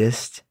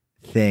weirdest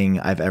thing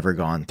I've ever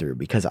gone through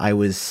because I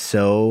was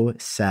so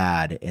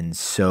sad and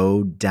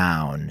so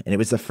down. And it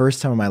was the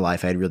first time in my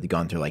life I had really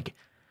gone through like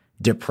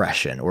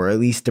depression, or at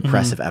least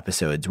depressive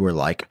episodes where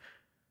like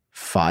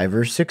 5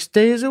 or 6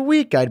 days a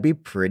week I'd be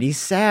pretty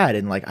sad.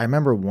 And like I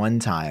remember one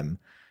time,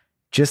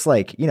 just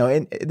like, you know,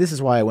 and this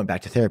is why I went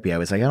back to therapy. I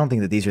was like, I don't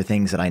think that these are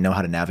things that I know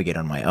how to navigate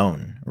on my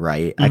own,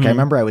 right? Like I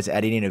remember I was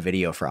editing a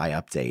video for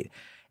iUpdate,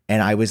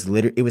 and I was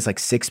it was like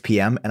 6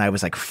 p.m. and I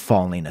was like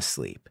falling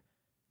asleep.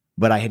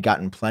 But I had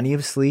gotten plenty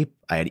of sleep.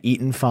 I had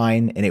eaten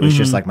fine, and it was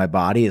just like my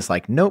body is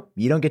like, nope,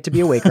 you don't get to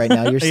be awake right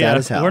now. You're sad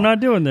as hell. We're not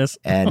doing this.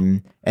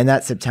 and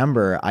that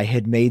September, I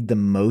had made the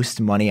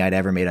most money I'd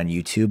ever made on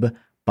YouTube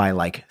by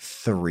like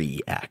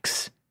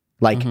 3x.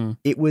 Like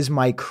it was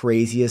my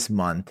craziest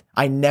month.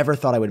 I never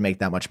thought I would make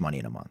that much money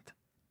in a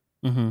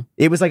month.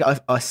 It was like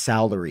a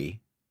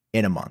salary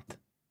in a month.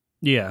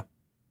 Yeah.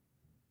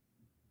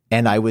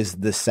 And I was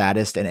the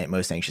saddest and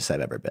most anxious I've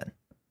ever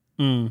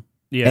been.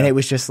 Yeah. And it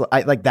was just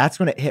like, that's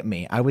when it hit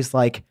me. I was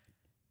like,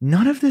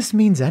 none of this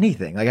means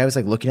anything. Like I was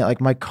like looking at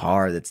like my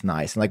car that's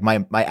nice and like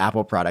my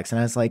Apple products. And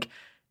I was like,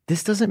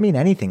 this doesn't mean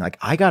anything. Like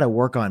I got to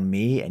work on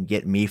me and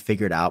get me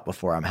figured out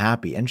before I'm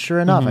happy. And sure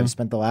enough, I've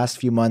spent the last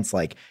few months,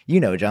 like, you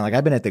know, John, like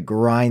I've been at the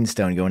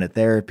grindstone going to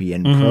therapy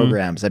and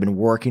programs. I've been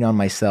working on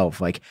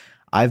myself. Like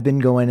I've been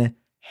going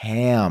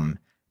ham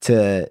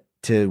to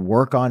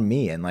work on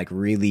me and like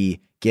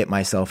really get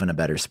myself in a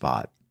better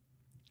spot.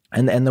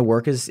 And the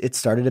work it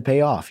started to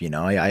pay off. You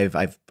know,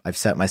 I've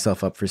set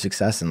myself up for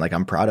success, and like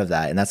I'm proud of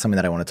that. And that's something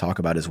that I want to talk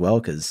about as well,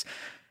 because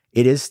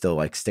it is still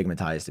like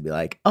stigmatized to be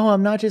like, oh,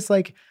 I'm not just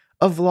like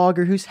a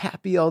vlogger who's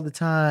happy all the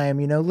time.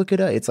 You know, look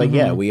at us. It's like,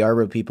 yeah, we are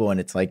real people, and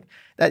it's like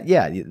that.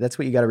 Yeah, that's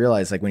what you got to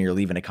realize. Like when you're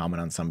leaving a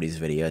comment on somebody's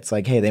video, it's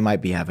like, hey, they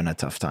might be having a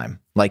tough time.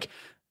 Like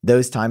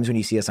those times when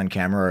you see us on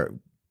camera,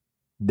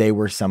 they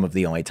were some of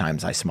the only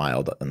times I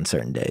smiled on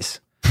certain days.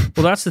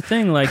 Well, that's the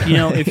thing. Like, you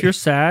know, if you're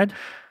sad,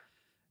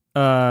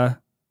 or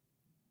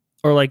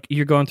like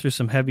you're going through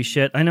some heavy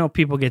shit. I know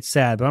people get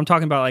sad, but I'm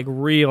talking about like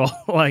real,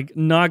 like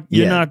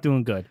you're not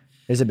doing good.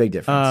 There's a big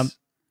difference.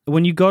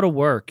 When you go to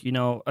work, you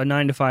know, a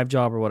 9-to-5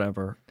 job or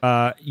whatever,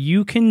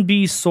 you can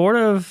be sort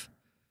of,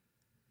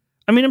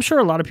 I mean, I'm sure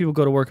a lot of people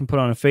go to work and put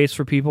on a face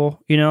for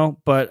people, you know,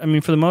 but I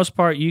mean, for the most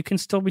part, you can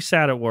still be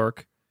sad at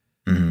work.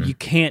 You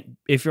can't,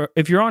 if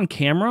you're on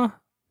camera,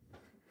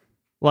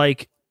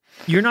 like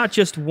you're not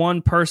just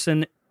one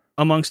person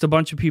amongst a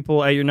bunch of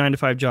people at your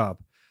 9-to-5 job.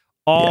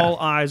 All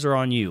eyes are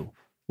on you,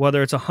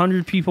 whether it's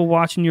 100 people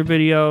watching your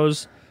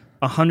videos,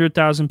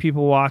 100,000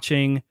 people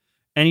watching,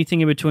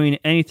 anything in between,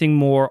 anything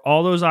more.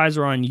 All those eyes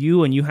are on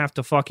you, and you have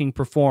to fucking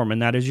perform,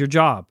 and that is your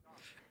job.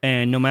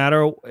 And no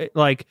matter,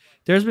 like,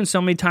 there's been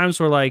so many times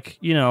where, like,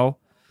 you know,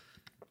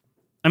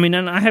 I mean,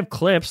 and I have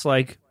clips,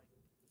 like,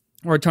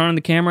 where I turn on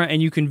the camera,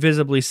 and you can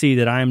visibly see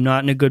that I am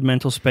not in a good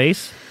mental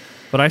space.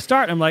 But I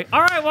start, I'm like,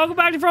 all right, welcome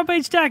back to Front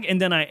Page Tech.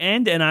 And then I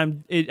end, and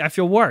I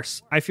feel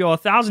worse. I feel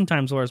 1,000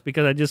 times worse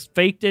because I just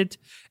faked it,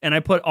 and I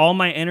put all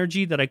my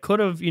energy that I could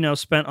have, you know,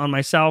 spent on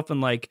myself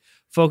and like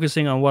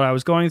focusing on what I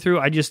was going through.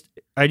 I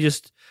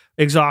just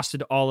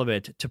exhausted all of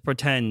it to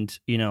pretend,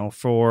 you know,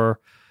 for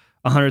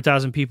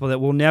 100,000 people that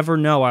will never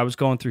know I was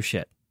going through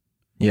shit.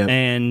 Yeah.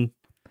 And,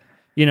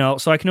 you know,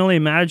 so I can only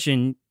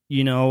imagine,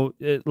 you know,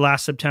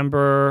 last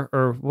September,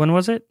 or when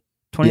was it?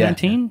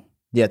 2019?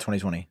 Yeah,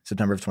 2020.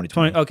 September of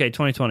 2020. Okay,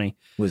 2020.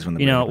 Was when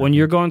you know, when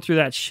you're going through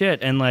that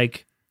shit, and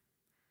like,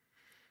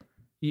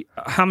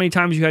 how many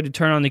times you had to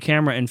turn on the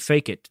camera and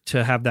fake it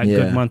to have that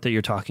good month that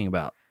you're talking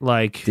about?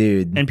 Like,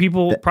 dude. And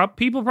people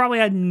probably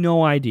had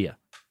no idea.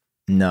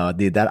 No,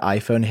 dude, that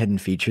iPhone hidden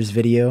features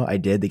video I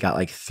did, they got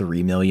like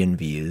 3 million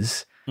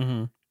views.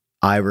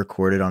 I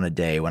recorded on a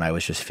day when I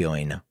was just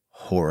feeling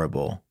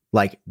horrible.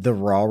 Like the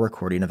raw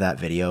recording of that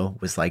video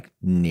was like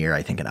near,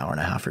 I think, an hour and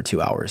a half or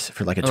 2 hours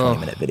for like a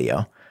 20-minute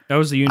video. That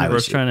was the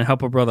universe trying to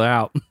help a brother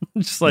out.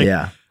 Just like,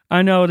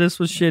 I know this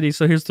was shitty,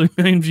 so here's 3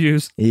 million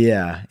views.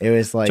 Yeah, it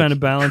was like trying to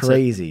balance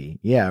crazy.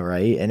 Yeah,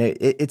 right. And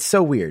it's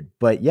so weird,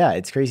 but yeah,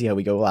 it's crazy how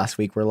we go. Last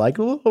week we're like,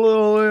 you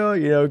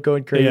know,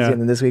 going crazy,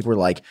 and then this week we're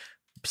like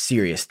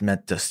serious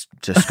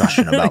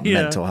discussion about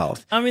mental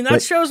health. I mean,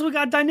 that shows we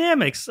got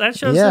dynamics. That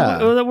shows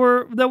that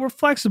we're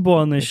flexible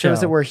on this show. It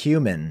shows that we're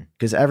human,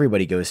 because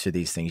everybody goes through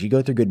these things. You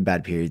go through good and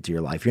bad periods of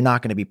your life. You're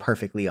not going to be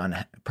perfectly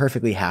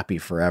happy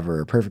forever,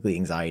 or perfectly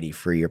anxiety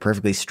free, or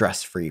perfectly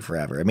stress free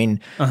forever. I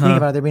mean, think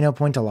about it. There'd be no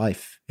point to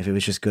life if it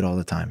was just good all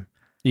the time.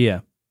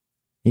 Yeah,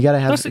 you got to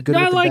have good.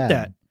 I like bad.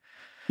 that.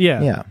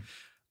 Yeah. Yeah.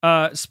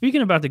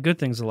 Speaking about the good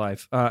things of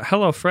life,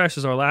 HelloFresh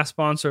is our last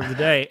sponsor of the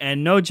day,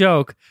 and no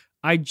joke,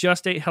 I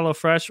just ate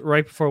HelloFresh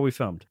right before we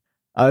filmed.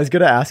 I was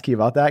going to ask you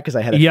about that because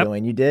I had a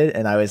feeling you did,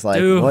 and I was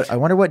like, I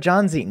wonder what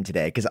John's eating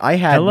today, because I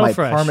had my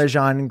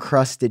Parmesan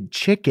crusted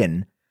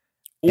chicken.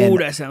 Oh,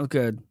 that sounds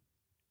good.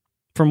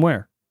 From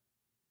where?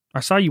 I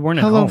saw you weren't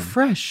at home.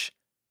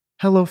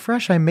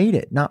 HelloFresh, I made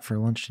it. Not for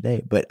lunch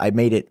today, but I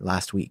made it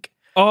last week.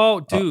 Oh,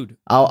 dude.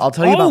 I'll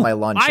tell you about my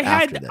lunch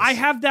after this. I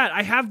have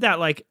that.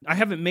 Like, I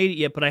haven't made it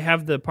yet, but I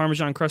have the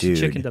Parmesan crusted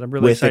chicken that I'm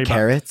really excited about. With the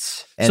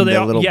carrots and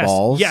the little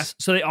balls? Yes.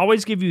 So they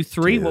always give you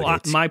 3.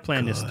 Dude, my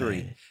plan is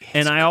 3.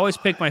 And I always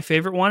pick my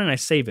favorite one and I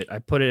save it. I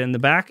put it in the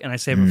back and I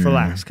save it for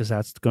last, because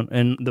that's going.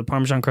 And the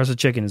Parmesan crusted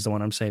chicken is the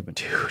one I'm saving.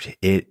 Dude,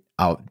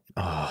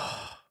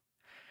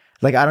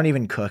 like, I don't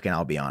even cook, and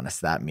I'll be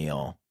honest, that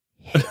meal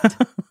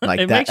like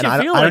it that. And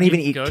I don't even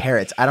eat cook.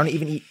 carrots. I don't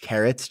even eat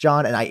carrots,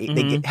 John. And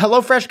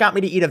HelloFresh got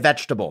me to eat a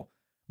vegetable.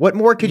 What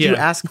more could you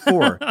ask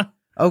for?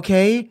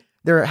 Okay.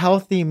 They're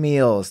healthy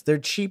meals. They're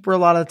cheaper a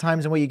lot of the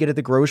times than what you get at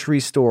the grocery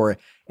store.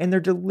 And they're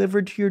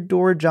delivered to your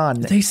door,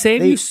 John. They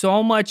save you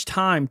so much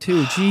time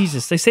too.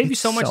 Jesus. They save you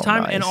so much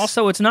time. Nice. And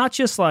also, it's not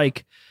just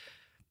like,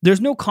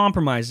 there's no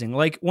compromising.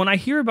 Like, when I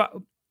hear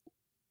about,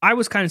 I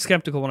was kind of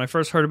skeptical when I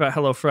first heard about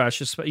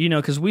HelloFresh,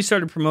 because we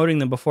started promoting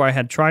them before I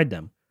had tried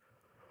them.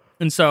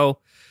 And so,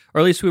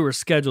 or at least we were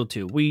scheduled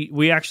to.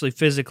 We actually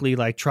physically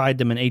like tried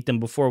them and ate them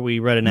before we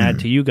read an ad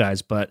to you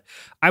guys. But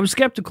I was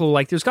skeptical.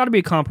 Like, there's got to be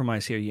a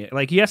compromise here.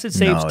 Like, yes, it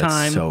saves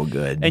time. It's so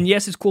good. And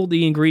yes, it's cool.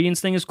 The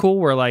ingredients thing is cool.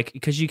 Where like,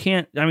 because you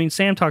can't. I mean,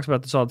 Sam talks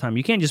about this all the time.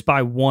 You can't just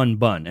buy one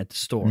bun at the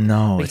store.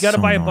 No, like, you got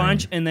to buy a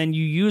bunch, and then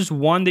you use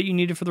one that you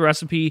needed for the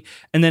recipe,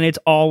 and then it's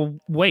all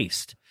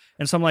waste.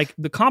 And so I'm like,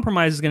 the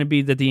compromise is going to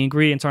be that the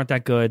ingredients aren't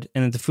that good,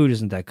 and that the food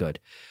isn't that good.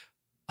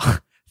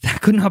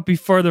 That could not be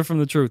further from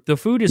the truth. The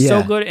food is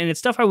so good, and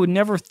it's stuff I would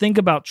never think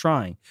about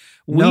trying.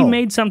 We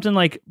made something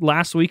like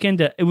last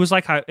weekend. It was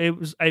like I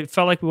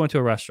felt like we went to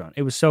a restaurant.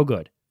 It was so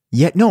good.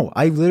 Yeah, no,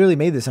 I literally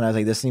made this, and I was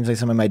like, this seems like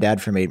something my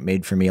dad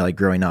made for me, like,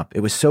 growing up.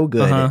 It was so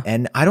good,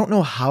 and I don't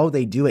know how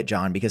they do it,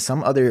 John, because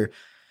I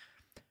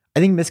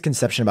think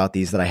misconception about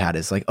these that I had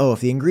is like, oh,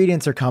 if the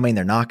ingredients are coming,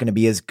 they're not going to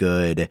be as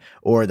good,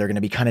 or they're going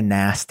to be kind of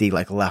nasty,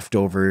 like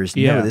leftovers.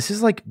 Yeah. No, this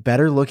is like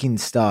better looking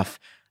stuff.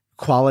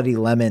 Quality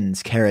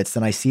lemons, carrots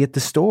than I see at the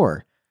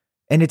store,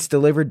 and it's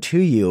delivered to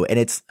you,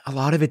 and a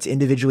lot of it's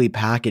individually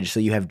packaged, so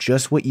you have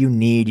just what you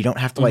need. You don't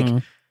have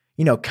to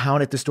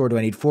count at the store. Do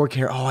I need 4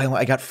 carrots? Oh,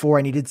 I got 4.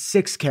 I needed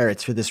 6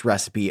 carrots for this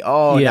recipe.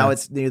 Oh, now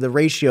it's the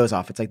ratio's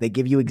off. It's like they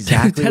give you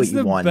exactly what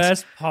you want.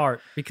 That's the best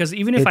part, because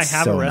even if I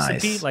have a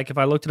recipe, like if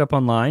I looked it up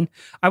online,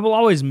 I will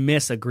always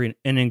miss an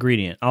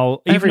ingredient.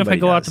 Even if I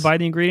go out to buy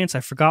the ingredients, I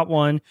forgot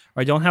one,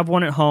 or I don't have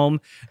one at home.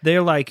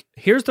 They're like,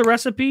 here's the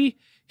recipe,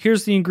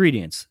 here's the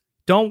ingredients.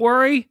 Don't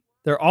worry,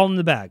 they're all in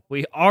the bag.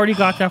 We already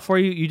got that for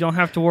you. You don't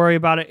have to worry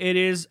about it. It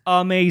is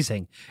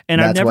amazing.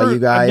 And I've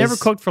never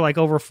cooked for like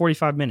over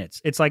 45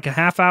 minutes. It's like a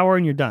half hour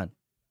and you're done.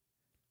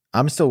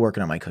 I'm still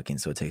working on my cooking,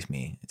 so it takes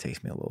me a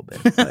little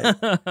bit.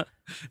 But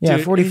yeah,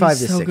 dude, 45 to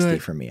 60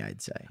 good. For me,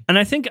 I'd say. And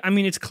I think,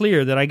 it's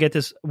clear that I get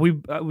this.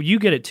 You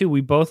get it too.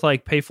 We both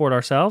like pay for it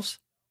ourselves.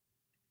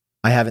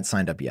 I haven't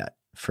signed up yet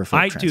for full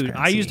transparency. Dude,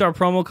 I used our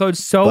promo code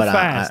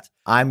fast.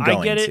 I'm going to.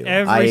 I get it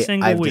every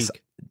single week.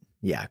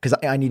 Yeah, because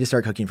I need to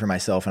start cooking for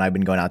myself, and I've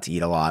been going out to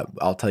eat a lot.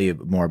 I'll tell you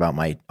more about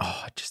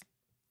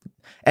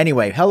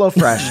Anyway,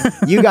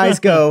 HelloFresh. You guys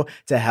go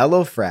to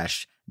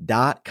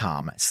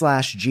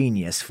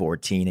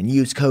HelloFresh.com/Genius14 and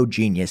use code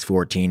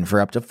Genius14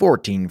 for up to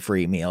 14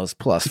 free meals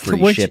plus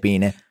free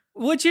shipping.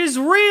 Which is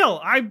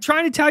real. I'm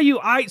trying to tell you,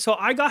 I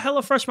got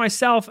HelloFresh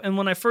myself, and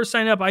when I first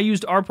signed up, I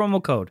used our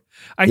promo code.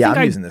 I'm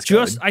using this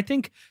code. I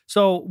think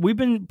so. We've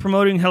been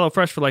promoting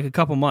HelloFresh for like a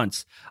couple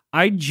months.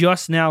 I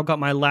just now got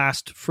my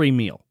last free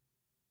meal.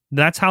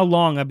 That's how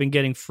long I've been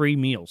getting free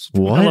meals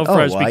from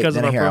HelloFresh because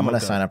of our promo code. I'm going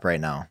to sign up right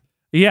now.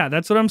 Yeah,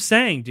 that's what I'm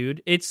saying,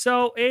 dude. It's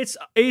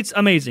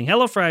amazing.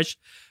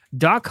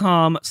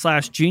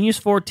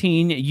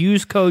 HelloFresh.com/Genius14.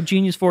 Use code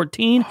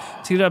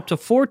Genius14 to get up to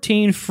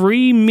 14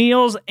 free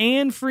meals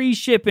and free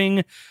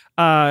shipping.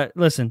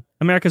 Listen,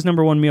 America's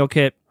 #1 meal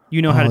kit.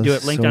 You know how to do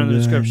it. Link down in the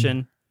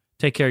description.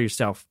 Take care of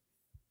yourself.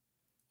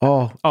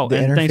 And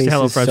thanks to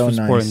HelloFresh for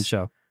supporting the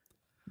show.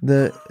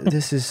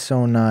 This is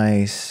so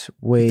nice.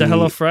 Wait. The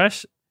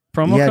HelloFresh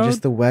promo code? Yeah,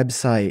 just the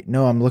website.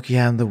 No, I'm looking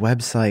at the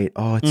website.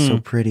 Oh, it's so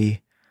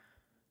pretty.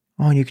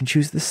 Oh, and you can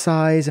choose the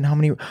size and how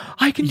many.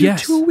 I can do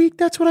 2 a week.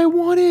 That's what I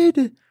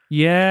wanted.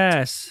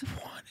 Yes.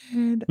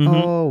 Mm-hmm.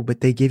 Oh, but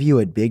they give you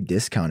a big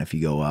discount if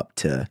you go up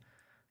to.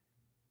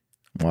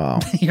 Wow.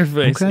 Your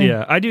face. Okay.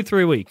 Yeah, I do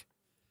 3 a week.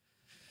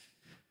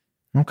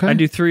 Okay. I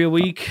do 3 a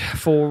week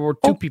for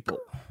 2 people.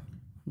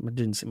 I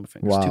didn't see my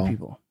fingers. Wow. 2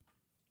 people.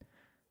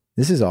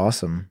 This is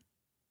awesome.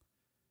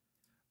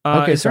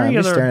 Okay, so I'm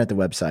just staring at the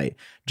website.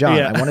 John,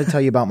 I want to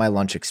tell you about my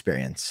lunch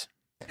experience.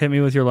 Hit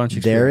me with your lunch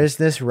experience. There is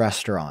this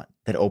restaurant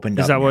that opened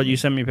up. Is that what you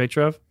sent me a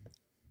picture of?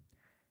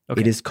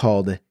 Okay. It is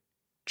called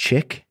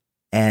Chick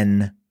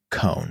N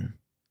Cone.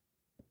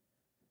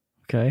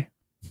 Okay.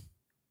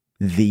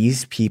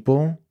 These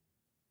people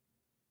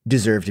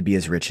deserve to be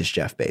as rich as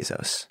Jeff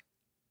Bezos.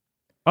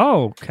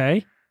 Oh,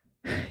 okay.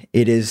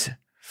 It is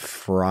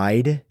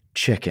fried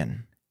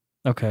chicken.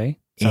 Okay.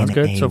 Sounds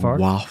good so far.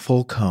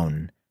 Waffle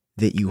cone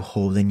that you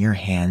hold in your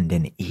hand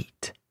and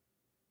eat.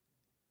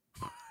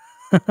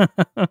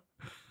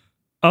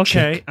 Okay.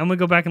 Chick I'm going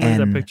to go back and look at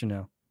that picture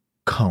now.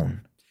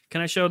 Cone. Can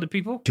I show the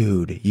people?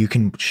 Dude, you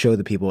can show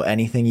the people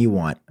anything you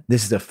want.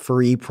 This is a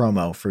free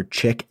promo for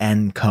Chick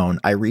N Cone.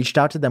 I reached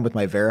out to them with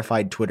my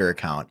verified Twitter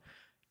account,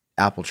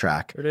 Apple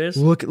Track. There it is.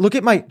 Look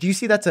at my. Do you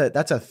see that's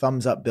a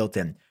thumbs up built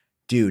in?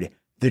 Dude,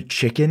 the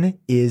chicken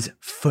is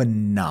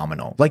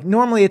phenomenal. Like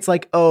normally it's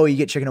like, oh, you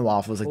get chicken and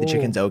waffles. Like the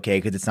chicken's okay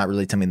because it's not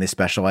really something they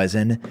specialize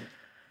in.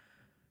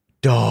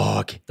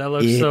 Dog. That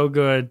looks so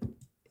good.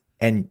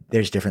 And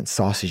there's different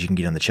sauces you can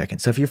get on the chicken.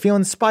 So if you're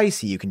feeling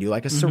spicy, you can do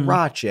like a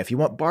sriracha. If you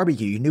want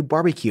barbecue, you can do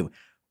barbecue.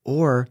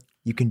 Or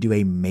you can do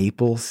a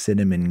maple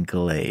cinnamon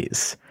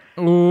glaze.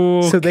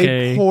 Okay. So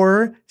they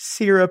pour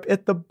syrup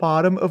at the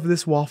bottom of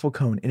this waffle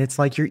cone. And it's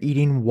like you're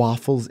eating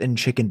waffles and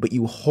chicken, but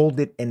you hold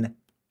it in.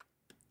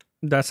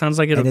 That sounds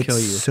like it'll kill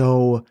you.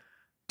 So,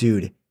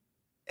 dude.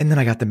 And then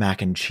I got the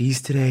mac and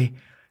cheese today.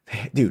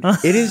 Dude,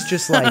 it is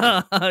just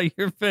like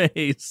your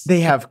face.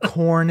 They have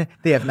corn,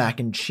 they have mac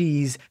and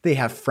cheese, they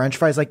have French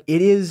fries. Like it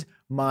is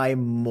my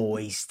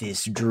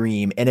moistest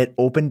dream. And it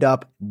opened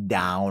up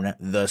down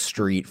the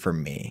street for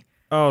me.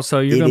 Oh, so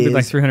you're going to be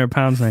like 300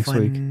 pounds next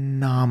week.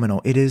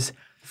 Phenomenal. It is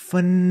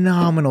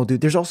phenomenal,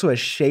 dude. There's also a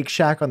Shake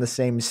Shack on the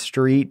same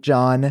street,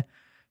 John.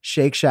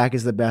 Shake Shack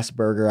is the best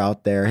burger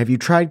out there. Have you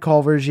tried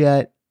Culver's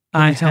yet?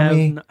 I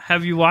have.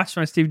 Have you watched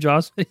my Steve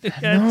Jobs video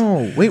yet?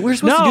 No. Wait, we're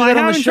supposed to do that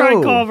on the show. No, I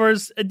haven't tried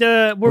Culver's.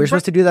 We're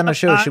supposed to do that on the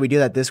show. Should we do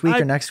that this week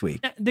or next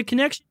week? The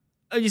connection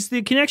is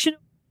the connection.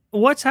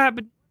 What's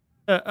happened?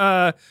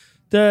 Are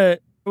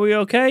we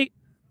okay?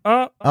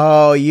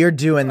 Oh, you're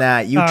doing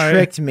that. You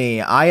tricked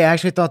me. I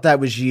actually thought that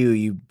was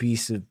you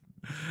piece of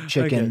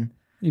chicken. Okay.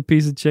 You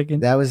piece of chicken.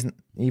 That was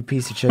you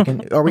piece of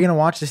chicken. Are we going to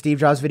watch the Steve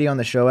Jobs video on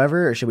the show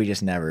ever, or should we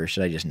just never?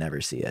 Should I just never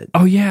see it?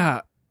 Oh,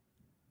 yeah.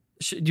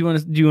 Do you want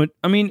to do it?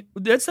 I mean,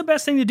 that's the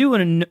best thing to do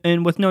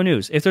and with no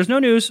news. If there's no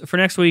news for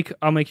next week,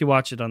 I'll make you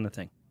watch it on the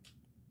thing.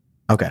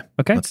 Okay.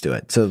 Okay. Let's do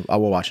it. So I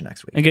will watch it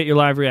next week and get your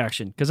live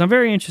reaction because I'm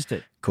very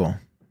interested. Cool.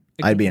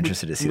 I'd be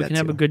interested to see that. We can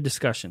have a good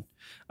discussion.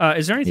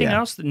 Is there anything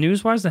else that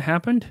news-wise that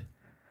happened?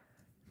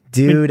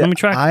 Dude, let me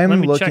check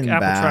looking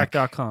back.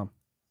 appletrack.com.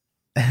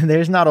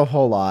 There's not a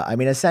whole lot. I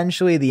mean,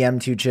 essentially, the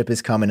M2 chip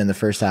is coming in the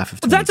first half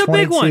of 2022. That's a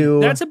big one.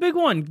 That's a big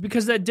one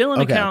because that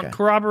Dylan account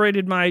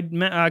corroborated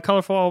my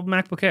colorful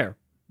MacBook Air.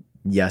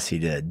 Yes, he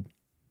did.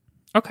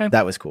 Okay.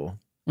 That was cool.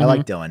 I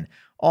like Dylan.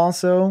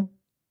 Also,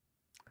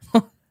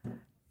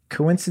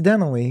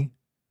 coincidentally,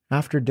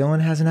 after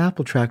Dylan has an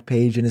Apple Track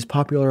page and is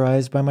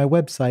popularized by my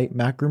website,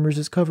 Mac Rumors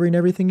is covering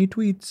everything he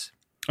tweets.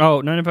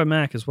 Oh, 9to5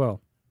 Mac as well.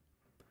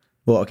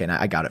 Well, okay,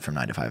 I got it from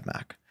 9to5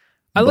 Mac.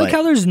 I like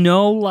how there's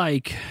no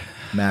like...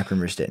 Mac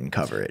Rumors didn't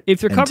cover it.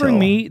 If they're covering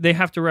me, they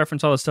have to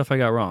reference all the stuff I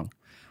got wrong.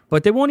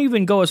 But they won't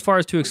even go as far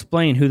as to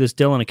explain who this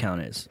Dylan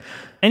account is.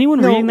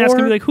 Anyone reading that's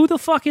going to be like, who the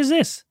fuck is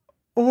this?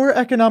 Or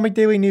Economic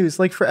Daily News.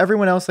 Like for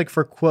everyone else, like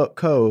for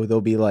Co,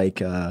 they'll be like,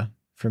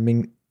 for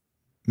Ming...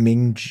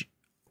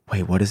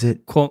 Wait, what is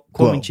it? Guo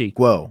Mingqi.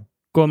 Guo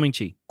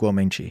Mingqi. Guo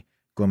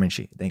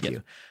Mingqi. Thank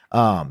you.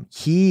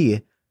 He...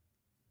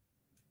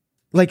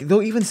 Like,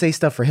 they'll even say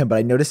stuff for him, but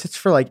I notice it's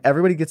for, like,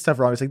 everybody gets stuff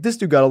wrong. It's like, this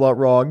dude got a lot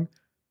wrong.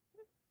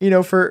 You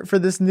know, for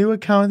this new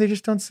account, they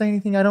just don't say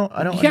anything. I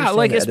don't Yeah,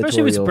 like,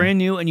 especially if it's brand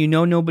new and you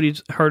know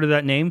nobody's heard of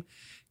that name.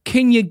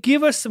 Can you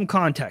give us some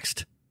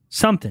context?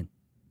 Something.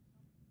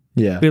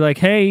 Yeah. Be like,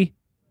 hey,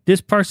 this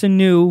person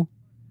knew,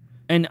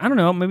 and I don't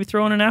know, maybe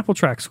throw in an Apple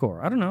Track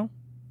score. I don't know.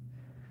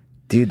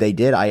 Dude, they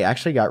did. I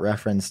actually got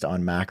referenced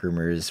on Mac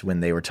Rumors when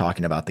they were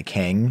talking about the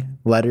Kang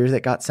letter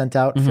that got sent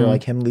out for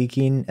like him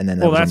leaking, and then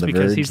that was that's on the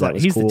because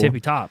Verge. he's cool. the tippy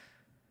top.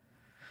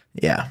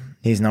 Yeah,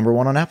 he's number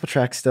one on Apple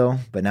Track still,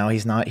 but now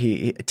he's not.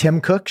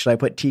 Tim Cook. Should I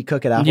put T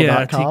Cook at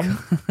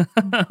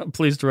Apple.com?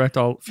 Please direct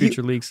all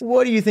future leaks.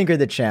 What do you think are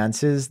the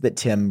chances that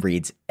Tim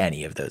reads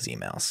any of those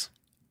emails?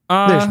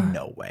 There's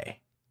no way.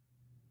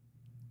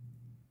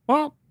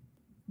 Well,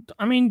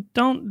 I mean,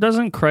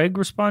 doesn't Craig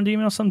respond to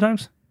emails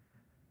sometimes?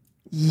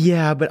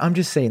 Yeah, but I'm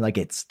just saying, like,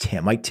 it's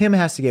Tim. Like, Tim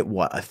has to get,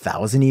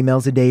 1,000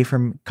 emails a day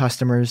from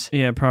customers?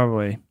 Yeah,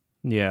 probably.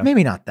 Yeah.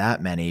 Maybe not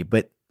that many,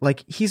 but,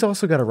 like, he's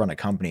also got to run a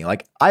company.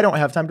 Like, I don't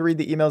have time to read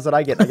the emails that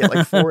I get. I get,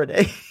 like, 4 a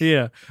day.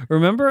 Yeah.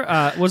 Remember,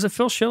 was it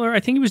Phil Schiller? I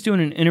think he was doing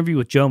an interview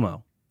with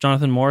Jomo,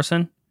 Jonathan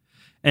Morrison.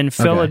 And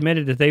Phil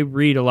admitted that they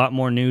read a lot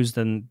more news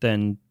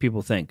than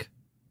people think.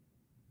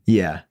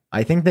 Yeah.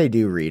 I think they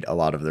do read a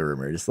lot of the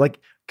rumors. Like,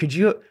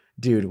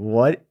 dude,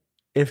 what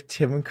if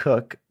Tim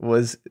Cook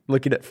was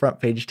looking at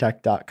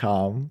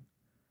frontpagetech.com?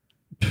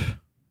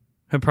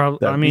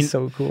 That'd be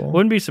so cool.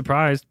 Wouldn't be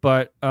surprised,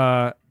 but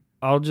I'm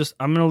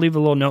gonna leave a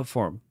little note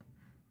for him.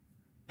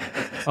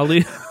 I'll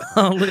leave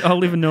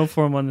a note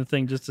for him on the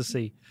thing just to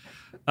see.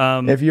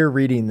 If you're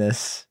reading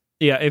this,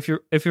 yeah, if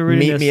you're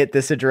reading meet me at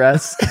this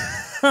address.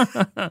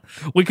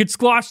 We could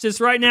squash this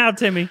right now,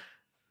 Timmy.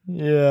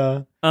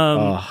 Yeah.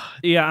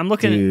 Yeah, I'm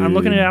looking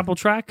at Apple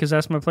Track because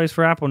that's my place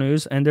for Apple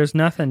news, and there's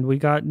nothing. We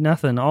got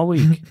nothing all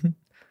week.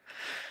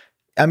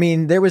 I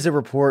mean, there was a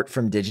report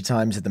from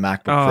Digitimes that the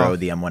MacBook Pro,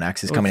 the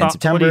M1X, is coming in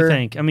September. What do you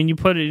think? I mean, you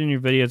put it in your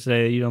video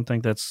today. You don't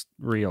think that's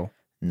real?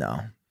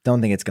 No,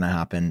 don't think it's going to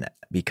happen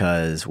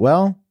because,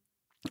 well,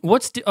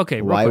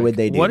 why would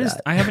they do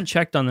that? I haven't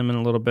checked on them in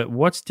a little bit.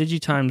 What's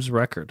Digitimes'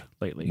 record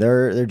lately?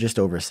 They're just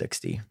over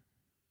 60.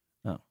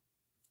 Oh,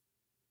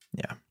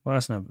 yeah. Well,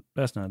 that's not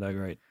that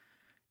great.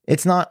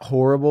 It's not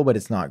horrible, but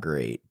it's not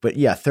great. But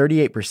yeah,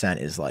 38%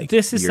 is like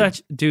this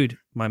is dude.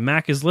 My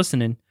Mac is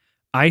listening.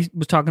 I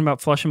was talking about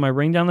flushing my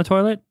Ring down the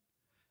toilet,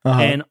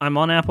 and I'm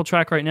on Apple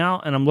Track right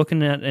now, and I'm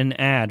looking at an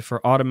ad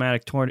for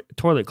automatic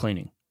toilet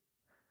cleaning.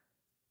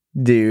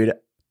 Dude,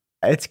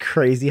 it's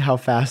crazy how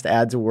fast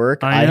ads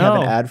work. I have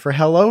an ad for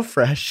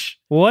HelloFresh.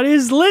 What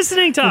is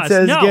listening to us? It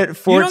says get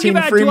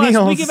 14 free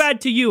meals. We give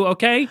ad to you,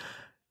 okay?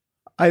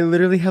 I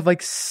literally have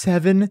like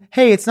 7.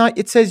 Hey, it's not.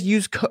 It says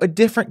use a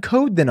different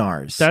code than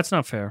ours. That's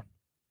not fair.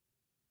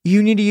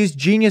 You need to use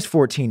Genius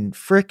 14.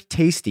 Frick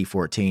Tasty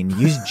 14.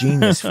 Use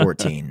Genius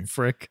 14.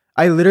 Frick.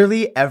 I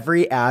literally,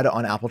 every ad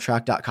on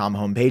appletrack.com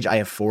homepage, I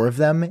have 4 of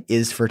them,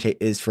 is for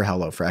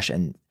HelloFresh.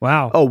 And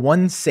wow. Oh,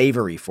 one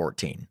Savory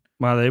 14.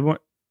 Wow, they want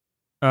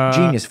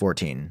Genius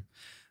 14.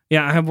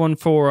 Yeah, I have one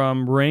for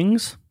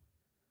rings,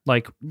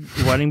 like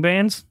wedding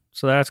bands.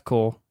 So that's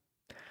cool.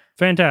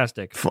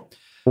 Fantastic.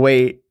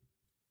 Wait,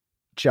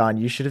 John,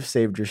 you should have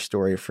saved your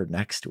story for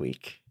next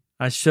week.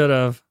 I should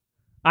have.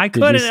 I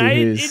couldn't.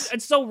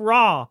 It's so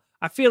raw.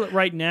 I feel it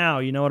right now.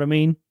 You know what I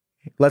mean?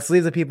 Let's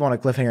leave the people on a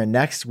cliffhanger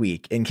next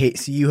week in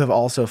case you have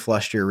also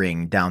flushed your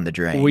Ring down the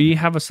drain. We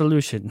have a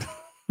solution.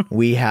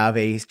 We have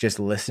just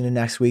listen to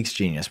next week's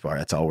Genius Bar.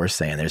 That's all we're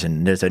saying.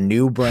 There's a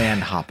new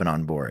brand hopping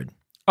on board.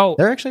 Oh,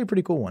 they're actually a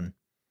pretty cool one.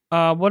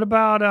 What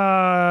about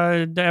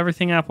the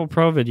Everything Apple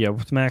Pro video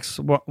with Max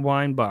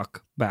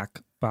Weinbach back?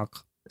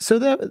 So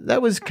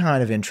that was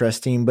kind of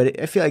interesting, but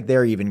I feel like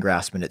they're even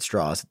grasping at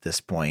straws at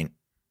this point.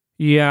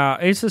 Yeah,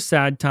 it's a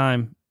sad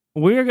time.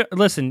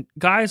 Listen,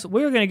 guys,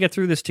 we're going to get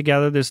through this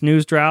together, this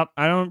news drought.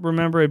 I don't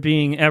remember it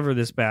being ever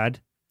this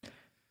bad.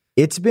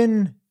 It's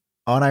been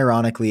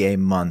unironically a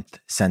month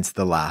since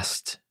the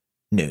last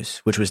news,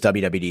 which was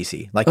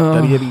WWDC.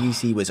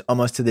 WWDC was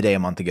almost to the day a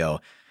month ago.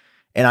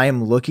 And I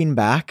am looking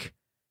back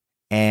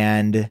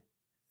and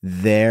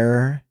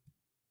the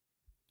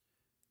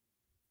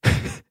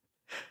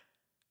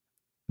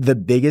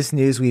biggest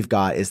news we've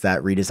got is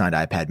that redesigned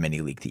iPad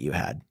mini leak that you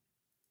had.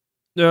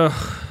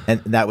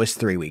 And that was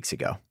 3 weeks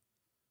ago.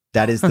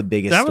 That is the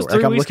biggest that was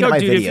story. 3 weeks ago,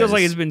 dude. Videos. It feels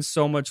like it's been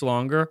so much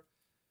longer.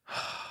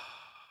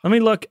 Let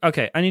me look.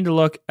 Okay, I need to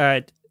look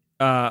at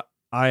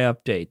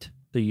iUpdate,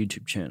 the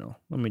YouTube channel.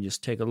 Let me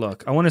just take a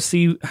look. I want to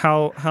see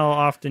how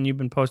often you've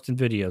been posting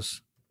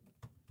videos.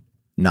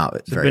 Not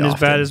Has very it been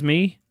often. as bad as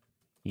me?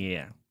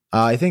 Yeah.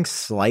 I think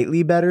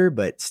slightly better,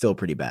 but still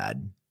pretty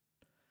bad.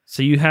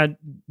 So you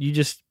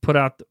just put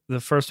out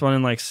the first one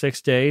in like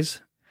 6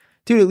 days?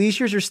 Dude, at least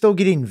yours are still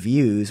getting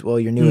views. Well,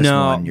 your newest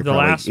one, the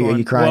last one. Are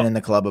you crying in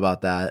the club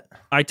about that?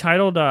 I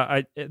titled,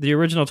 the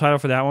original title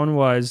for that one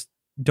was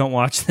 "Don't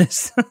Watch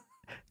This."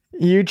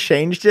 You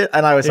changed it,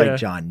 and I was like,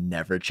 John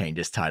never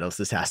changes titles.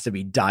 This has to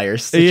be dire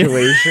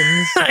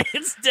situations.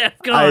 It's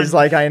DEFCON. I was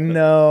like, I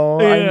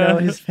know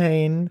his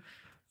pain.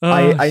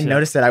 I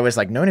noticed that. I was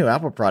like, no new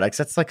Apple products.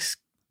 That's like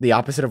the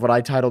opposite of what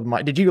I titled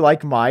my. Did you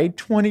like my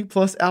 20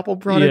 plus Apple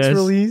products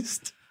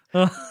released?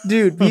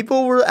 Dude,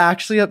 people were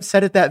actually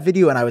upset at that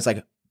video, and I was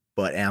like,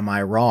 but am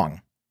I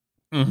wrong?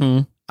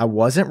 Mm-hmm. I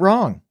wasn't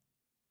wrong.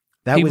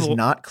 That was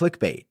not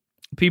clickbait.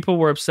 People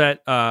were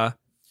upset.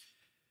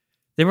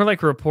 They were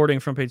like reporting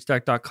from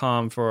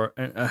PageTech.com for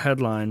a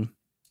headline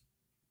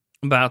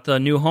about the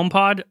new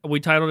HomePod. We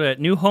titled it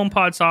 "New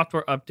HomePod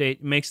Software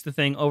Update Makes the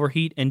Thing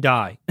Overheat and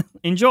Die."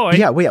 Enjoy.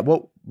 Yeah, wait.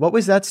 What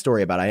was that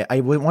story about? I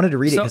wanted to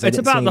read it because I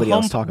didn't see anybody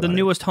else talk about it. The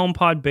newest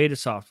HomePod beta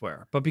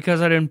software, but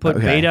because I didn't put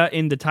beta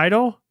in the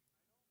title,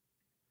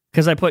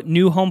 because I put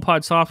 "New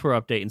HomePod Software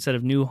Update" instead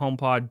of "New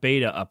HomePod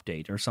Beta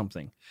Update" or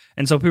something,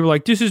 and so people were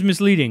like, "This is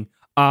misleading."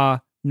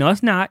 No,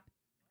 it's not.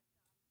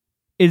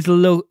 Did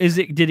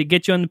it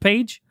get you on the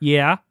page?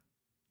 Yeah.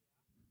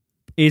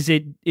 Is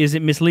it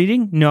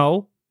misleading?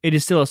 No. It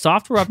is still a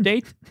software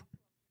update.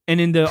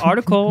 And in the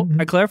article,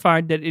 I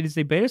clarified that it is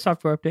a beta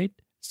software update.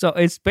 So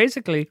it's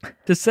basically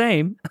the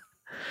same.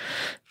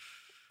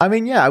 I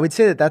mean, yeah, I would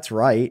say that that's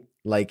right.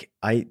 Like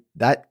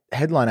that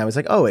headline, I was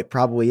like, oh, it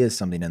probably is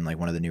something in like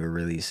one of the newer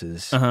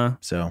releases.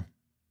 So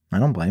I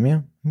don't blame you.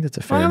 I think that's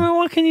a fair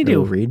what can you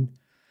do? read.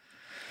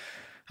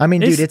 I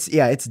mean, dude,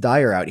 it's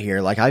dire out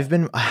here. Like I've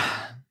been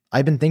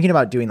thinking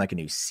about doing like a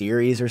new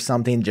series or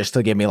something just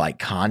to give me like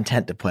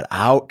content to put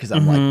out because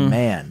I'm like,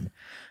 man.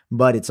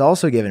 But it's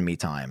also given me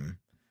time.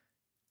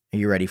 Are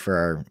you ready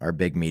for our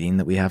big meeting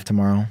that we have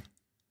tomorrow?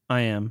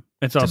 I am.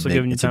 It's also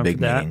giving you time for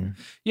that. Meeting.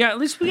 Yeah, at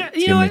least we got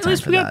at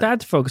least we got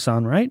that to focus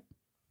on, right?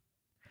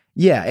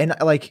 Yeah, and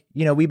like,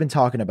 we've been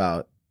talking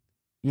about,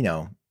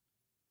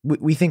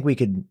 we think we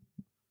could,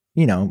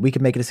 we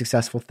could make it a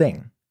successful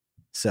thing.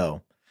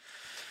 So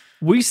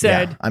we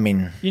said, yeah, I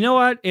mean, you know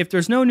what? If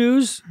there's no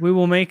news, we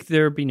will make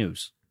there be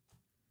news.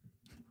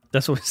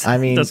 That's what we said. I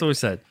mean, that's what we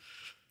said.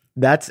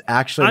 That's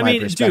actually my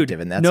perspective,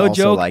 dude, and that's no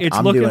also joke. like It's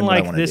I'm looking doing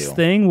like what I this do.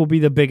 thing will be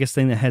the biggest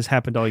thing that has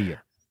happened all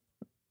year.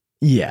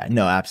 Yeah,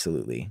 no,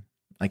 absolutely.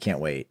 I can't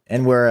wait.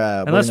 And we're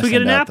unless we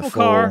get an Apple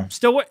car,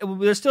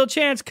 there's still a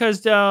chance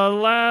because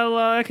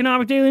the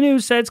Economic Daily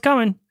News said it's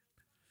coming.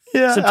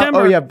 Yeah.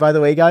 September. Oh yeah. By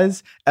the way,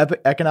 guys,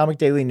 Economic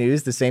Daily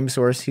News, the same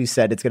source who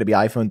said it's going to be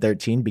iPhone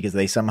 13 because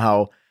they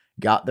somehow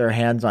got their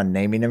hands on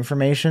naming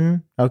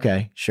information.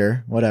 Okay,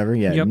 sure, whatever.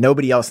 Yeah, Yep.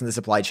 Nobody else in the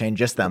supply chain,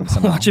 just them.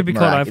 Watch it be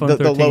called iPhone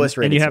 13, the lowest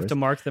rated and you have source. to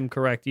mark them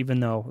correct, even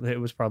though it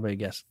was probably a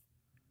guess.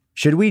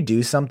 Should we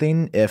do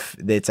something if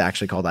it's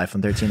actually called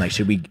iPhone 13? Like,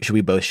 should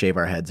we both shave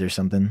our heads or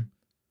something?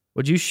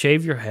 Would you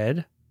shave your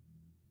head?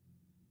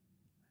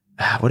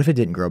 What if it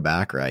didn't grow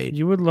back right?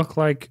 You would look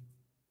like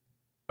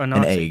an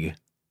egg.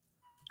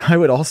 I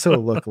would also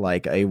look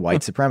like a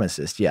white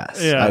supremacist.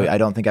 Yes. Yeah. I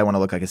don't think I want to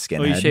look like a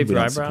skinhead. you shave we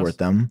your don't eyebrows? support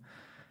them.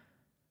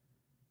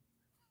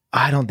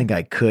 I don't think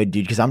I could,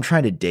 dude, because I'm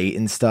trying to date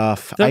and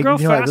stuff. They'll grow I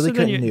faster really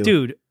than couldn't you.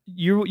 do. Dude,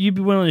 you'd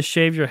be willing to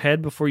shave your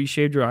head before you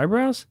shaved your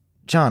eyebrows?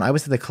 John, I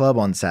was at the club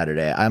on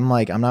Saturday. I'm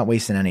not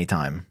wasting any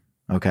time.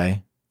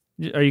 Okay.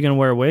 Are you going to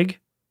wear a wig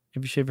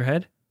if you shave your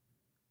head?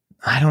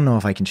 I don't know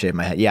if I can shave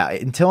my head. Yeah,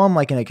 until I'm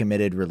like in a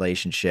committed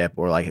relationship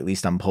or like at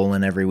least I'm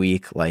pulling every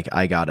week. Like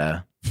I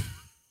gotta.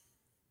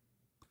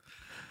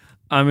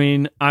 I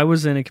mean, I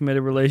was in a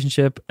committed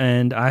relationship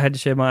and I had to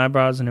shave my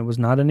eyebrows and it was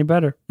not any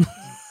better.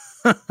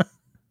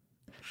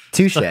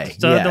 Touche. Yeah,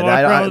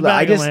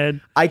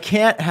 I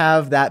can't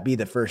have that be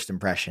the first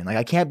impression. Like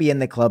I can't be in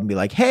the club and be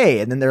like, hey,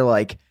 and then they're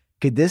like,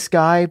 could this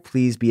guy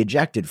please be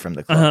ejected from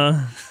the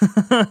club?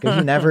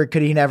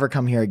 Could he never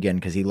come here again?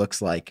 Because he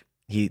looks like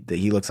he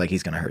looks like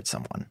he's going to hurt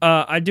someone.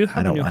 I do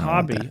have a new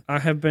hobby. I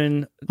have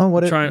been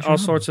trying all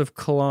sorts of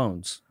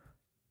colognes.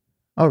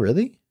 Oh,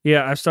 really?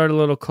 Yeah, I've started a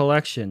little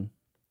collection.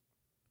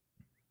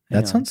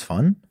 That sounds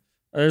fun.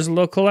 There's a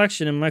little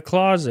collection in my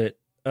closet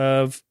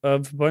of a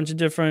bunch of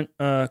different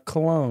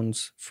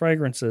colognes,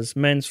 fragrances,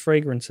 men's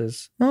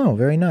fragrances. Oh,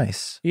 very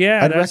nice.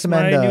 Yeah, that's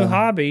my new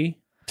hobby.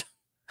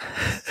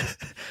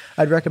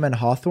 I'd recommend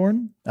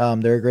Hawthorne.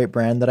 They're a great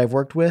brand that I've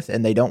worked with,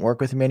 and they don't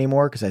work with me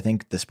anymore because I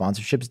think the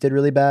sponsorships did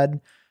really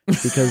bad.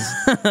 Because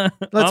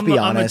let's be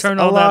honest, I'm gonna turn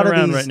all that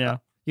around right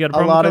now. You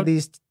got a lot of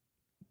these.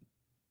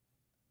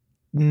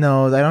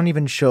 No, they don't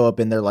even show up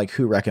in their like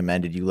who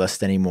recommended you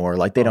list anymore.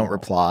 Like they don't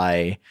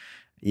reply.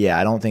 Yeah,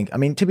 I don't think. I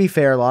mean, to be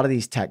fair, a lot of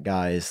these tech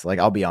guys, like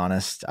I'll be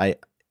honest, a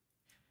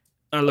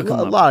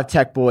lot of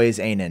tech boys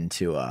ain't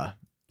into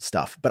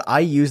stuff, but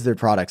I use their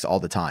products all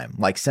the time.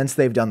 Like since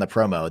they've done the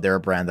promo, they're a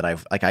brand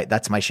that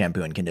that's my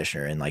shampoo and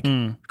conditioner and like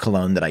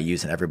cologne that I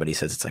use, and everybody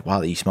says it's like, wow,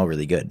 you smell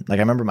really good. Like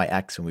I remember my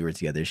ex when we were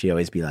together, she'd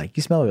always be like,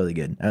 you smell really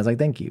good. And I was like,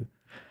 thank you.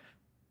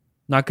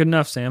 Not good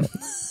enough, Sam.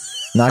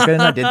 Not good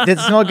enough. Did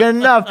smell good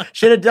enough.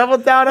 Should have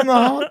doubled down on the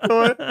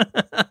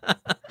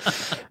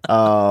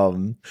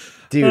Hawthorne.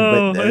 Dude,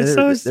 but there's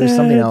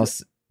something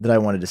else that I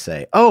wanted to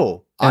say.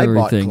 Oh, I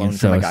bought cologne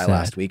for my guy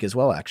last week as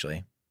well,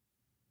 actually.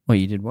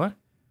 Wait, you did what?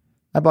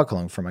 I bought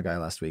cologne for my guy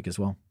last week as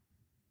well.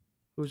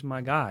 Who's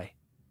my guy?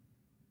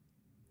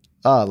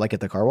 Like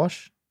at the car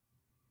wash.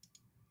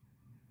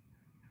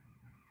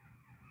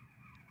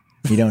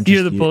 You don't.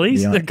 You're the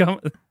police.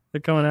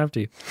 They're coming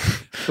after you.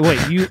 Wait,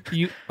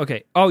 you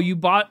okay? Oh, you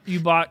bought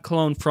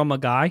cologne from a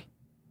guy?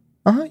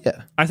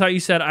 Yeah. I thought you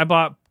said I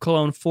bought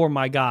cologne for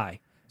my guy.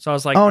 So I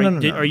was like,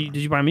 did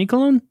you buy me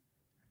cologne?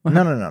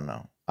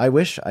 No. I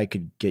wish I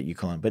could get you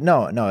cologne, but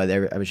no.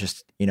 I was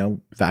just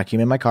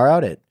vacuuming my car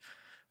out at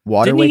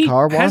Waterway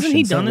Car Wash. Hasn't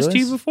he done this to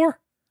you before?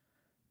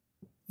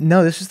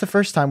 No, this is the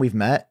first time we've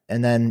met,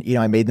 and then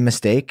I made the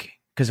mistake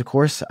because of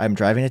course I'm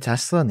driving a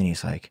Tesla, and then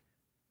he's like,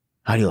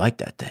 "How do you like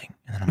that thing?"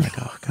 And then I'm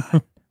like, "Oh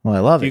God." Well, I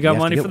love it. You got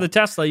money for the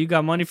Tesla. You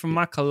got money from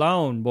my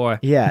cologne, boy.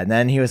 Yeah, and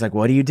then he was like,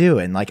 "What do you do?"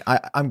 And like,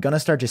 I'm gonna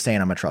start just saying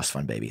I'm a trust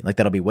fund baby. Like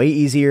that'll be way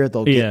easier.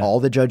 They'll get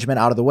all the judgment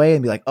out of the way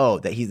and be like, "Oh,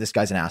 this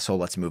guy's an asshole.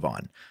 Let's move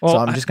on." Well, so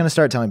I'm just gonna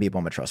start telling people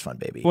I'm a trust fund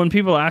baby. When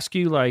people ask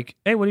you like,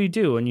 "Hey, what do you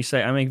do?" and you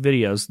say, "I make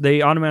videos,"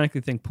 they automatically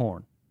think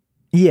porn.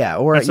 Yeah,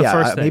 or that's the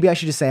first thing. Maybe I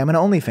should just say I'm an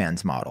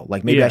OnlyFans model.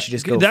 Like maybe I should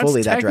just go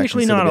fully that direction.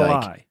 That's technically not a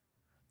lie.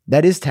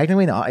 That is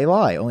technically not a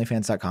lie.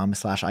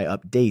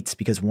 OnlyFans.com/iupdates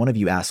because one of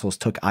you assholes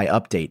took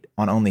iUpdate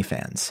on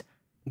OnlyFans.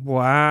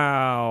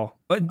 Wow.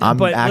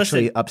 I'm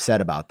actually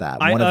upset about that.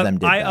 One of them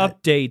did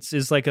that. iUpdates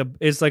is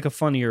like a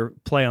funnier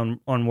play on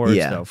words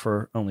though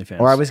for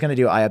OnlyFans. Or I was going to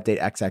do iUpdate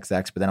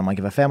XXX, but then I'm like,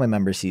 if a family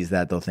member sees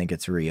that, they'll think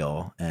it's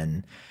real.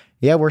 And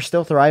yeah, we're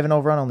still thriving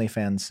over on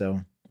OnlyFans.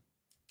 So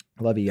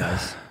love you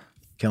guys.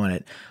 Killing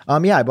it.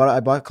 Yeah, I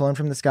bought cologne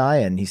from this guy,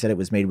 and he said it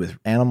was made with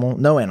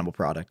no animal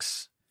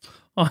products.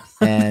 Oh,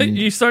 And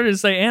you started to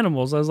say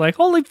animals. I was like,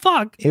 holy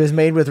fuck. it was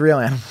made with real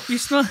animals. You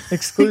smell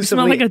Exclusively you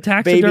smell like a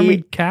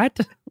taxidermied cat?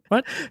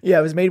 What? Yeah,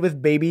 it was made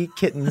with baby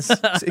kittens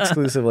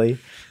exclusively.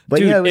 But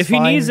Dude, yeah, it was if he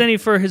fine. needs any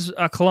for his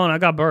cologne, I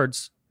got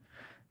birds.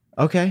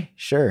 Okay,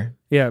 sure.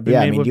 Yeah, been Yeah,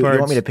 made I mean, with do you birds.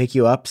 want me to pick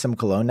you up some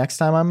cologne next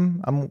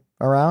time I'm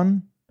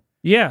around?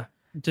 Yeah.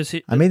 Does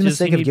he, I made the does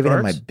he mistake of need giving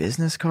him birds? my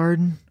business card.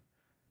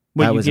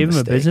 Wait, that you was a gave him a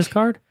mistake. business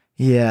card?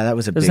 Yeah, that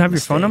was a Does big it have your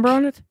phone mistake. number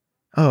on it?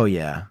 Oh,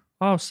 yeah.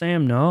 Oh,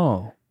 Sam,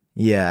 no.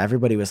 Yeah,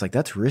 everybody was like,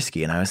 that's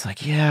risky. And I was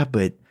like, yeah,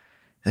 but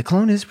the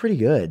cologne is pretty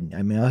good.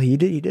 I mean, he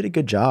did a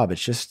good job.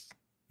 It's just,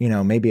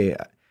 maybe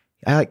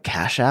I like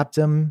cash apped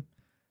him.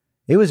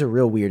 It was a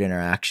real weird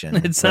interaction.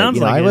 It sounds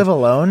but, like I it. live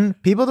alone.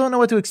 People don't know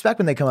what to expect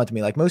when they come up to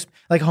me. Like most,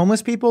 like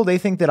homeless people, they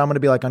think that I'm going to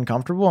be like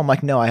uncomfortable. I'm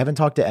like, no, I haven't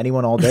talked to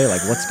anyone all day.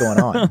 Like, what's going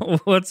on?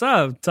 What's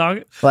up?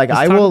 Like, let's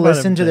I talk will about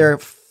listen to everything. their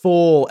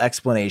full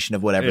explanation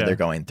of whatever Yeah. they're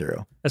going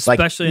through.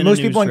 Especially like, in a most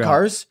news people in route.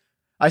 cars.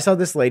 I saw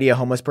this lady, a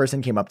homeless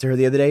person, came up to her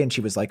the other day, and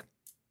she was like,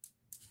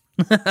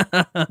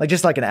 like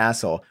just like an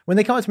asshole. When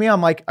they come up to me,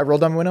 I'm like, I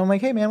rolled down my window. I'm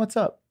like, hey man, what's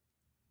up?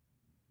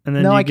 And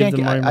then No, you I give can't.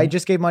 them money. I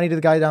just gave money to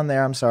the guy down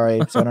there. I'm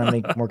sorry, so I don't have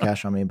any more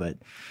cash on me. But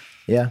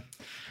yeah,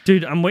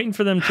 Dude, I'm waiting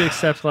for them to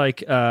accept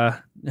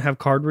have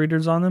card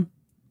readers on them.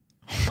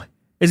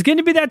 It's going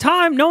to be that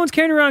time. No one's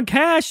carrying around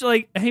cash.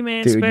 Like, hey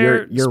man, dude,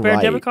 spare you're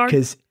right. debit card.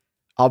 Because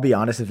I'll be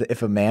honest,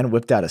 if a man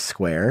whipped out a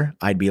square,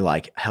 I'd be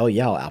like, hell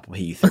yeah, I'll Apple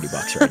pay you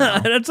 $30 right now.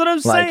 That's what I'm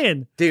Like,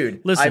 saying.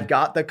 Dude, Listen. I've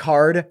got the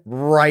card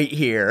right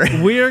here.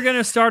 We're going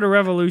to start a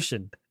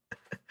revolution.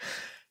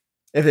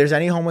 If there's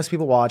any homeless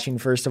people watching,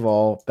 first of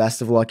all,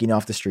 best of luck getting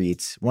off the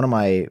streets. One of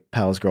my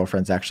pal's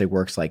girlfriends actually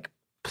works like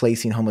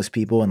placing homeless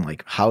people in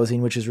like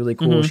housing, which is really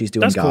cool. Mhm. She's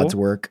doing That's God's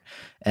cool. work.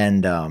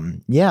 And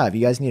yeah, if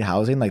you guys need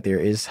housing, like there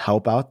is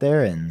help out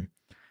there. And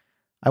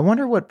I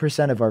wonder what %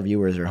 of our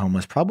viewers are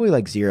homeless. Probably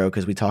like 0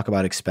 because we talk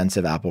about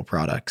expensive Apple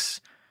products.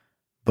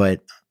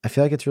 But I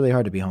feel like it's really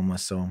hard to be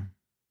homeless. So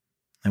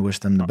I wish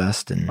them the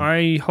best. And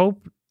I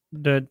hope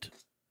that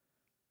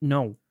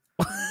no.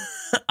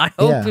 I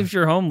hope Yeah. if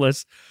you're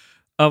homeless,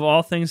 of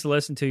all things to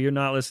listen to, you're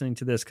not listening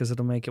to this because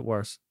it'll make it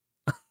worse.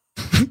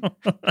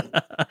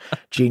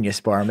 Genius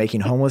Bar,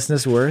 making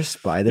homelessness worse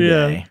by the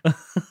Yeah.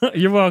 day.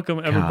 You're welcome,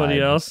 everybody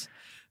God. else.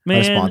 Our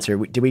Man, sponsor.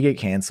 Did we get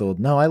canceled?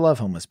 No, I love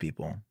homeless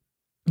people.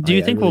 do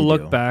you I think really we'll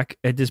look do. back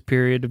at this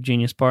period of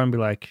Genius Bar and be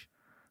like,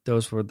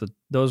 those were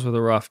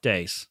the rough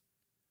days?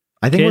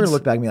 I think we're Kids- gonna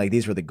look back and be like,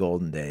 these were the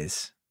golden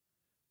days.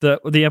 The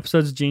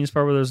episodes of Genius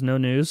Bar where there's no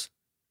news.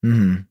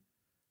 hmm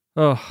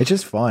Oh, It's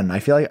just fun. I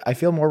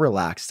feel more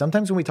relaxed.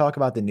 Sometimes when we talk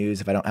about the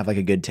news, if I don't have like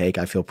a good take,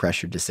 I feel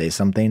pressured to say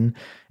something,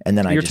 and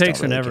then I your just takes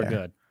are don't really never care.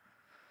 good.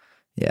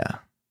 Yeah.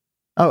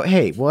 Oh,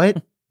 hey,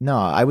 what? No,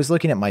 I was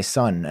looking at my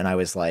son, and I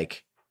was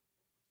like,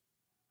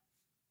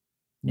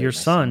 Wait, Your my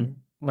son,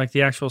 like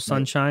the actual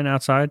sunshine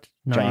outside.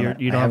 No, John,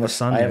 you don't have a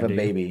son. I there, have a do you?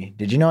 baby.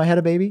 Did you know I had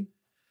a baby?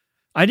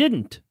 I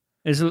didn't.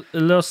 Is it a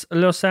little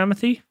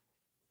Samothy?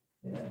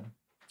 Yeah,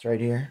 it's right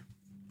here.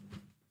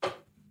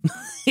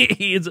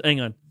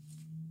 Hang on.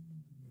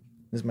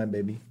 This is my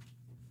baby.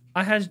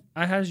 I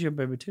has your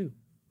baby too.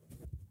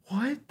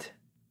 What?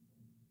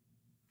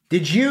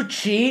 Did you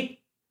cheat?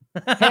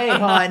 Hey,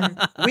 hon,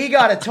 we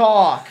gotta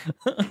talk.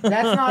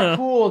 That's not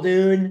cool,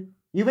 dude.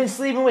 You've been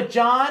sleeping with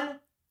John?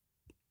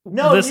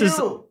 No, This is-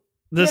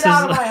 This Get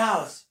out of is my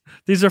house.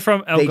 these are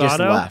from They just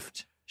Elgato.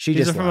 left. She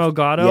These just are from left.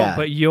 Elgato, Yeah.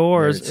 but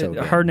yours, They're so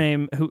good. her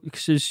name,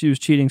 she was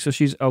cheating, so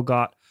she's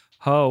Elgato.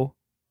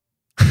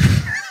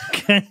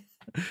 Okay,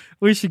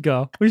 we should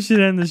go. We should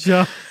end the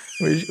show.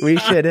 We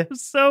should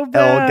So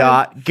bad.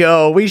 Elgot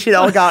go. We should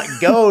Elgot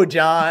go,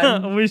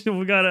 John. we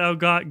got to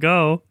Elgato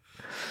go.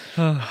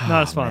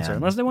 Not a sponsor, man.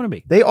 unless they want to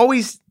be. They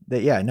always,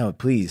 yeah, no,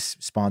 please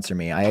sponsor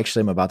me. I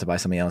actually am about to buy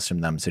something else from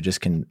them, so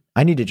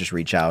I need to just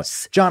reach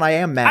out. John, I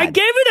am mad. I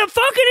gave you the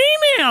fucking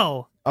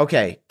email.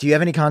 Okay, do you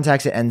have any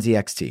contacts at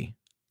NZXT?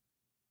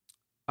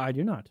 I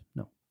do not.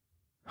 No,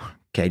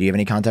 Okay, do you have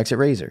any contacts at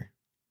Razer?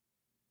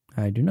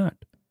 I do not.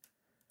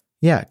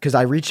 Yeah, because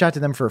I reached out to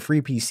them for a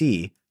free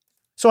PC.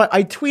 So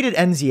I tweeted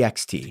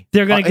NZXT.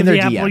 They're gonna in give the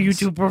their Apple DMs.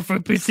 YouTuber for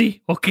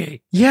PC.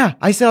 Okay. Yeah,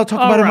 I said I'll talk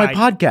All about it on right.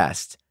 my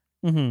podcast.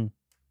 Mm-hmm.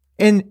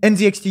 And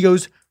NZXT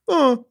goes,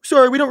 oh,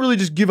 sorry, we don't really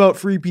just give out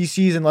free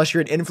PCs unless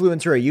you're an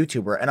influencer or a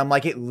YouTuber. And I'm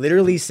like, it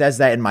literally says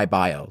that in my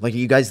bio. Like, are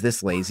you guys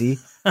this lazy?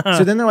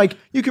 So then they're like,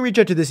 you can reach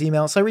out to this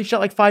email. So I reached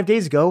out like 5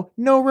 days ago.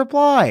 No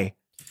reply.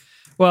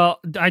 Well,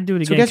 I'd do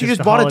it again. So I guess you 'cause just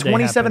the bought a holiday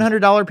happened.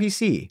 $2,700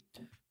 PC.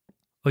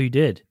 Oh, you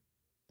did.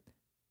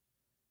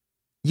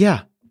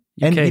 Yeah.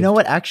 You And you caved. know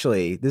what?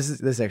 Actually, this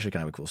is actually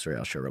kind of a cool story.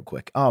 I'll share real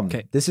quick.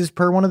 Okay. This is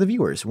per one of the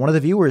viewers. One of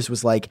the viewers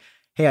was like,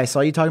 hey, I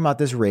saw you talking about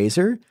this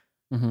Razer.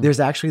 Mhm. There's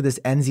actually this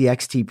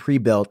NZXT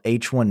pre-built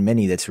H1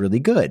 Mini that's really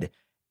good.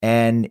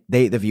 And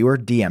the viewer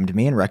DM'd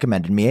me and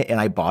recommended me it, and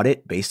I bought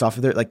it based off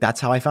of that's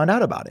how I found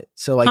out about it.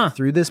 So like Huh.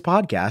 through this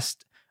podcast,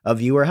 a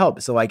viewer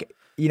helped. So like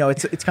you know,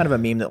 it's kind of a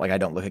meme that like I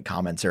don't look at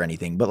comments or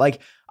anything, but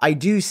like I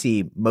do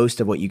see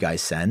most of what you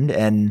guys send,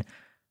 and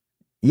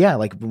yeah,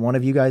 like one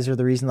of you guys are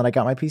the reason that I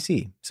got my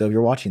PC. So if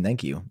you're watching,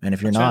 thank you. And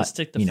if you're not,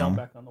 stick the phone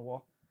back on the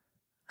wall.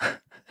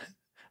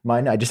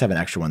 Mine, I just have an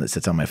extra one that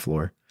sits on my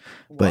floor.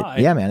 Why? But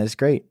yeah, man, it's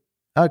great.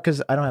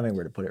 Because I don't have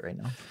anywhere to put it right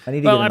now. I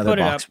need to Well, get I another put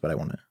it box, up but I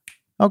want to.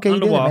 Okay, on you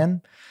the did it, wall.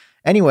 man.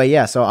 Anyway,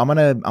 yeah. So I'm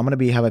gonna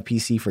have a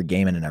PC for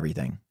gaming and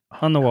everything.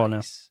 On the wall now.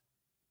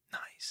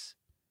 Nice.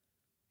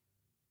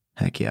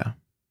 Heck yeah.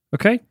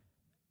 Okay.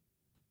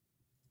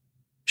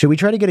 Should we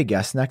try to get a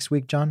guest next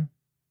week, John?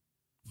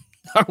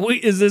 Are we?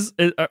 Is this?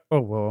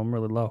 Oh, well, I'm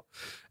really low.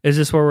 Is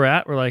this where we're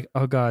at? We're like,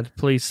 oh God,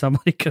 please,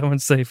 somebody come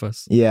and save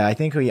us. Yeah, I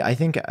think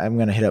I'm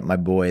gonna hit up my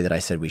boy that I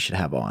said we should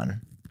have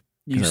on.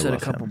 You I said a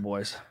love couple him.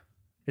 boys.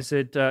 Is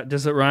it?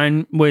 Does it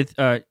rhyme with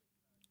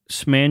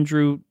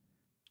Smandrew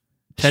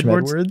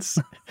Tedwards?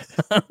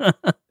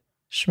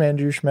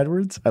 Schmandrew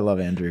Schmedwards. I love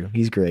Andrew.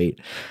 He's great.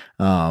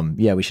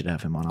 Yeah, we should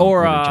have him on.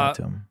 Or I'll reach out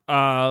to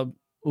him.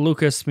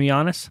 Lucas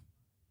Mianis.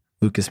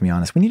 Lucas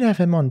Mianis. We need to have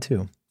him on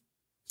too.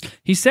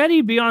 He said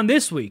he'd be on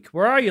this week.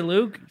 Where are you,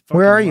 Luke?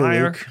 Where are you,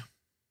 Liar. Luke?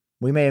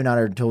 We may have not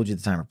already told you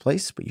the time or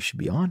place, but you should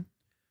be on.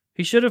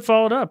 He should have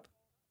followed up.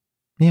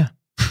 Yeah.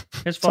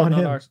 His fault, on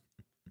not him. ours.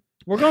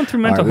 We're going through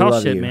mental All right, we health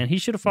love shit, you. man. He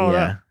should have followed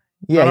Yeah. up.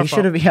 Yeah, Not our he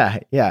should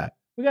have. Yeah.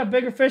 We got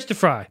bigger fish to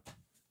fry.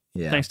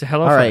 Yeah. Thanks to HelloFresh.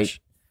 All right.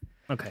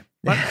 Okay.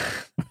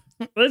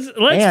 Let's And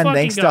fucking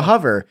thanks go. to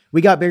Hover,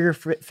 we got bigger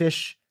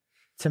fish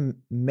to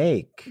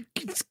make.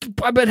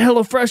 I bet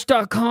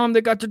HelloFresh.com,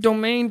 they got the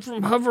domain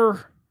from I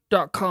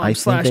hover.com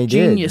think they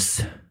did.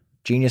 /genius.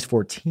 Genius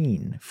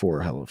 14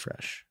 for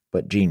HelloFresh,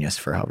 but Genius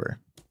for Hover.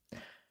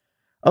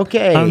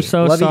 Okay. I'm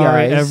so love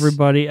sorry, you guys.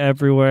 everybody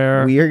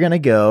everywhere. We are going to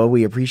go.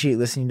 We appreciate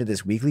listening to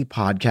this weekly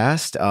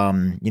podcast.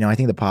 I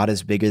think the pod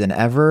is bigger than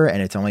ever,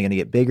 and it's only going to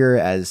get bigger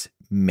as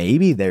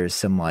maybe there's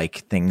some like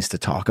things to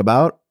talk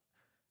about.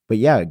 But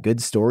yeah, good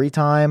story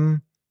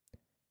time.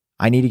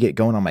 I need to get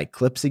going on my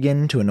clips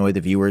again to annoy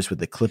the viewers with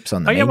the clips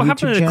on the Oh yeah, main what YouTube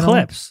happened to the channel.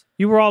 clips?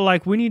 You were all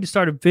like, we need to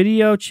start a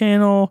video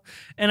channel.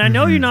 And I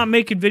know you're not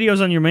making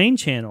videos on your main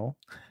channel.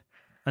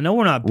 I know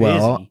we're not busy.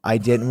 Well, I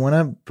didn't want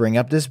to bring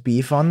up this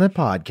beef on the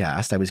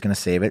podcast. I was going to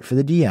save it for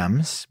the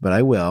DMs, but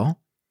I will.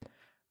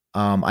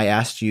 I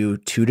asked you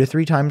 2 to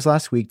 3 times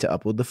last week to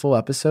upload the full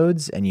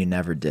episodes, and you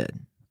never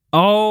did.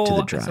 to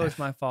the drive. so it's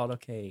my fault.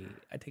 Okay,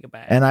 I take it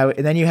back. And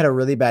then you had a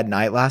really bad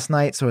night last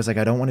night, so I was like,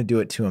 I don't want to do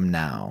it to him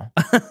now.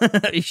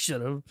 You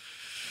should have.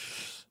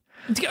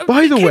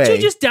 By the way- can't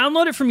you just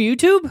download it from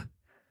YouTube?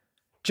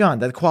 John,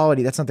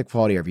 that's not the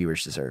quality our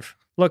viewers deserve.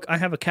 Look, I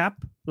have a cap.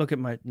 Look at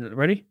my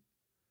ready.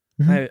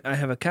 Mhm. I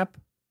have a cap.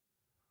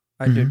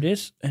 I do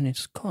this, and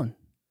it's gone.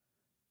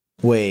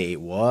 Wait,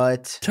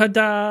 what?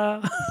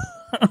 Ta-da!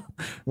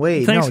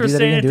 Wait, Thanks no, for do that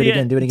staying again. at Do it the again.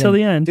 end- Do it again. till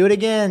the end. Do it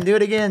again. Do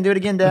it again. Do it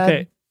again, Dad.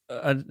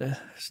 Okay,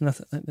 it's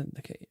nothing.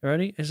 Okay,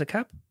 ready? There's a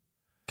cap,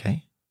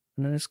 Okay.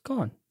 and then it's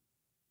gone.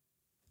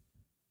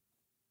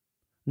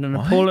 And then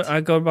I pull it. What?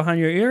 I go behind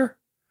your ear,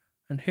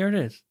 and here it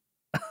is.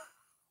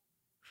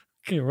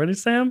 Okay, ready,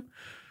 Sam?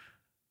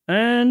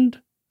 And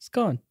it's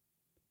gone.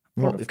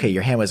 Well, okay,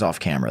 your hand was off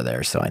camera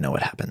there, so I know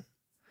what happened.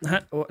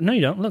 No,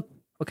 you don't. Look.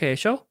 Okay,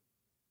 show.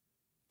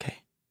 Okay.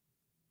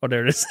 Oh,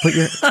 there it is. Put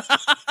your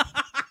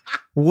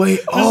Wait,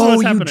 is oh,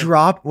 what's you happening.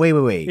 drop.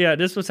 Wait. Yeah,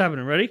 this is what's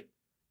happening. Ready?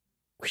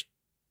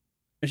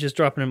 It's just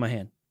dropping in my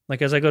hand.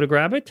 Like as I go to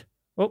grab it.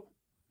 Oh,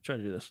 try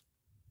to do this.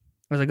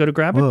 As I go to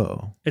grab it,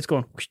 Whoa. it's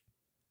going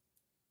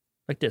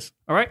like this.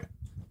 All right,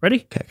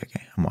 ready? Okay.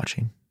 I'm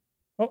watching.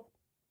 Oh,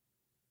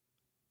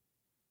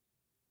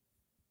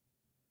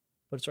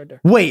 but it's right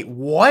there. Wait,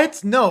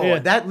 what? No, Yeah.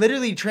 that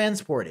literally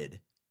transported.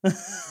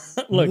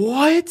 Look,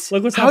 What?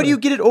 Look what's How do you happening.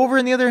 get it over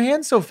in the other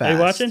hand so fast? are you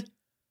watching?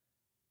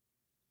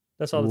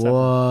 That's all that's happening.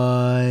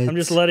 What? I'm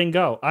just letting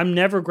go. I'm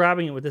never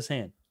grabbing it with this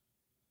hand.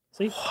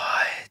 See,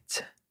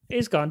 What?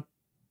 it's gone.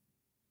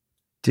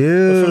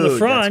 Dude. But from the that's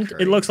front,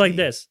 it looks like crazy.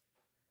 this.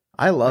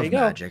 I love There you go.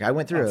 magic. I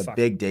went through Oh, a fuck.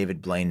 big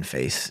David Blaine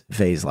phase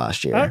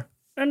last year.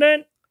 And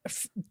then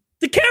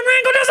the camera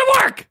angle doesn't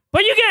work,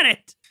 but you get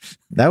it.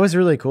 That was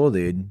really cool,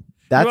 dude.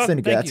 That's welcome.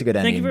 a Thank you. good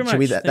Thank ending. you very Should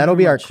we, much. Thank that'll you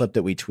be very our much. clip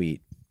that we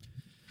tweet.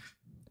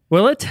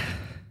 Will it?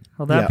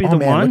 Will that be oh the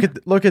man, one?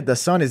 look at the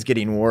sun is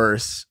getting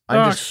worse. I'm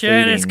Oh just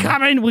shit! It's fading.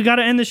 coming. We got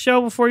to end the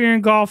show before you're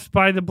engulfed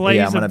by the blaze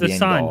Yeah, I'm gonna of the be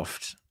sun.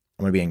 engulfed.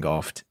 I'm gonna be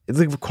engulfed. It's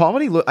like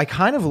quality look. I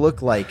kind of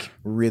look like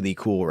really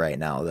cool right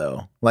now,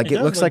 though. Like It it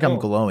does looks look like I'm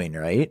cool. glowing,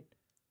 right?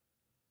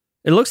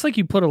 It looks like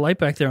you put a light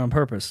back there on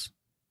purpose.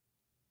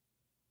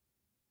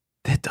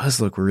 That does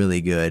look really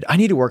good. I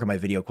need to work on my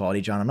video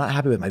quality, John. I'm not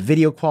happy with my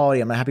video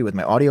quality. I'm not happy with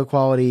my audio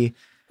quality.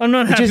 I'm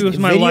not It happy just- with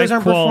my videos life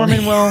aren't quality.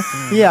 performing well.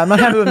 Yeah, I'm not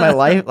happy with my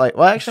life.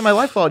 Actually, my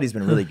life quality's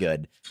been really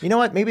good. You know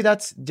what? Maybe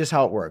that's just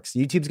how it works.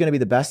 YouTube's going to be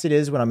the best it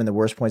is when I'm in the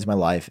worst points of my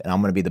life, and I'm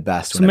going to be the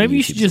best. So maybe you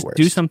YouTube's should the just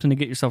do worst. something to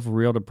get yourself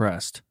real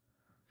depressed.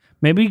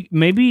 Maybe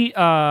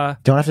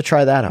Don't have to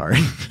try that hard.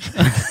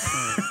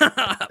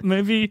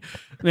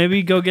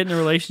 maybe go get in a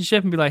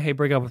relationship and be like, hey,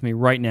 break up with me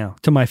right now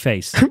to my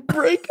face.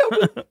 Break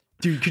up.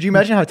 Dude, could you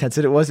imagine how tense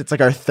it was? It's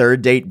like our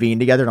third date being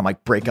together, and I'm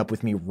like, break up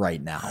with me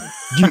right now.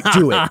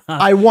 Do it.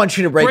 I want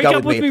you to break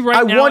up with me. Right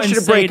I now want you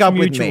to break up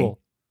mutual.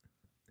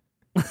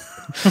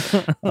 with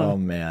me. Oh,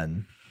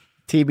 man.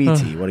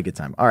 TBT. What a good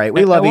time. All right.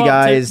 We love you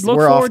guys.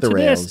 We're off the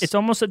rails. This. It's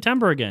almost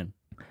September again.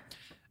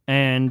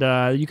 And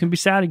you can be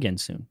sad again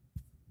soon.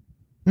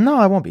 No,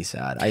 I won't be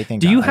sad. I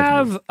think. Do you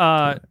have,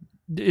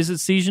 is it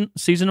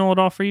seasonal at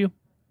all for you?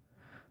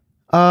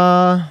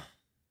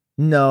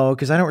 No,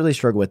 because I don't really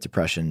struggle with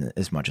depression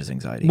as much as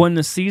anxiety. When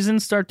the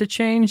seasons start to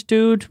change,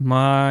 dude,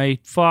 my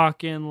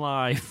fucking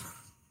life.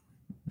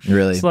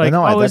 Really? It's like,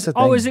 that's the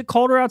thing. Is it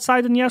colder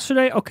outside than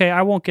yesterday? Okay,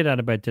 I won't get out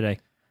of bed today.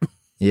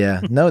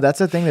 Yeah. No, that's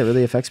the thing that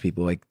really affects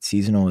people. Like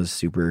seasonal is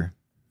super.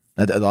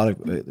 A lot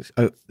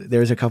of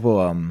there's a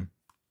couple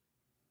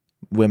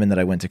women that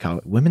I went to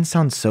college. Women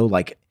sound so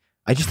like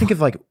I just think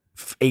of like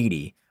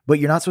 80, but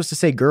you're not supposed to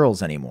say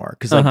girls anymore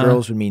because like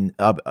girls would mean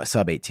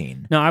sub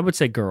 18. No, I would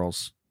say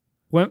girls.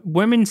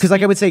 Women, because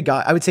like I would say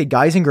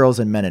guys and girls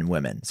and men and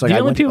women. So like,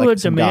 the only people that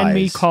demand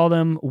me call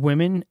them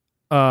women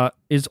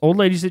is old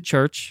ladies at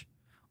church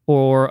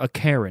or a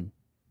Karen.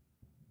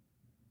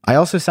 I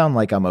also sound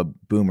like I'm a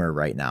boomer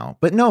right now,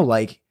 but no,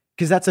 like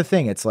because that's the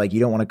thing. It's like you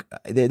don't want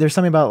to. There's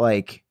something about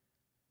like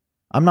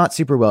I'm not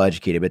super well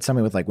educated, but it's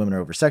something with like women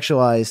are over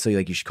sexualized, so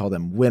like you should call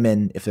them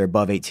women if they're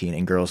above 18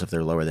 and girls if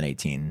they're lower than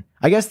 18.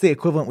 I guess the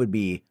equivalent would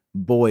be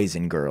boys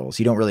and girls.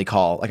 You don't really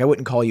call like I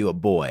wouldn't call you a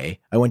boy.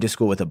 I went to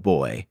school with a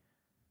boy.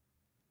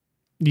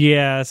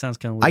 Yeah, that sounds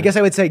kind of weird. I guess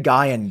I would say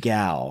guy and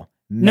gal.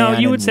 No,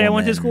 you would say woman. I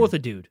went to school with a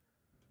dude.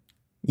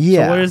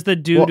 Yeah. So what is the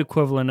dude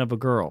equivalent of a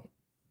girl?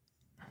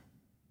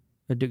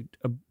 A dude,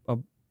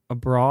 a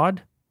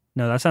broad?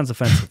 No, that sounds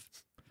offensive.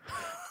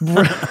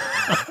 That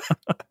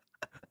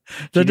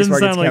doesn't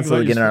sound like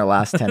what again in our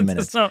last 10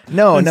 minutes.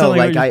 No,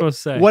 like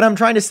what I'm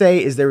trying to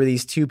say is there were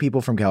these two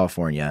people from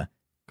California.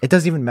 It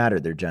doesn't even matter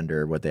their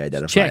gender or what they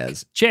identify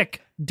as.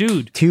 Chick,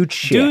 dude. Two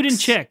chicks. Dude and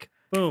chick.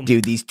 Boom.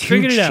 Dude, these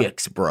two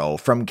chicks, bro,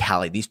 from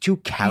Cali. These two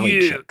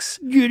Cali chicks.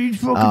 Yeah,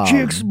 these fucking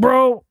chicks,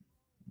 bro.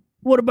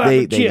 What about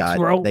the chicks,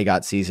 bro? They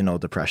got seasonal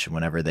depression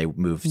whenever they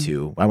moved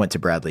to. I went to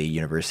Bradley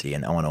University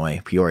in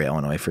Illinois, Peoria,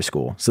 Illinois, for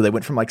school. So they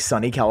went from like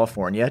sunny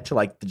California to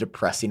like the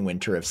depressing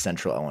winter of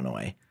central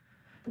Illinois.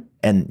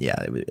 And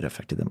yeah, it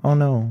affected them. Oh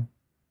no,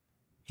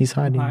 he's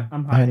hiding. I'm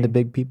hiding behind the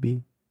big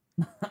peepee.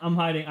 I'm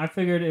hiding. I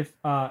figured if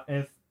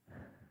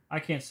I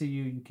can't see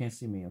you, you can't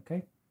see me.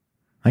 Okay.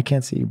 I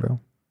can't see you, bro.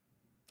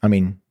 I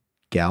mean,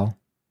 gal.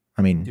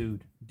 I mean,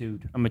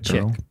 dude. I'm a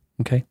chick.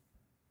 Okay.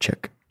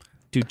 Chick.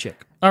 Dude,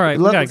 chick. All right.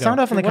 Sound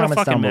off in the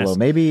comments down below.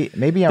 Maybe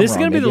I'm wrong. This is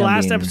gonna be the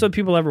last episode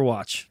people ever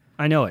watch.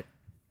 I know it.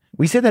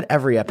 We say that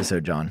every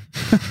episode, John.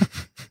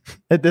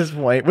 At this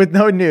point, with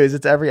no news,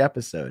 it's every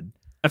episode.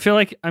 I feel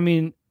like, I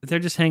mean, they're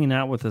just hanging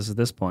out with us at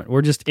this point.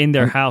 We're just in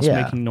their house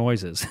making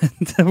noises.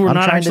 We're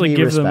not actually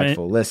giving them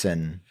respectful.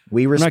 Listen,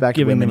 we respect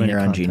women here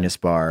on Genius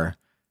Bar.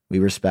 We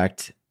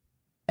respect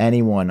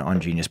anyone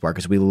on Genius Bar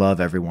because we love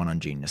everyone on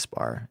Genius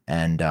Bar.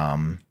 And,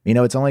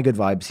 it's only good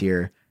vibes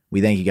here.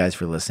 We thank you guys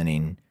for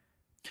listening.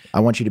 I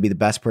want you to be the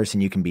best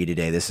person you can be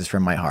today. This is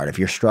from my heart. If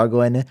you're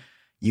struggling,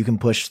 you can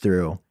push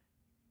through.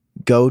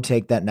 Go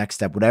take that next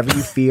step. Whatever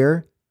you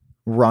fear,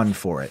 run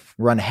for it.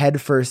 Run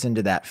headfirst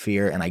into that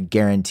fear, and I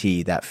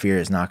guarantee that fear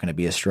is not going to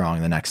be as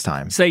strong the next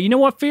time. Say, you know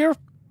what, fear?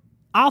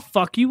 I'll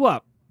fuck you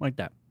up. Like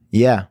that.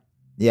 Yeah.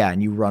 Yeah,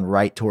 and you run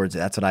right towards it.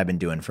 That's what I've been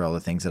doing for all the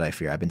things that I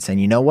fear. I've been saying,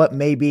 you know what,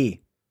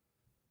 maybe,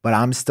 but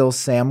I'm still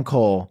Sam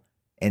Cole,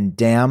 and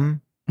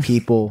damn,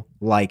 people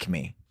like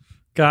me.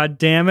 God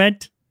damn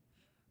it.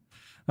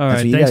 All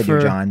right, thanks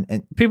for John.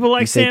 And people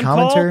like Sam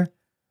Cole,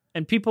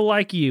 and people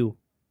like you.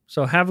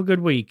 So have a good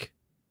week.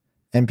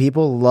 And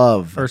people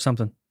love or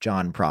something.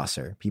 John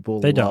Prosser. People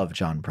love don't.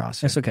 John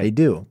Prosser. It's okay. They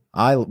do.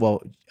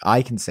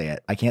 I can say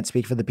it. I can't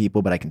speak for the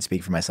people, but I can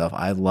speak for myself.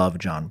 I love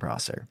John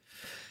Prosser.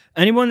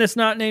 Anyone that's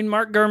not named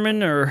Mark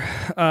Gurman or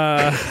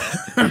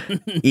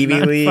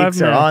EV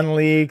Leaks or On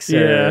Leaks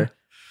or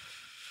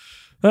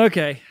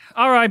okay.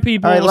 All right,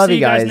 people. All right, we'll see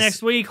you guys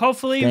next week.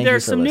 Hopefully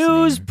there's some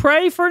news.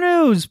 Pray for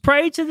news.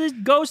 Pray to the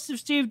ghost of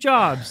Steve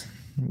Jobs.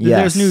 Yes.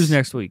 There's news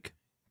next week.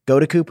 Go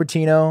to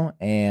Cupertino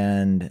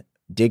and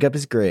dig up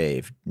his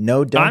grave.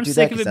 No, don't do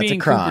that because that's a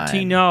crime.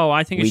 Cupertino.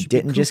 I think we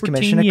didn't just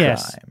commission a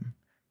crime.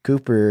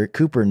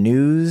 Cooper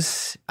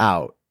news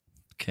out.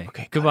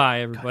 Okay. Goodbye,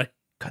 everybody.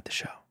 Cut the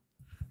show.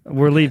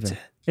 We're leaving.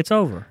 It's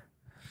over.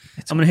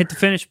 I'm going to hit the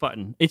finish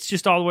button. It's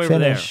just all the way over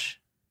there.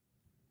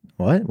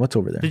 What? What's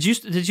over there?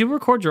 Did you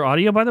record your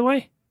audio, by the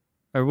way?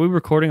 Are we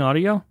recording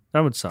audio? That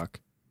would suck.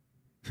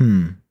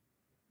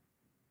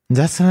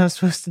 That's what I was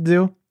supposed to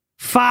do?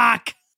 Fuck!